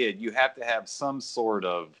completely a kid. You have to have some sort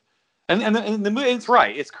of, and it's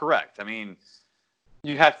right. It's correct. I mean,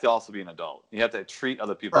 you have to also be an adult. You have to treat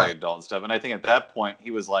other people like adults and stuff. And I think at that point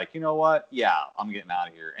he was like, you know what? Yeah, I'm getting out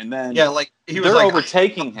of here. And then they're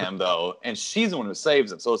overtaking him though, and she's the one who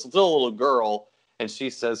saves him. So it's still a little girl, and she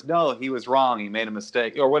says, no, he was wrong. He made a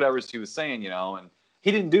mistake, or whatever she was saying, you know, and he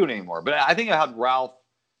didn't do it anymore. But I think had Ralph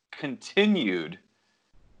continued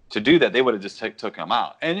to do that, they would have just took him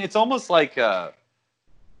out. And it's almost like, how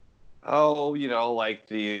wasn't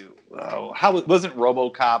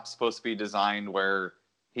RoboCop supposed to be designed where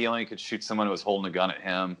he only could shoot someone who was holding a if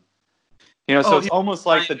him? You know, so it's almost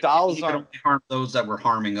like the dolls aren't harm those that were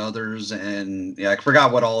harming others, and I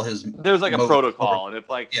forgot what all his. There's like a protocol, and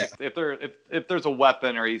if there's a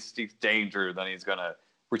weapon or he's danger, then he's gonna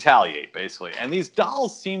retaliate, basically. And these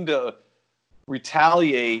dolls seem to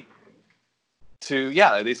retaliate to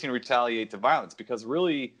violence, because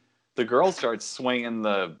really the girl starts swinging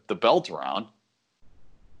the belt around,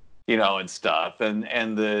 you know, and stuff, and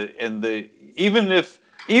even if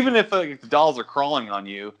the dolls are crawling on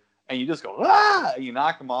you and you just go you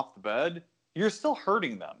knock them off the bed, you're still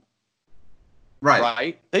hurting them.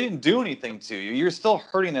 Right? They didn't do anything to you. You're still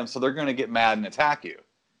hurting them, so they're going to get mad and attack you.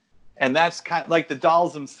 And that's kind of like the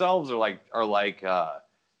dolls themselves are like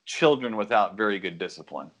children without very good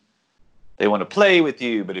discipline. They want to play with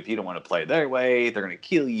you, but if you don't want to play their way, they're going to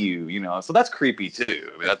kill you, you know. So that's creepy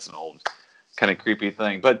too. I mean, that's an old kind of creepy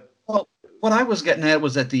thing. But what I was getting at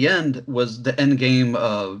was at the end was the end game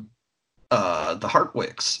of the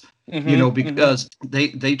Hartwicks, you know, because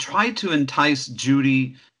they tried to entice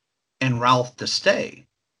Judy and Ralph to stay.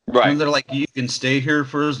 Right. And they're like, you can stay here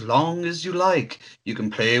for as long as you like. You can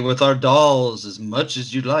play with our dolls as much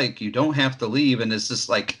as you like. You don't have to leave. And it's just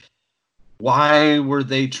like, why were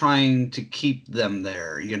they trying to keep them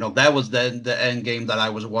there? You know, that was the end game that I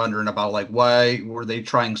was wondering about. Like, why were they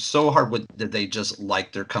trying so hard? Did they just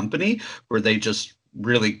like their company? Were they just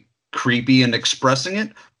really creepy and expressing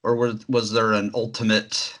it? Or was there an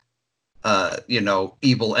ultimate,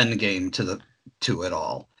 evil end game to it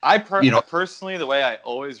all? Personally, the way I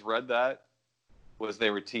always read that was they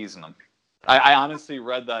were teasing them. I honestly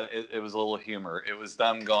read that it was a little humor. It was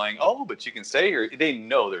them going, oh, but you can stay here. They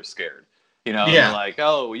know they're scared. You know, they're like,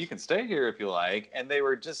 oh, well, you can stay here if you like. And they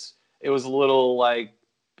were it was a little like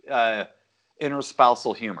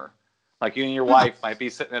interspousal humor. Like you and your wife might be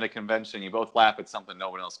sitting at a convention, you both laugh at something no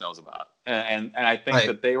one else knows about. And I think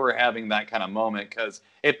that they were having that kind of moment, because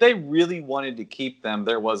if they really wanted to keep them,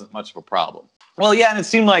 there wasn't much of a problem. Well, yeah, and it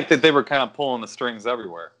seemed like that they were kind of pulling the strings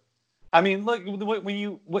everywhere. I mean, look, when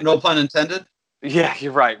you... No pun intended? Yeah,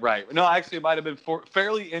 you're right. No, actually, it might have been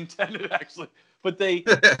fairly intended, actually. But they,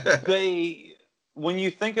 when you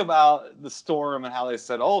think about the storm and how they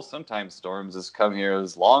said, oh, sometimes storms just come here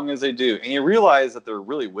as long as they do, and you realize that they're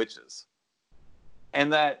really witches, and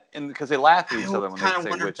because they laugh at each other when they say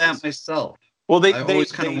witches. That myself. Well,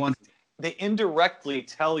 they indirectly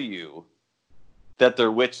tell you that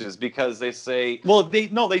they're witches because they say, well, they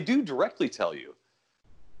do directly tell you.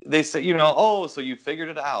 They say, oh, so you figured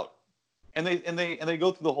it out. And they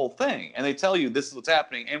go through the whole thing, and they tell you this is what's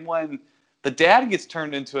happening. And when the dad gets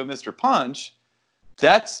turned into a Mr. Punch,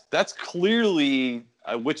 that's clearly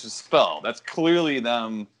a witch's spell. That's clearly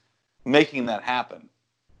them making that happen.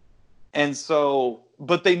 And so,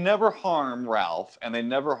 but they never harm Ralph, and they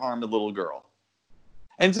never harm the little girl.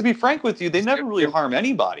 And to be frank with you, they never really harm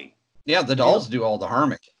anybody. Yeah, the dolls do all the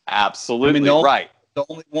harming. Absolutely, right. The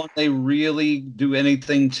only one they really do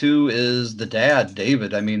anything to is the dad,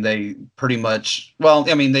 David. I mean, they pretty much,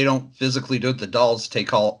 they don't physically do it. The dolls take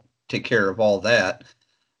care of all that.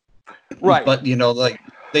 Right. But,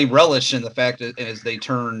 they relish in the fact that as they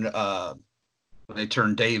turn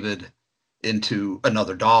David into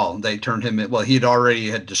another doll, they turned him in. Well, he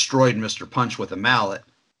had destroyed Mr. Punch with a mallet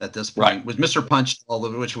at this point. Right. With Mr. Punch doll,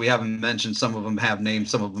 which we haven't mentioned, some of them have names,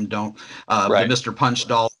 some of them don't. Right. The Mr. Punch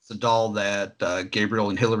doll, the doll that Gabriel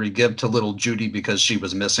and Hillary give to little Judy because she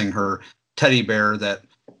was missing her teddy bear. That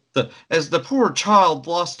as the poor child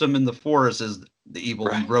lost him in the forest, as the evil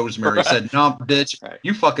Rosemary said, "No, bitch,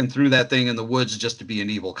 you fucking threw that thing in the woods just to be an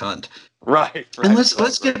evil cunt." Right. And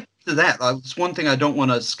let's get to that. It's one thing I don't want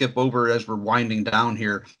to skip over as we're winding down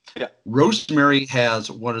here. Yeah. Rosemary has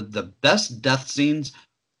one of the best death scenes.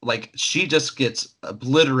 Like, she just gets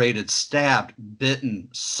obliterated, stabbed, bitten,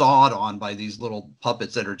 sawed on by these little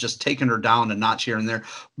puppets that are just taking her down a notch here and there.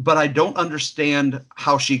 But I don't understand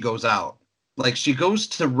how she goes out. Like, she goes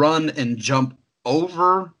to run and jump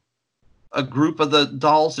over a group of the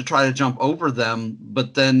dolls to try to jump over them,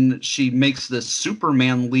 but then she makes this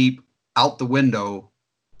Superman leap out the window,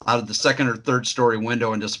 out of the second or third story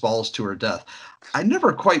window, and just falls to her death. I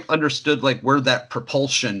never quite understood, where that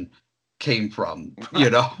propulsion came from,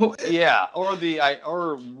 Yeah,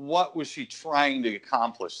 or what was she trying to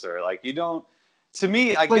accomplish there? To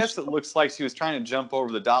me, I guess it looks like she was trying to jump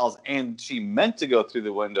over the dolls, and she meant to go through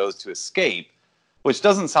the windows to escape, which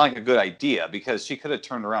doesn't sound like a good idea because she could have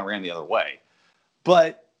turned around and ran the other way.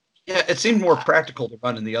 But yeah, it seemed more practical to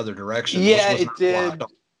run in the other direction. Yeah, it did.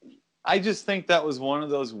 I just think that was one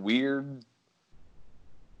of those weird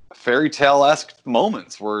fairy tale-esque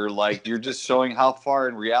moments where you're just showing how far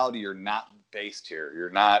in reality you're not based here. You're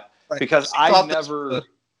not, because I never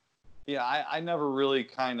really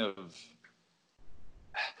kind of,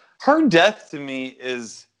 her death to me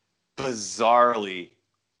is bizarrely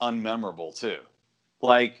unmemorable too.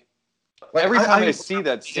 Every time I see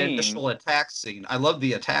that scene, the initial attack scene, I love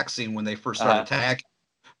the attack scene when they first start attacking.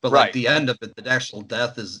 But the end of it, the actual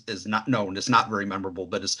death is not known. It's not very memorable,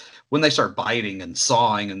 but it's when they start biting and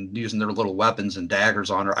sawing and using their little weapons and daggers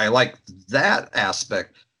on her. I like that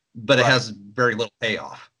aspect, but it has very little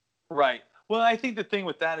payoff. Right. Well, I think the thing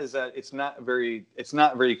with that is that it's not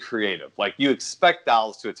very creative. You expect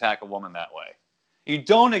dolls to attack a woman that way. You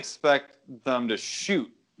don't expect them to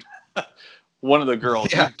shoot one of the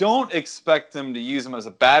girls. Yeah. You don't expect them to use them as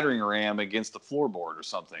a battering ram against the floorboard or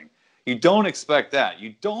something. You don't expect that.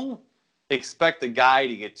 You don't expect the guy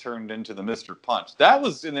to get turned into the Mr. Punch. That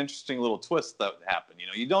was an interesting little twist that happened.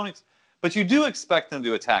 You don't, but you do expect them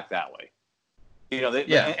to attack that way.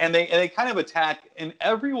 And they kind of attack in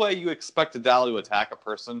every way you expect a doll to attack a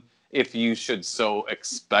person. If you should so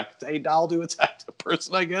expect a doll to attack a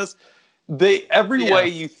person, I guess every way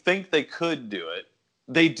you think they could do it,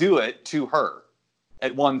 they do it to her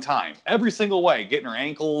at one time. Every single way, getting her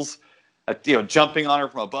ankles. Jumping on her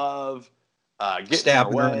from above,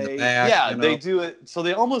 stabbing her in the back. Yeah, they do it. So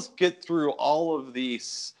they almost get through all of the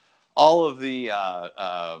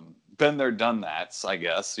been there, done that's, I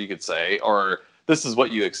guess you could say, or this is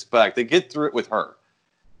what you expect. They get through it with her,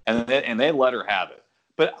 and they let her have it.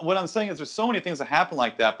 But what I'm saying is, there's so many things that happen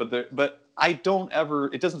like that, but I don't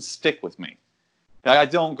ever. It doesn't stick with me. I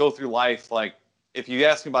don't go through life if you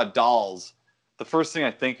ask me about dolls. The first thing I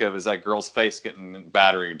think of is that girl's face getting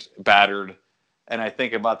battered, and I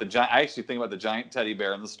think about the giant. I actually think about the giant teddy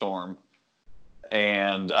bear in the storm,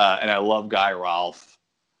 and I love Guy Ralph,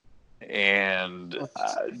 and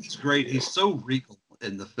it's great. He's so regal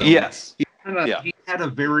in the film. Yes, he had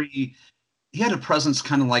a presence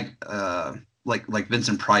kind of like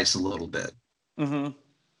Vincent Price a little bit. Mm-hmm.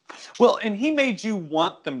 Well, and he made you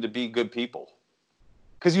want them to be good people.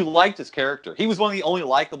 because you liked his character. He was one of the only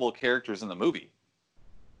likable characters in the movie.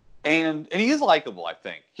 And he is likable, I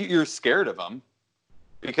think. You're scared of him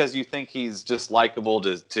because you think he's just likable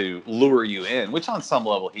to lure you in, which on some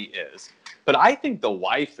level he is. But I think the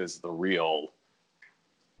wife is the real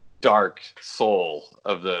dark soul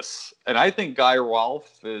of this. And I think Guy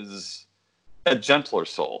Rolfe is a gentler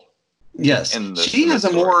soul. Yes. She has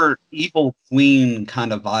a more evil queen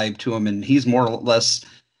kind of vibe to him, and he's more or less,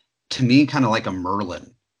 to me, kind of like a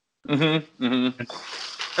Merlin. Mm-hmm. Mm-hmm.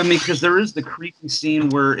 I mean, because there is the creepy scene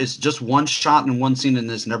where it's just one shot and one scene,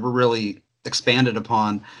 and it's never really expanded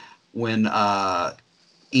upon, when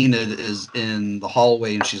Enid is in the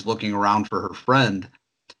hallway and she's looking around for her friend,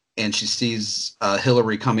 and she sees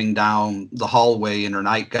Hillary coming down the hallway in her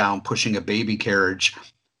nightgown, pushing a baby carriage,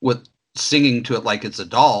 with singing to it like it's a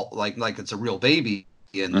doll, like it's a real baby,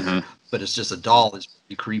 and but it's just a doll. It's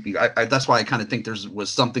pretty creepy. That's why I kind of think was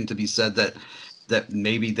something to be said that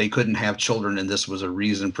maybe they couldn't have children, and this was a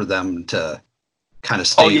reason for them to kind of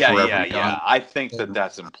stay forever. Yeah. I think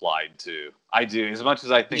that's implied too. I do. As much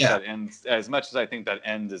as I think that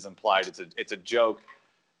end is implied, it's a joke.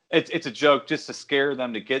 It's a joke just to scare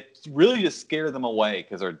them, to scare them away,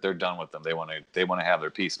 because they're done with them. They want to have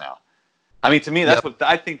their peace now. I mean, to me,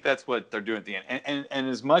 I think that's what they're doing at the end. And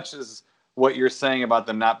as much as what you're saying about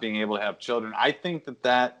them not being able to have children, I think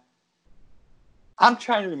that I'm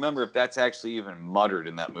trying to remember if that's actually even muttered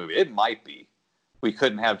in that movie. It might be. We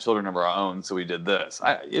couldn't have children of our own, so we did this.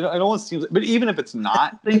 It almost seems, but even if it's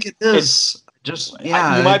not, I think it is. You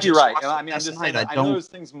might be right. I mean, I'm just saying, I know there's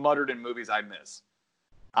things muttered in movies I miss.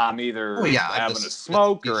 I'm either having a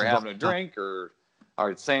smoke or having a drink or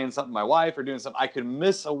saying something to my wife or doing something. I could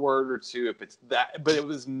miss a word or two if it's that, but it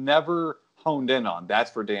was never honed in on. That's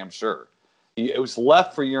for damn sure. It was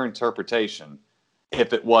left for your interpretation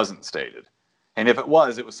if it wasn't stated. And if it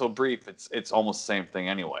was so brief, it's almost the same thing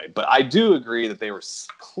anyway. But I do agree that they were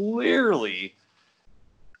clearly,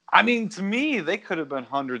 I mean, to me, they could have been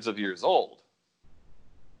hundreds of years old.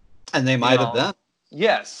 And they might have been.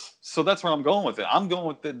 Yes. So that's where I'm going with it. I'm going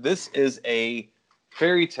with it. This is a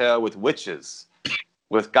fairy tale with witches,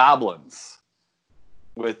 with goblins,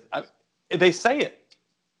 they say it.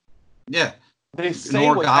 Yeah. They say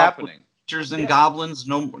what's happening. Creatures and goblins,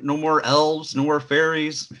 no more elves, no more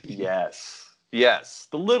fairies. Yes,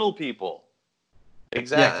 the little people.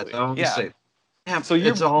 Exactly. Yeah. So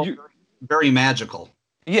it's all very magical.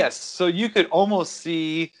 Yes. So you could almost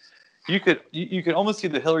see, you could almost see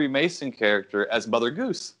the Hillary Mason character as Mother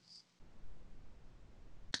Goose.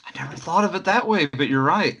 I never thought of it that way, but you're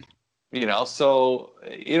right. So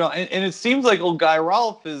and it seems like old Guy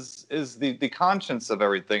Rolfe is the conscience of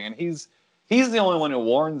everything, and he's the only one who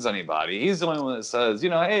warns anybody. He's the only one that says,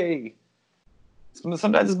 hey,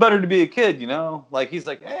 sometimes it's better to be a kid, Like, he's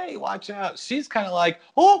like, hey, watch out. She's kind of like,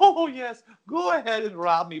 oh, yes, go ahead and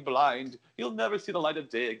rob me blind. You'll never see the light of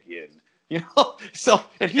day again. So,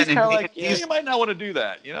 and he's kind of like, you might not want to do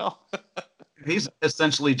that, He's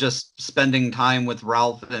essentially just spending time with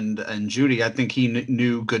Ralph and Judy. I think he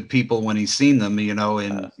knew good people when he's seen them,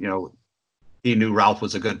 and, he knew Ralph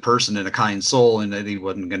was a good person and a kind soul, and that he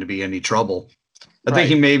wasn't going to be any trouble. I think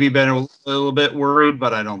he maybe been a little bit worried,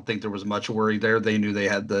 but I don't think there was much worry there. They knew they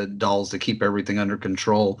had the dolls to keep everything under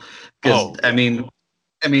control. Because I mean,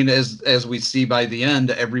 as we see by the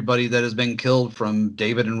end, everybody that has been killed, from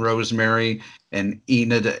David and Rosemary and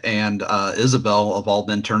Enid and Isabel, have all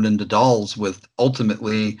been turned into dolls, with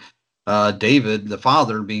ultimately David, the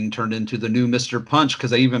father, being turned into the new Mr. Punch.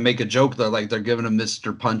 Because they even make a joke, they're giving him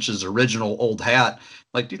Mr. Punch's original old hat.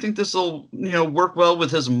 Like, do you think this will, work well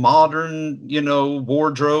with his modern,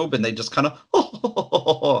 wardrobe? And they just kind of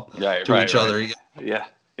to each other. Yeah.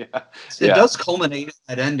 It does culminate in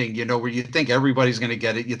that ending, where you think everybody's going to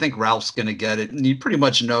get it. You think Ralph's going to get it. And you pretty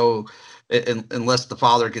much know, unless the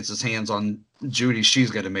father gets his hands on Judy,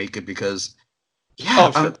 she's going to make it, because,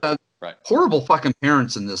 horrible fucking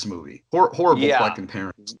parents in this movie. Horrible fucking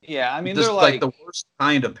parents. Yeah, I mean, just they're like the worst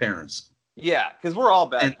kind of parents. Yeah, because we're all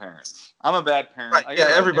bad parents. I'm a bad parent. Right,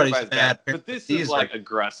 everybody's bad. But this is like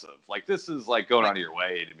aggressive. Like, this is like going out of your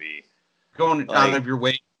way to be. Going out of your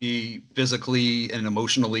way to be physically and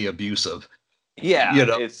emotionally abusive. Yeah,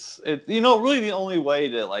 it's really the only way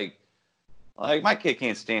to like my kid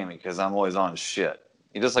can't stand me because I'm always on his shit.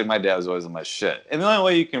 Just like my dad was always on my shit. And the only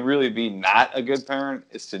way you can really be not a good parent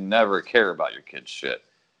is to never care about your kid's shit.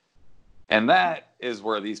 And that is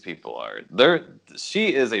where these people are.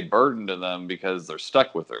 She is a burden to them because they're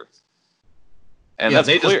stuck with her. And that's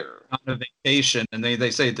clear. On a vacation, and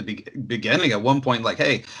they say at the beginning, at one point, like,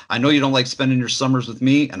 hey, I know you don't like spending your summers with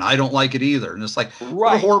me, and I don't like it either. And it's like,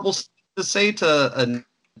 what a horrible thing to say to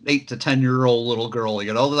 8 to 10-year-old little girl,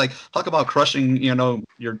 like talk about crushing,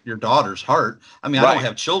 your daughter's heart. I mean, I don't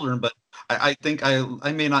have children, but I think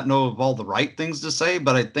I may not know of all the right things to say,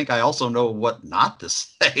 but I think I also know what not to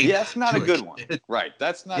say. Yeah, it's not a good one. Right.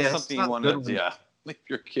 That's not something you want to, leave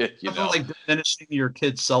your kid, like diminishing your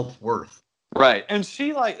kid's self-worth. Right. And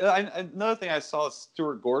she, another thing I saw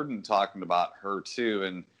Stuart Gordon talking about her too.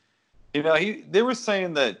 And, they were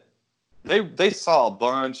saying that they saw a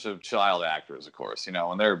bunch of child actors, of course, and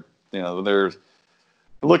they're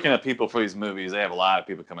looking at people for these movies. They have a lot of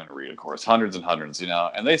people come in to read, of course, hundreds and hundreds,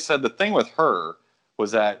 and they said the thing with her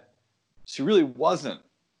was that she really wasn't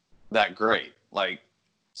that great. Like,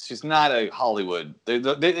 she's not a Hollywood.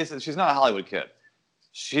 They said she's not a Hollywood kid.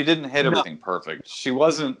 She didn't hit everything perfect. She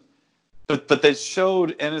wasn't, but they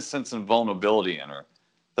showed innocence and vulnerability in her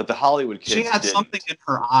that the Hollywood kids She had didn't. something in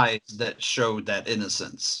her eyes that showed that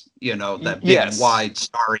innocence, that big, wide,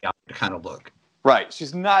 starry-eyed kind of look. Right.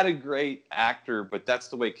 She's not a great actor, but that's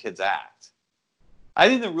the way kids act. I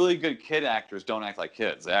think the really good kid actors don't act like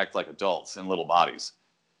kids. They act like adults in little bodies.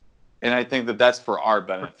 And I think that that's for our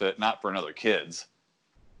benefit, not for another kid's.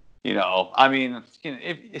 I mean,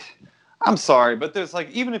 I'm sorry, but there's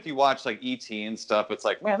even if you watch E.T. and stuff, it's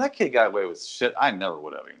like, man, that kid got away with shit I never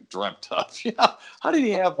would have even dreamt of. How did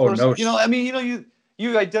he have? I mean,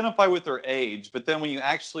 you identify with their age, but then when you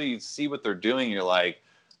actually see what they're doing, you're like,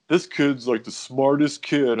 this kid's like the smartest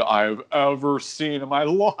kid I've ever seen in my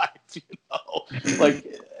life.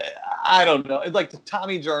 I don't know. It's like the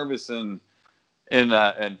Tommy Jarvis in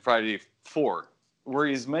Friday 4, where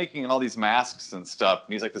he's making all these masks and stuff,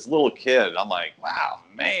 and he's like this little kid. I'm like, wow,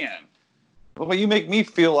 man. Well, you make me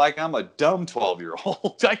feel like I'm a dumb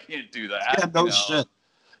 12-year-old. I can't do that. Yeah, no shit.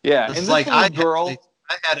 Yeah, it's and like I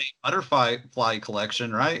had a butterfly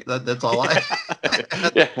collection, right? That's all I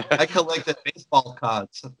collected baseball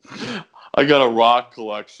cards. I got a rock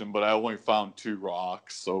collection, but I only found 2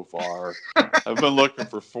 rocks so far. I've been looking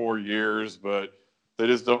for 4 years, but they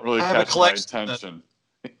just don't really catch my attention.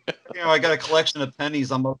 I got a collection of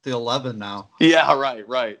pennies. I'm up to 11 now. Yeah,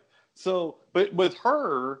 right. So, but with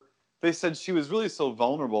her, they said she was really so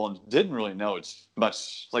vulnerable and didn't really know it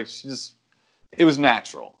much. Like, it was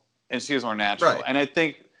natural, and she was more natural. Right. And I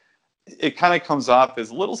think it kind of comes off as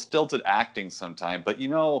a little stilted acting sometimes. But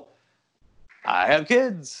I have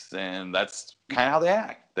kids, and that's kind of how they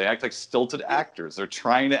act. They act like stilted actors. They're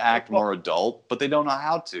trying to act more adult, but they don't know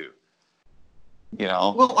how to.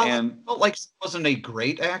 Well, I felt like she wasn't a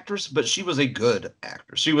great actress, but she was a good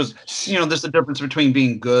actor. She was, there's a difference between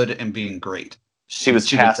being good and being great. She was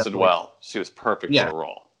casted well. She was perfect for the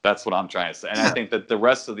role. That's what I'm trying to say. And I think that the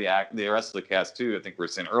rest of the cast too, I think we were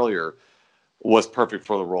saying earlier, was perfect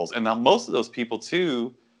for the roles. And now most of those people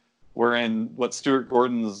too were in what Stuart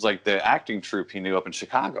Gordon's the acting troupe he knew up in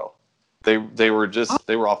Chicago. They were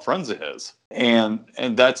all friends of his. And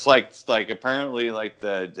that's apparently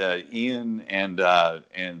the Ian and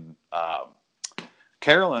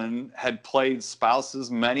Carolyn had played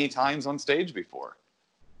spouses many times on stage before.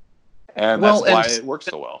 And that's why it works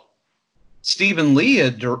so well. Stephen Lee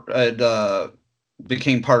had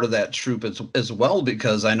became part of that troupe as well,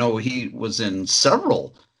 because I know he was in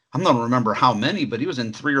several. I'm not remember how many, but he was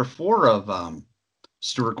in 3 or 4 of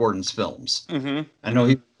Stuart Gordon's films. Mm-hmm. I know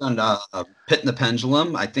he was in Pit and the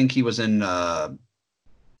Pendulum. I think he was in. He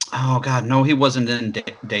wasn't in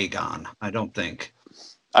Dagon. I don't think.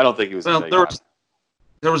 I don't think he was in Dagon.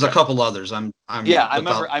 There was a couple others. I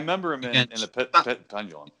remember him in the Pit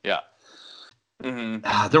Pendulum. Yeah.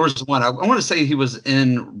 Mm-hmm. There was one. I want to say he was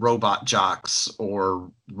in Robot Jocks or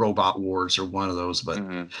Robot Wars or one of those, but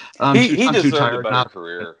he deserved a better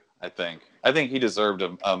career. I think he deserved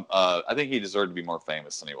I think he deserved to be more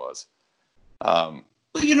famous than he was. I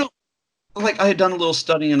had done a little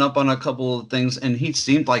studying up on a couple of things, and he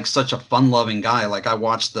seemed like such a fun-loving guy. Like, I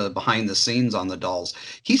watched the behind the scenes on the dolls.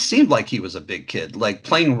 He seemed like he was a big kid. Like,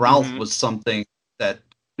 playing Ralph was something that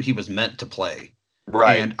he was meant to play.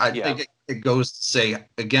 Right. And I think it goes to say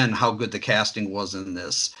again how good the casting was in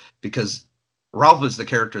this, because Ralph is the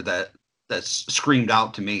character that screamed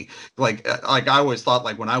out to me. Like I always thought,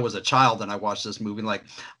 when I was a child and I watched this movie,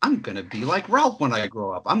 I'm gonna be like Ralph when I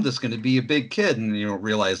grow up. I'm just gonna be a big kid, and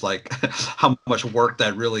realize how much work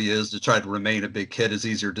that really is to try to remain a big kid. It's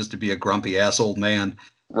easier just to be a grumpy ass old man.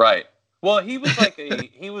 Right. Well, he was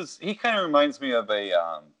he kind of reminds me of a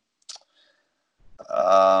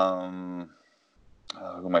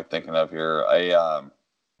who am I thinking of here? A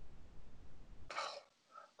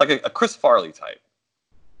Chris Farley type.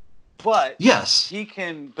 But yes, he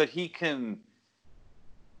isn't 100%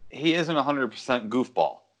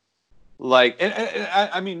 goofball.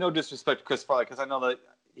 I mean, no disrespect to Chris Farley, because I know that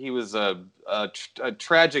a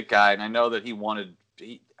tragic guy, and I know that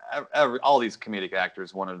all these comedic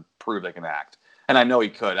actors want to prove they can act, and I know he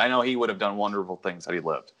could. I know he would have done wonderful things had he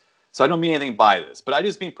lived. So I don't mean anything by this, but I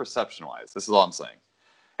just mean perception-wise. This is all I'm saying.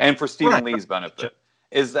 And for Stephen Lee's benefit,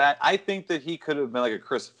 is that I think that he could have been like a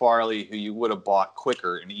Chris Farley, who you would have bought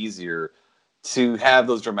quicker and easier to have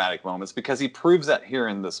those dramatic moments, because he proves that here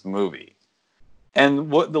in this movie.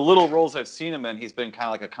 And what the little roles I've seen him in, he's been kind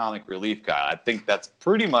of like a comic relief guy. I think that's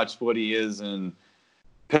pretty much what he is in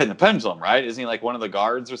Pit and the Pendulum, right? Isn't he like one of the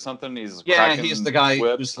guards or something? He's he's the guy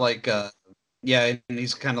who's like, and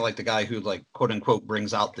he's kind of like the guy who like quote unquote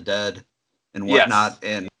brings out the dead and whatnot.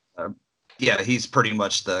 Yes. And he's pretty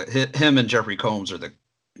much him and Jeffrey Combs are the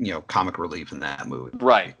comic relief in that movie.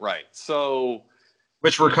 Right. So,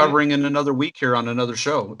 which we're covering in another week here on another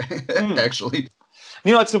show, actually.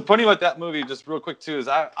 What's so funny about that movie, just real quick too, is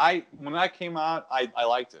I when that came out, I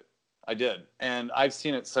liked it. I did. And I've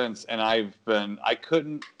seen it since, and I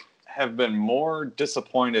couldn't have been more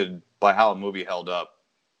disappointed by how a movie held up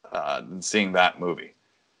than seeing that movie.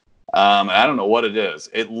 And I don't know what it is.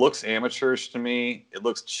 It looks amateurish to me. It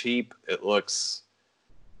looks cheap. It looks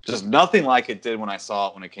just nothing like it did when I saw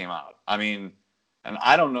it when it came out. I mean, and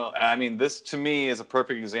I don't know. I mean, this to me is a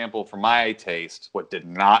perfect example for my taste, what did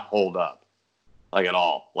not hold up. Like at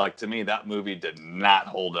all. Like to me, that movie did not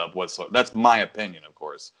hold up whatsoever. That's my opinion, of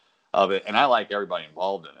course, of it. And I like everybody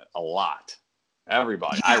involved in it a lot.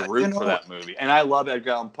 Everybody. I root for that movie. And I love Edgar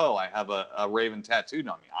Allan Poe. I have a Raven tattooed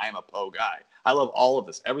on me. I am a Poe guy. I love all of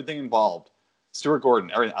this. Everything involved. Stuart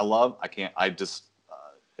Gordon. Everything. I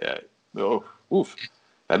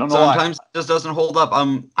don't know why. Sometimes it just doesn't hold up.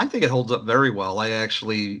 I think it holds up very well. I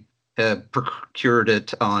actually have procured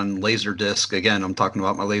it on Laserdisc. Again, I'm talking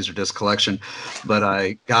about my Laserdisc collection, but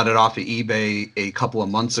I got it off of eBay a couple of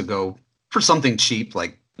months ago for something cheap,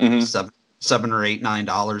 like $7 or $8,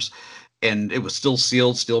 $9, and it was still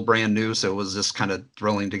sealed, still brand new. So it was just kind of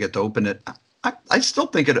thrilling to get to open it. I still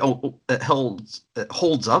think it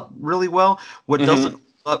holds up really well. What doesn't hold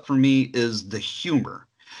up for me is the humor,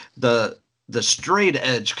 the straight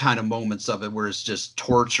edge kind of moments of it, where it's just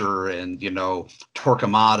torture and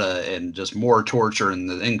Torquemada and just more torture, and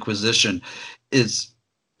the Inquisition is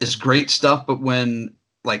great stuff. But when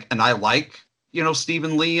and I like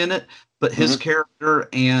Stephen Lee in it, but his character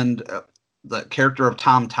and the character of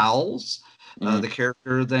Tom Towles, the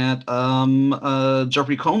character that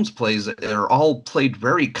Jeffrey Combs plays, are all played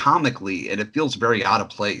very comically, and it feels very out of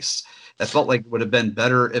place. I felt like it would have been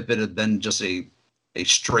better if it had been just a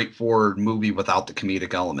straightforward movie without the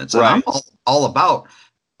comedic elements. And I'm all about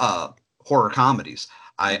horror comedies.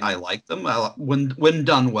 I like them when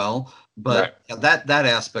done well, but that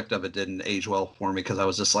aspect of it didn't age well for me, because I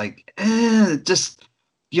was just like,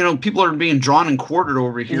 people are being drawn and quartered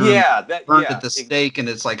over here. Burnt at the stake, and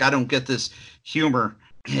it's like, I don't get this humor.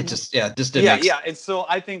 It just didn't. And so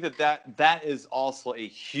I think that is also a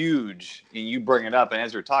huge. And you bring it up, and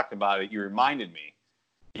as you're talking about it, you reminded me.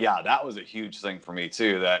 Yeah, that was a huge thing for me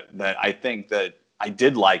too. That I think that I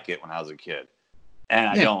did like it when I was a kid, and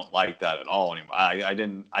I don't like that at all anymore.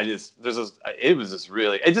 It was just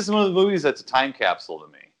really. It's just one of the movies that's a time capsule to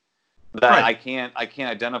me that I can't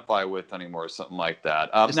identify with anymore, or something like that.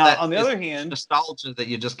 On the other hand, nostalgia that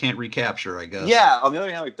you just can't recapture, I guess. Yeah. On the other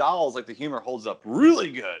hand, like Dolls, like the humor holds up really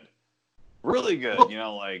good. Well,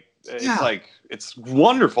 it's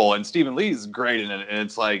wonderful, and Stephen Lee's great in it, and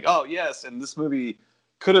it's like, oh yes, and this movie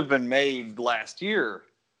could have been made last year,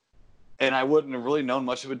 and I wouldn't have really known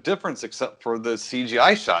much of a difference except for the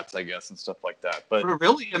CGI shots, I guess, and stuff like that. But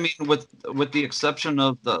really, I mean, with the exception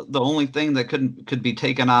of the only thing that could be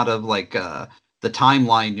taken out of the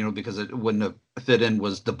timeline, because it wouldn't have fit in,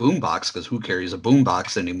 was the boombox, because who carries a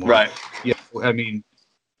boombox anymore? Right. Yeah. I mean,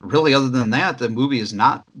 really, other than that, the movie is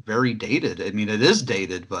not very dated. I mean, it is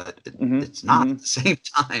dated, but it's not at the same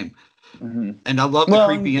time. And I love the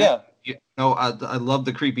creepy ending. I love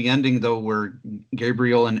the creepy ending, though, where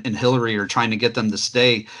Gabriel and Hillary are trying to get them to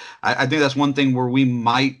stay. I think that's one thing where we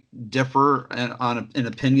might differ on an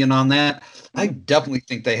opinion on that. I definitely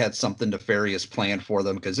think they had something nefarious planned for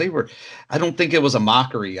them, because I don't think it was a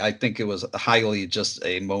mockery. I think it was highly just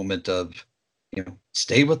a moment of,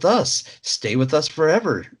 stay with us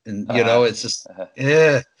forever. And, it's just,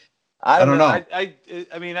 I don't know. I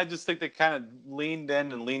mean, I just think they kind of leaned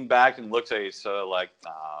in and leaned back and looked at each other like,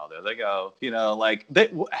 oh, there they go.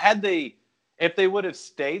 If they would have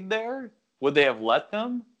stayed there, would they have let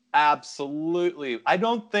them? Absolutely. I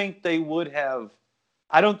don't think they would have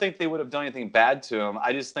done anything bad to him.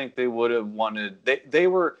 I just think they would have wanted,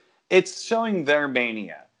 it's showing their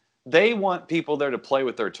mania. They want people there to play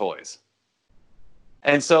with their toys.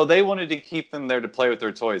 And so they wanted to keep them there to play with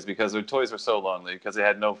their toys because their toys were so lonely because they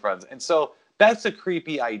had no friends. And so that's a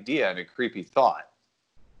creepy idea and a creepy thought,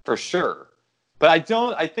 for sure. But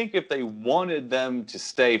I think if they wanted them to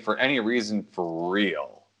stay for any reason for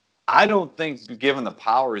real, I don't think, given the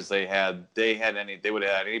powers they would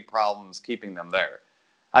have had any problems keeping them there.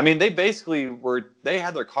 I mean, they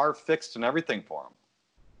had their car fixed and everything for them.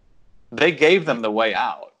 They gave them the way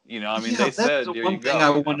out. They said, the here one you thing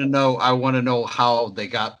go. I want to know how they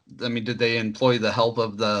got. I mean, did they employ the help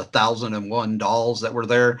of the 1,001 dolls that were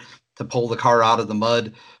there to pull the car out of the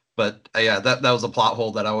mud? But that was a plot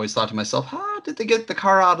hole that I always thought to myself, how did they get the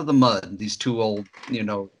car out of the mud? These two old,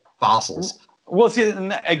 fossils. Well, see,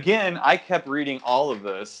 and again, I kept reading all of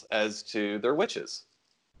this as to they're witches.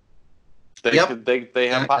 They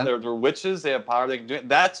have power. They're witches. They have power. They can do it.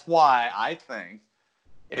 That's why I think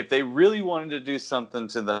if they really wanted to do something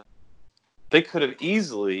to them, they could have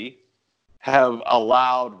easily have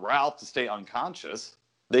allowed Ralph to stay unconscious.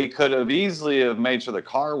 They could have easily have made sure the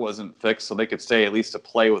car wasn't fixed so they could stay at least to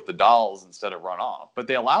play with the dolls instead of run off. But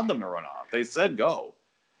they allowed them to run off. They said go.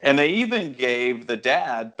 And they even gave the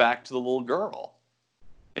dad back to the little girl.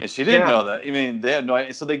 And she didn't know that. I mean, they had no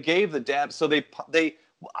idea. So they gave the dad. So the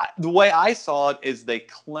way I saw it is they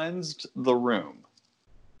cleansed the room.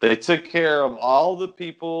 They took care of all the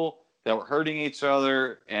people that were hurting each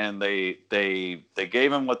other, and they gave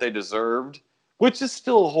them what they deserved, which is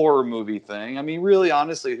still a horror movie thing. I mean, really,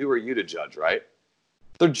 honestly, who are you to judge, right?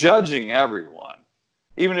 They're judging everyone,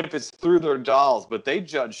 even if it's through their dolls, but they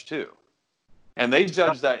judge too. And they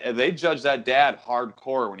judge that dad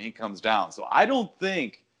hardcore when he comes down. So it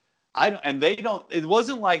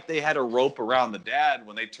wasn't like they had a rope around the dad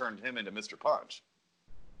when they turned him into Mr. Punch.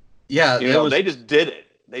 Yeah, they just did it.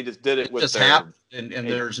 They just did it with just happened, and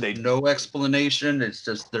there's no explanation. It's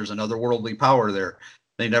just there's another worldly power there.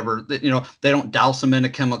 They never, they don't douse him in a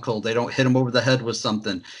chemical. They don't hit him over the head with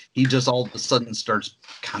something. He just all of a sudden starts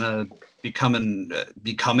kind of becoming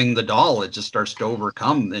the doll. It just starts to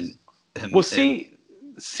overcome him. Well, see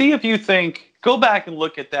if you think, go back and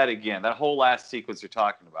look at that again, that whole last sequence you're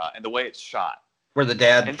talking about, and the way it's shot. Where the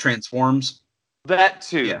dad transforms? That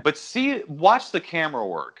too. Yeah. But watch the camera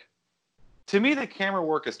work. To me, the camera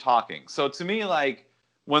work is talking. So to me, like,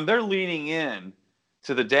 when they're leaning in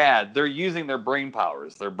to the dad, they're using their brain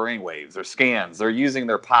powers, their brain waves, their scans. They're using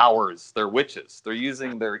their powers, they're witches. They're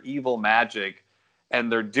using their evil magic,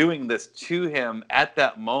 and they're doing this to him at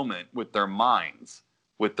that moment with their minds,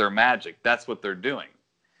 with their magic. That's what they're doing.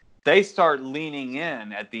 They start leaning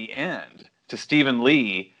in at the end to Stephen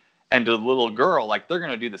Lee and to the little girl like they're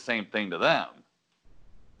going to do the same thing to them,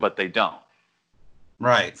 but they don't.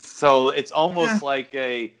 Right. So it's almost like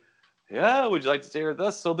would you like to stay with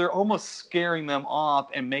us? So they're almost scaring them off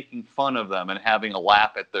and making fun of them and having a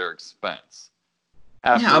laugh at their expense.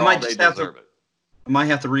 I might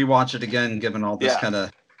have to rewatch it again, given all this kind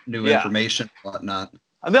of new information and whatnot.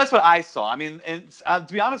 And that's what I saw. I mean, and to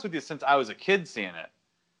be honest with you, since I was a kid seeing it,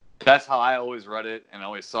 that's how I always read it and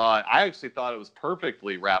always saw it. I actually thought it was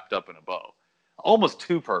perfectly wrapped up in a bow. Almost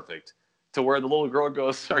too perfect. To where the little girl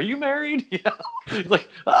goes, "Are you married?" Yeah, like,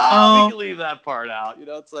 we can leave that part out.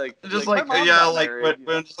 It's like just when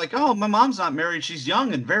it's like, oh, my mom's not married. She's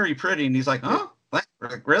young and very pretty, and he's like, oh,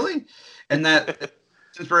 really? And that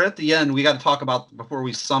since we're at the end, we got to talk about before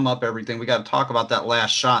we sum up everything. We got to talk about that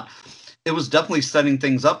last shot. It was definitely setting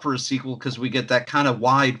things up for a sequel because we get that kind of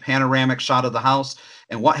wide panoramic shot of the house,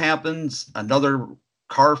 and what happens? Another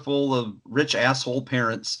car full of rich asshole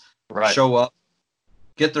parents show up.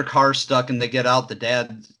 Get their car stuck and they get out. The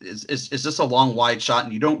dad is just a long wide shot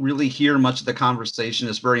and you don't really hear much of the conversation.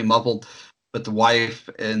 It's very muffled, but the wife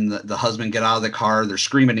and the husband get out of the car. They're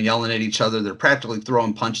screaming and yelling at each other. They're practically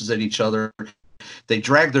throwing punches at each other. They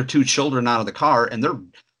drag their two children out of the car and they're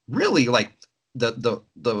really like the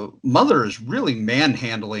mother is really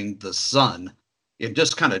manhandling the son and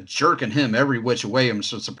just kind of jerking him every which way. I'm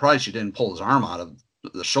so surprised she didn't pull his arm out of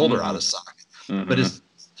the shoulder out of socket, but it's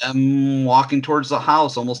them walking towards the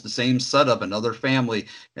house, almost the same setup, another family,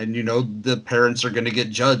 and the parents are going to get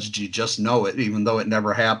judged. You just know it, even though it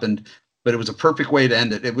never happened. But it was a perfect way to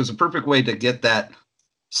end it. It was a perfect way to get that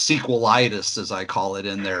sequelitis, as I call it,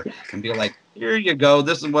 in there and be like, here you go.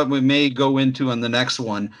 This is what we may go into on the next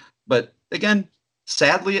one. But again,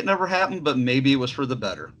 sadly, it never happened. But maybe it was for the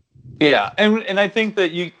better. Yeah, and I think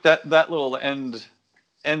that that little end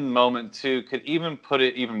moment too could even put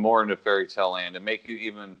it even more into fairy tale land and make you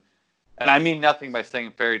even, and I mean nothing by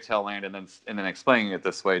saying fairy tale land and then explaining it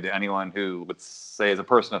this way to anyone who would say is a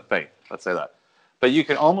person of faith, let's say that, but you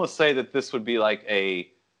can almost say that this would be like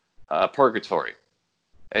a purgatory,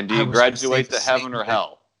 and do you graduate to heaven or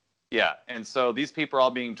hell? Yeah, and so these people are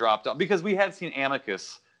all being dropped off because we had seen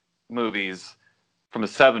Amicus movies from the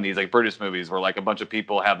 70s, like British movies, where like a bunch of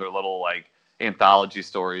people have their little like anthology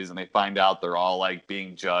stories and they find out they're all like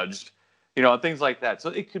being judged, and things like that. So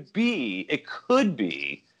it could be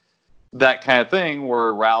that kind of thing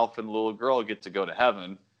where Ralph and the little girl get to go to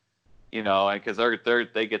heaven, because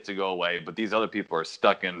they get to go away, but these other people are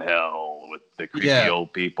stuck in hell with the creepy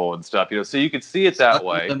old people and stuff, So you could see it that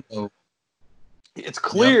way. It's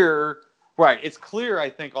clear, right? It's clear, I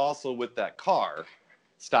think, also with that car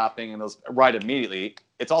stopping and those right immediately.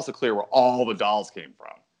 It's also clear where all the dolls came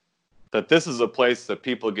from. That this is a place that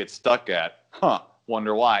people get stuck at.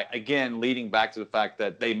 Wonder why. Again, leading back to the fact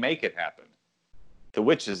that they make it happen. The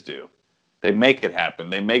witches do. They make it happen.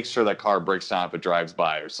 They make sure that car breaks down if it drives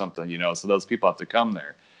by or something, So those people have to come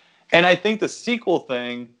there. And I think the sequel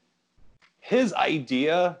thing, his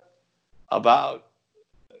idea about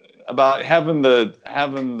having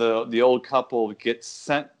the old couple get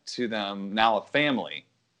sent to them, now a family,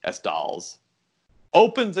 as dolls,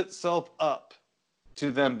 opens itself up to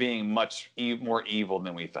them being much more evil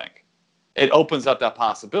than we think. It opens up that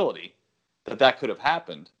possibility that could have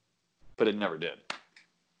happened, but it never did.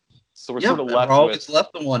 So we're sort of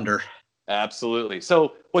left to wonder. Absolutely.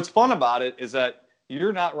 So what's fun about it is that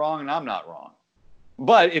you're not wrong and I'm not wrong.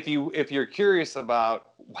 But if you're curious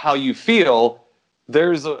about how you feel,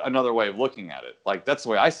 there's another way of looking at it. Like, that's the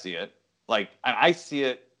way I see it. Like, I see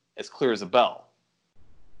it as clear as a bell.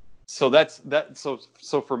 So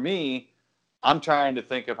So for me, I'm trying to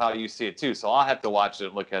think of how you see it too. So I'll have to watch it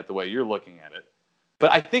and look at it the way you're looking at it.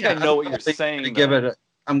 But I think I know what you're saying.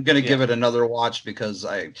 I'm going to give it another watch because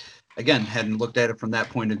I, again, hadn't looked at it from that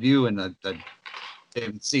point of view, and I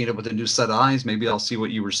haven't seen it with a new set of eyes. Maybe I'll see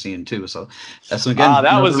what you were seeing too. So that's again.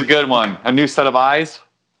 That was a good one. A new set of eyes.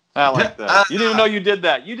 I like that. You didn't even know you did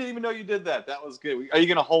that. That was good. Are you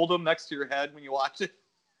going to hold them next to your head when you watch it?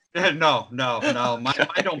 No. Mine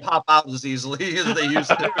don't pop out as easily as they used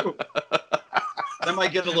to. I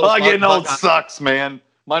might get a little. Getting old sucks, man.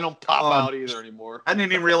 Mine don't pop out either anymore. I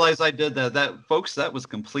didn't even realize I did that. That was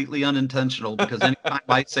completely unintentional, because anytime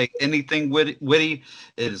I say anything witty,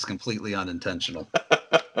 it is completely unintentional.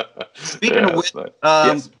 Speaking of which,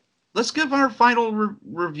 let's give our final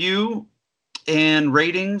review and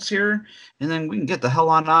ratings here, and then we can get the hell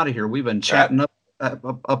on out of here. We've been chatting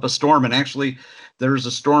up a storm, and actually there's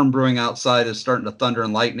a storm brewing outside. It's starting to thunder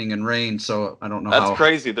and lightning and rain, so I don't know. That's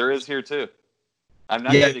crazy. There is here too. I'm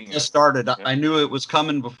not kidding. It just started. Yeah. I knew it was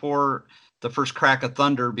coming before the first crack of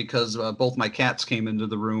thunder, because both my cats came into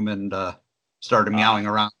the room and started meowing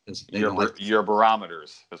around. Your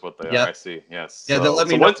barometers is what they are. I see. Yes. Yeah. So, let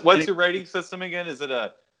me what's your rating system again? Is it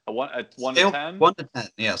a 1 to 10? 1 to 10.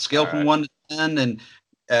 Yeah. Scale from 1 to 10, and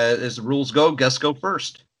as the rules go, guests go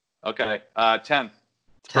first. Okay. 10.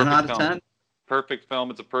 10 out of 10. Perfect film.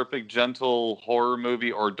 It's a perfect, gentle horror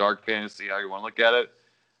movie or dark fantasy, how you want to look at it.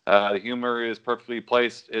 The humor is perfectly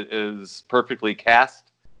placed. It is perfectly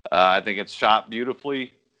cast. I think it's shot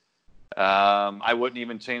beautifully. I wouldn't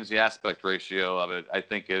even change the aspect ratio of it. I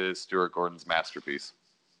think it is Stuart Gordon's masterpiece.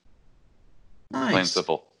 Nice. Plain and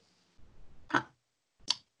simple.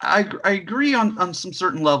 I agree on some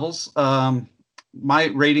certain levels. My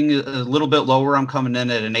rating is a little bit lower. I'm coming in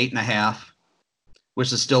at an 8.5,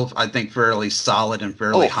 which is still, I think, fairly solid and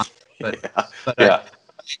fairly high. But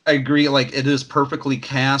I agree. Like, it is perfectly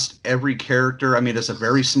cast. Every character. I mean, it's a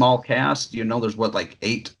very small cast. There's like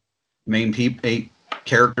 8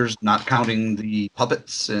 characters, not counting the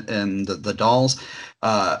puppets and the dolls.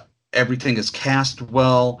 Everything is cast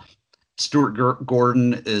well. Stuart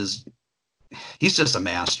Gordon he's just a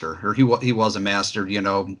master, or he was a master.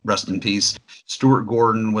 Rest in peace. Stuart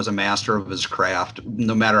Gordon was a master of his craft.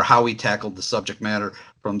 No matter how he tackled the subject matter,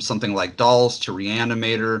 from something like Dolls to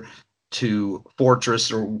Reanimator to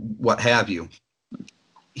Fortress or what have you.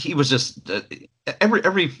 He was just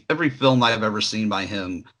every film I've ever seen by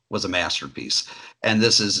him was a masterpiece, and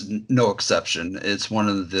this is no exception. It's one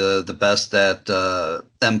of the best that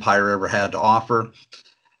Empire ever had to offer.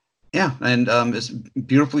 Yeah, and it's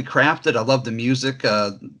beautifully crafted. I love the music.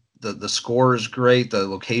 The score is great. The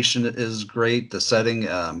location is great. The setting,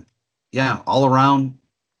 all around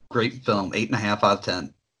great film. 8.5 out of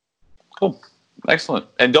 10. Cool. Excellent.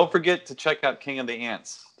 And don't forget to check out King of the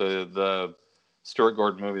Ants, the Stuart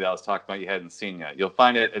Gordon movie that I was talking about you hadn't seen yet. You'll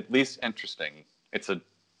find it at least interesting. It's a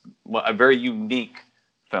very unique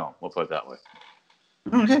film, we'll put it that way.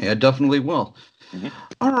 Okay, I definitely will. Mm-hmm.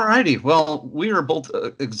 All righty. Well, we are both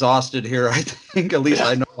exhausted here, I think. At least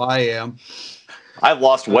I know I am. I've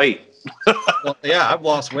lost weight. Well, yeah, I've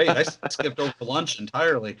lost weight. I skipped over lunch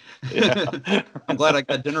entirely. Yeah. I'm glad I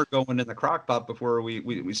got dinner going in the crock pot before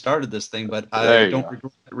we started this thing, but There I you don't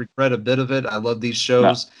go. regret a bit of it. I love these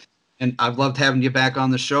shows. And I've loved having you back on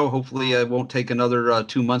the show. Hopefully, it won't take another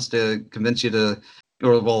 2 months to convince you to,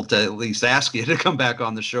 or well, to at least ask you to come back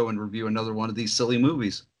on the show and review another one of these silly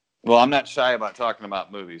movies. Well, I'm not shy about talking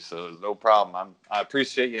about movies, so no problem. I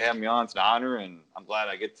appreciate you having me on. It's an honor, and I'm glad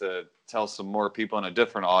I get to tell some more people in a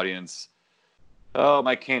different audience,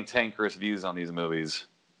 my cantankerous views on these movies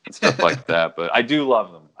and stuff like that. But I do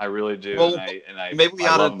love them. I really do. Well, and I maybe we I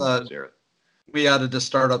ought love to them, Jared. we ought to just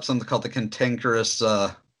start up something called the Cantankerous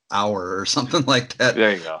Hour or something like that.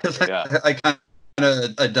 There you go. 'Cause Yeah. I kind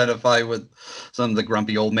of identify with some of the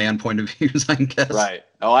grumpy old man point of views, I guess. Right.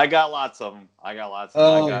 Oh, I got lots of them.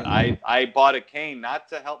 I bought a cane not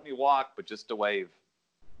to help me walk, but just to wave.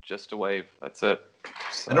 Just to wave. That's it.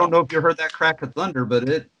 So. I don't know if you heard that crack of thunder, but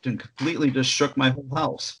it completely just shook my whole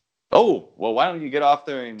house. Oh, well, why don't you get off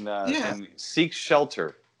there and seek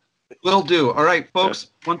shelter? Will do. All right,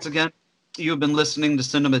 folks, once again, you have been listening to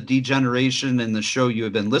Cinema Degeneration, and the show you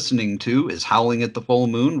have been listening to is Howling at the Full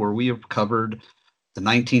Moon, where we have covered the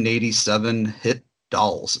 1987 hit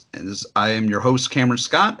Dolls. And I am your host, Cameron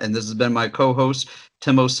Scott, and this has been my co-host,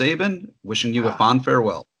 Timo Sabin, wishing you a fond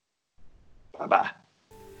farewell. Bye-bye.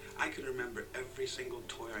 I can remember every single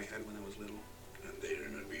toy I had when I was little. And they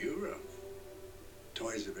remember you, Ralph.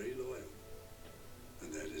 Toys are very low